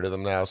tired of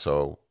them now.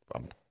 So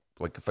I'm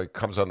like, if it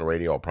comes on the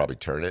radio, I'll probably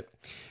turn it.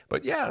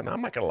 But yeah,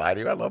 I'm not gonna lie to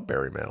you. I love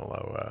Barry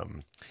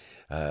Manilow.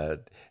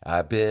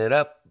 I've been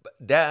up,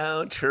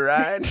 down,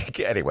 trying to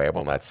get. Anyway, I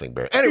will not sing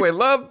Barry. Anyway,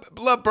 Love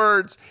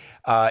Birds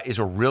is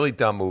a really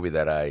dumb movie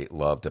that I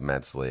loved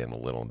immensely. I'm a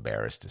little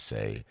embarrassed to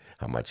say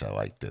how much I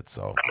liked it.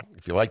 So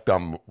if you like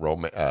dumb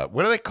what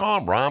do they call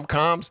them?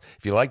 Rom-coms?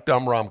 If you like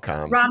dumb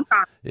rom-coms.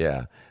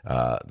 Yeah,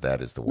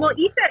 that is the one. Well,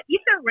 Issa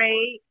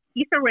Rae,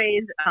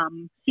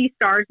 she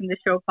stars in the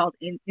show called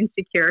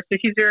Insecure. So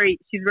she's very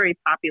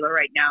popular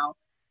right now.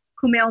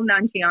 Kumail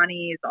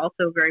Nanjiani is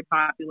also very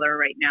popular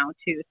right now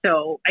too.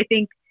 So I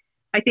think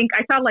I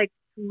saw like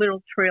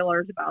little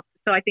trailers about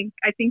this. So I think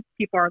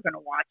people are going to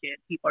watch it.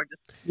 People are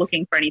just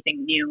looking for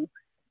anything new.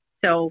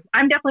 So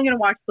I'm definitely going to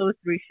watch those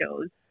 3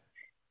 shows.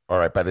 All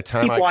right. By the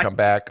time I come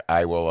back,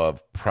 I will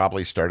have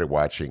probably started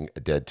watching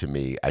Dead to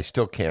Me. I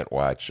still can't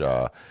watch.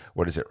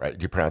 What is it? Right?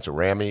 Do you pronounce it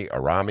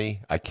Arami?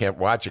 I can't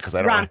watch it because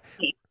I don't.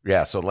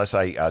 Yeah. So unless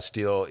I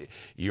steal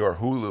your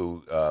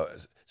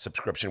Hulu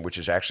subscription, which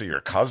is actually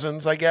your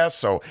cousin's, I guess.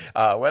 So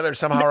whether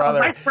somehow or other,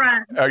 my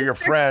friend. Or your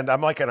friend,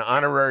 I'm like an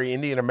honorary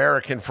Indian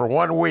American for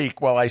 1 week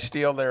while I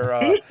steal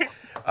their.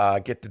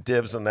 Get the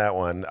dibs on that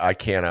one. I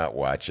cannot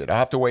watch it. I'll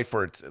have to wait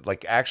for it.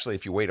 Like, actually,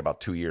 if you wait about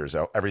 2 years,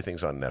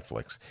 everything's on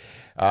Netflix.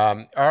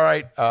 All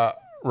right,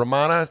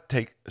 Rummana,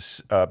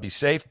 be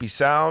safe, be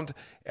sound.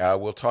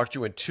 We'll talk to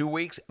you in 2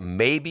 weeks.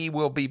 Maybe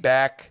we'll be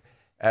back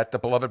at the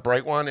Beloved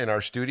Bright One in our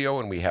studio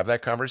and we have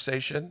that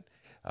conversation.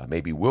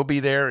 Maybe we'll be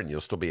there and you'll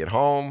still be at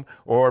home,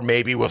 or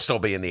maybe we'll still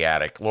be in the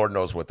attic. Lord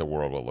knows what the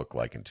world will look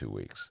like in 2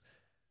 weeks.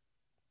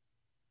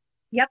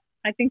 Yep,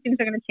 I think things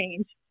are going to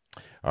change.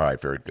 All right,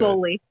 very good.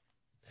 Slowly.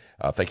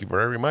 Thank you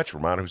very much.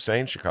 Rummana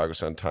Hussain, Chicago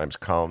Sun-Times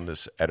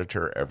columnist,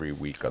 editor every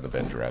week on the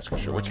Ben Joravsky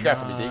Show. What you got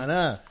for me,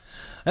 D?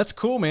 That's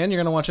cool, man. You're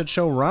going to watch that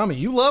show, Rami.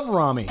 You love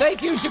Rami.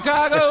 Thank you,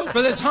 Chicago,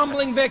 for this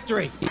humbling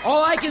victory.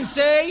 All I can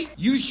say,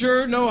 you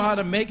sure know how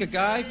to make a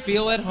guy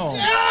feel at home.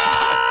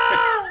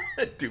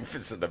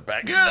 Doofus in the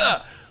back.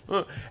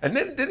 And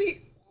then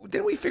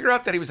didn't we figure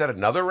out that he was at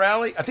another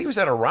rally? I think he was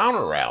at a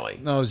Rauner rally.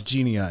 No, it was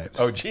Jeannie Ives.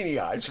 Oh, Jeannie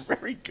Ives.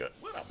 Very good.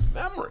 What a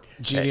memory.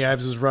 Jeannie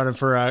Ives is running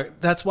for,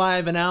 that's why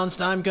I've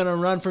announced I'm going to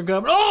run for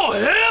governor. Oh,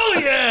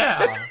 hell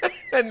yeah!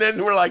 And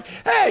then we're like,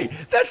 hey,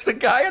 that's the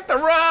guy at the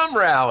Rom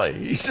rally.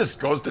 He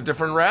just goes to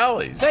different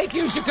rallies. Thank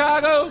you,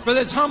 Chicago, for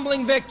this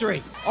humbling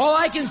victory. All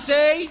I can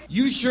say,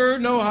 you sure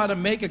know how to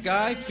make a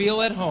guy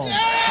feel at home.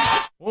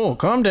 Oh,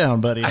 calm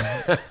down, buddy.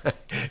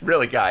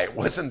 Really, Guy, it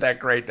wasn't that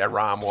great that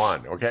Rahm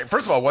won, okay?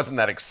 First of all, it wasn't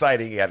that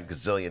exciting. He had $1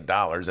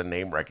 gazillion and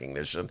name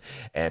recognition,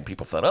 and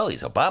people thought, oh,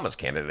 he's Obama's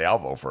candidate. I'll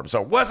vote for him.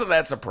 So it wasn't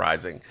that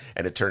surprising,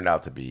 and it turned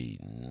out to be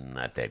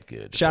not that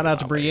good. Shout out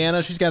to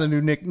Brianna. She's got a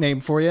new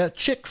nickname for you.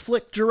 Chick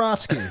Flick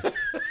Jarofsky.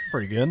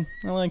 Pretty good.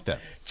 I like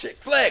that. Chick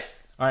Flick.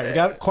 All right, we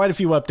got quite a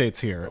few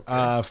updates here.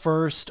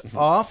 First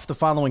off, the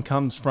following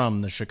comes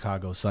from the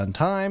Chicago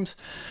Sun-Times.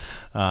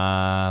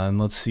 And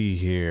let's see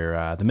here.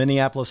 The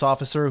Minneapolis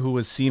officer who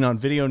was seen on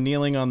video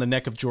kneeling on the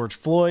neck of George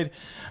Floyd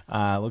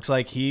looks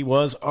like he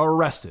was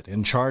arrested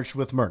and charged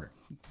with murder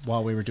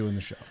while we were doing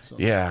the show. So.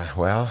 Yeah,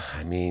 well,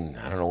 I mean,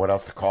 I don't know what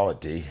else to call it,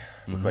 D.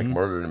 Looked like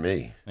murder to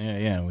me.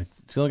 Yeah. We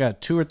still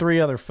got 2 or 3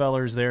 other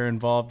fellers there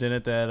involved in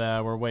it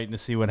that we're waiting to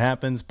see what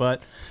happens.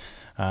 But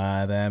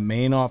the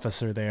main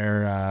officer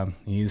there,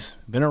 he's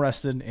been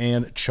arrested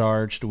and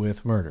charged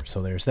with murder.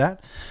 So there's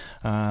that.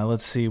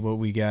 Let's see what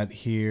we got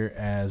here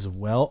as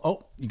well.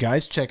 Oh, you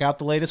guys, check out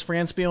the latest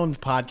Fran Spielman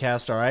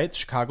podcast, all right?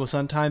 Chicago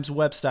Sun-Times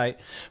website.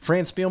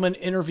 Fran Spielman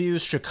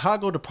interviews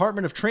Chicago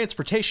Department of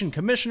Transportation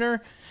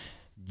Commissioner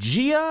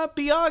Gia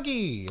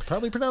Biaggi.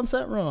 Probably pronounced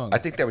that wrong. I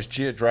think that was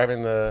Gia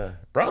driving the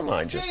brown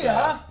line just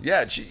now.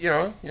 Yeah,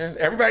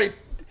 everybody,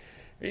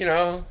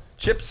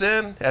 chips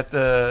in at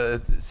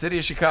the city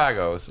of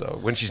Chicago. So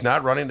when she's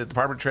not running the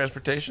Department of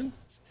Transportation,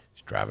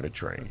 she's driving a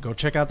train. Go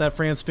check out that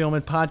Fran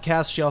Spielman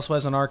podcast. She also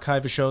has an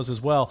archive of shows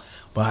as well.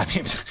 But I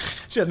mean,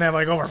 she doesn't have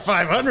like over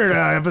 500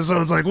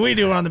 episodes like we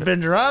do on the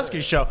Ben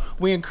Jarofsky Show.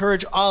 We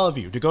encourage all of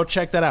you to go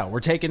check that out. We're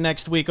taking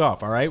next week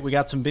off, all right? We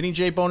got some Benny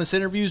J bonus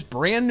interviews,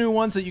 brand new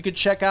ones that you could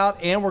check out,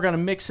 and we're going to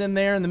mix in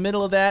there in the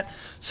middle of that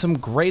some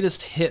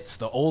greatest hits,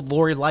 the old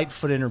Lori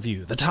Lightfoot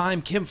interview, the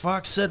time Kim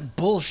Fox said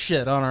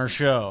bullshit on our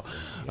show.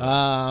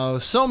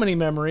 So many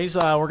memories.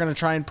 We're going to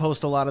try and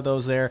post a lot of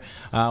those there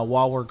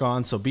while we're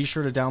gone. So be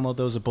sure to download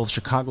those at both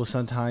Chicago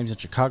Sun-Times and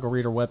Chicago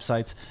Reader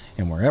websites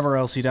and wherever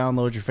else you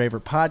download your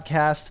favorite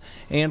podcast.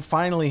 And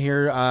finally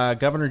here,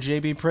 Governor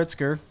J.B.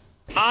 Pritzker.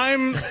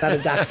 I'm not a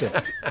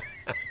doctor.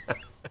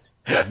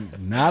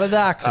 Not a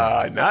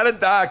doctor. Not a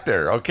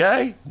doctor,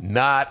 okay?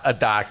 Not a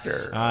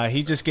doctor.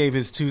 He just gave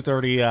his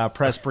 2:30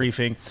 press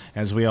briefing,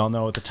 as we all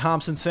know, at the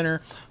Thompson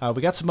Center.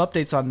 We got some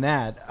updates on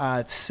that.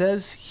 It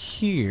says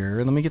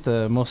here, let me get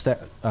the most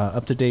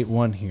up-to-date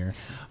one here.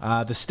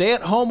 The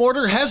stay-at-home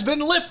order has been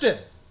lifted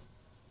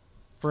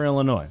for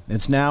Illinois.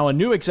 It's now a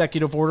new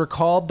executive order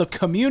called the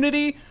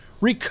Community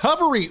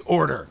Recovery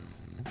Order.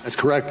 That's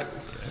correct.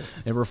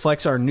 It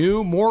reflects our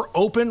new, more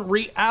open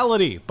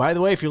reality. By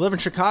the way, if you live in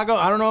Chicago,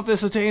 I don't know if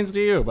this attains to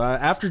you,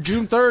 but after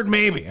June 3rd,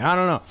 maybe. I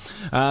don't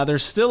know.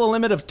 There's still a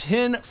limit of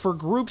 10 for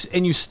groups,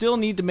 and you still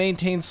need to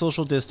maintain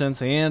social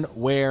distance and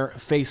wear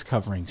face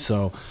covering.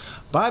 So,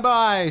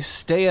 bye-bye,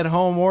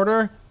 stay-at-home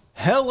order.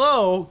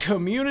 Hello,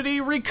 Community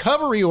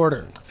Recovery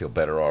Order. I feel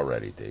better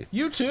already, Dave.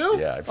 You too?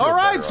 Yeah, I feel all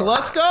right, better so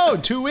already. let's go.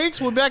 In 2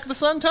 weeks, we're back at the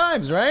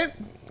Sun-Times, right?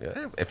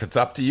 Yeah, if it's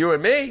up to you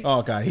and me.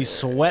 Oh, God, he's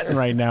sweating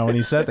right now when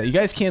he said that. You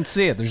guys can't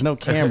see it. There's no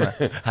camera.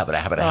 Oh,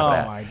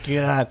 my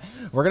God.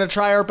 We're going to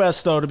try our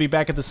best, though, to be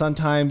back at the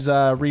Sun-Times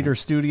Reader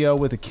Studio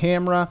with a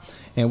camera.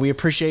 And we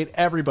appreciate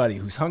everybody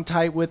who's hung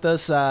tight with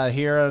us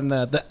here on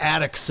the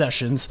attic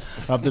sessions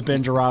of the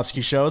Ben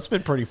Jarofsky Show. It's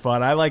been pretty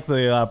fun. I like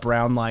the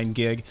Brown Line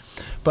gig.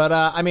 But,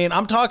 I mean,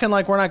 I'm talking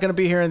like we're not going to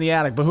be here in the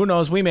attic. But who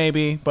knows? We may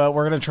be. But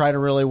we're going to try to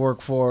really work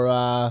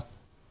for...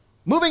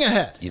 moving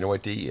ahead. You know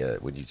what, D?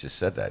 When you just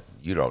said that,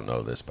 you don't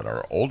know this, but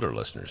our older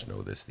listeners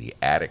know this. The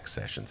attic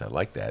sessions, I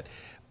like that.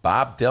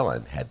 Bob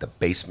Dylan had the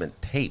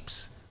basement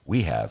tapes.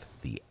 We have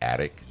the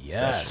attic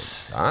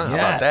sessions. How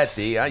about that,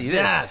 D? You did.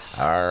 Yes.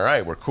 All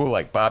right, we're cool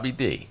like Bobby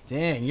D.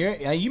 Dang,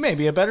 you may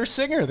be a better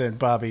singer than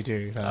Bobby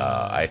D.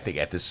 I think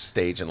at this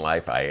stage in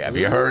life, have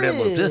you heard him?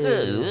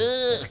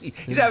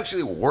 He's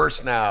actually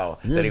worse now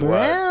than he was.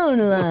 Brown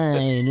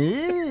Line.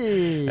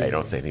 Hey,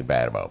 don't say anything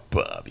bad about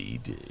Bobby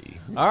D.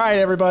 All right,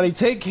 everybody,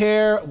 take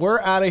care.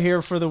 We're out of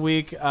here for the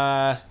week,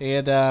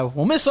 and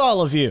we'll miss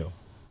all of you.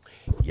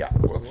 Yeah.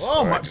 Whoops.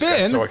 Oh, my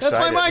Ben, so that's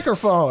my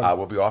microphone.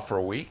 We'll be off for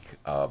a week,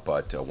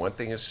 but one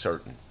thing is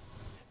certain,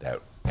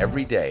 that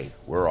every day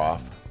we're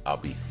off, I'll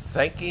be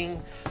thank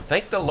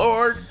the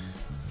Lord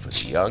for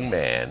the young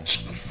man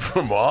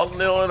from Alton,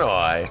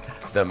 Illinois,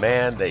 the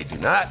man they do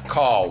not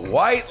call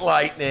White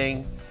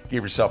Lightning.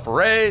 Give yourself a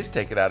raise,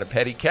 take it out of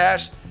petty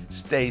cash.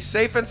 Stay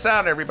safe and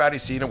sound, everybody.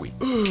 See you in a week.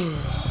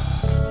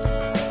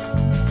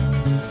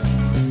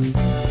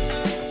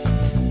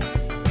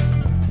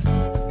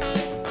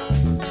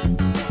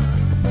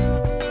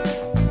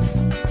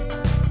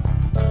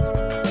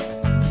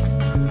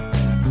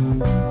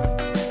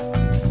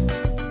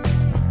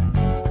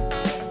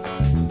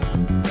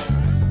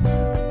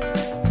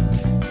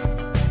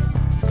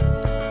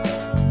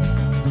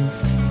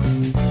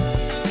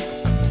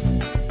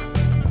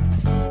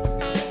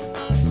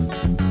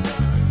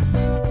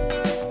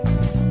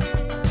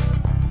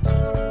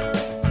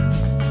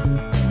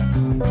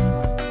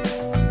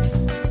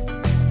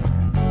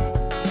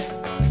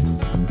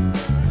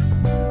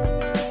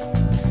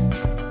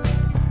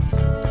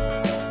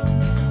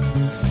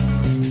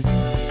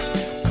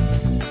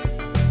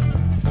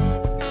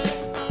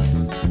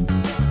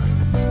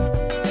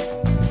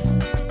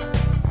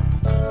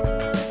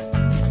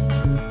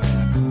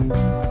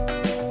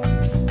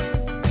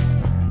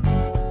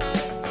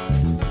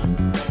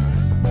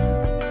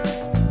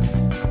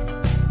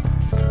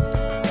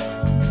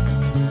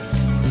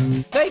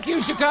 Thank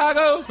you,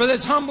 Chicago, for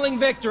this humbling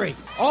victory.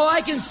 All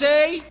I can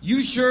say,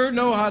 you sure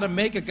know how to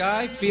make a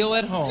guy feel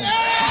at home.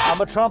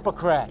 I'm a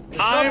Trumpocrat.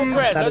 I'm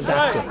Trumpocrat, not a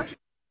that's doctor. right.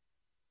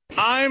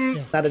 I'm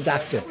not a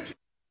doctor.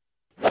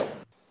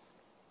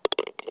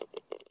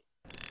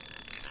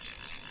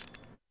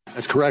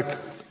 That's correct.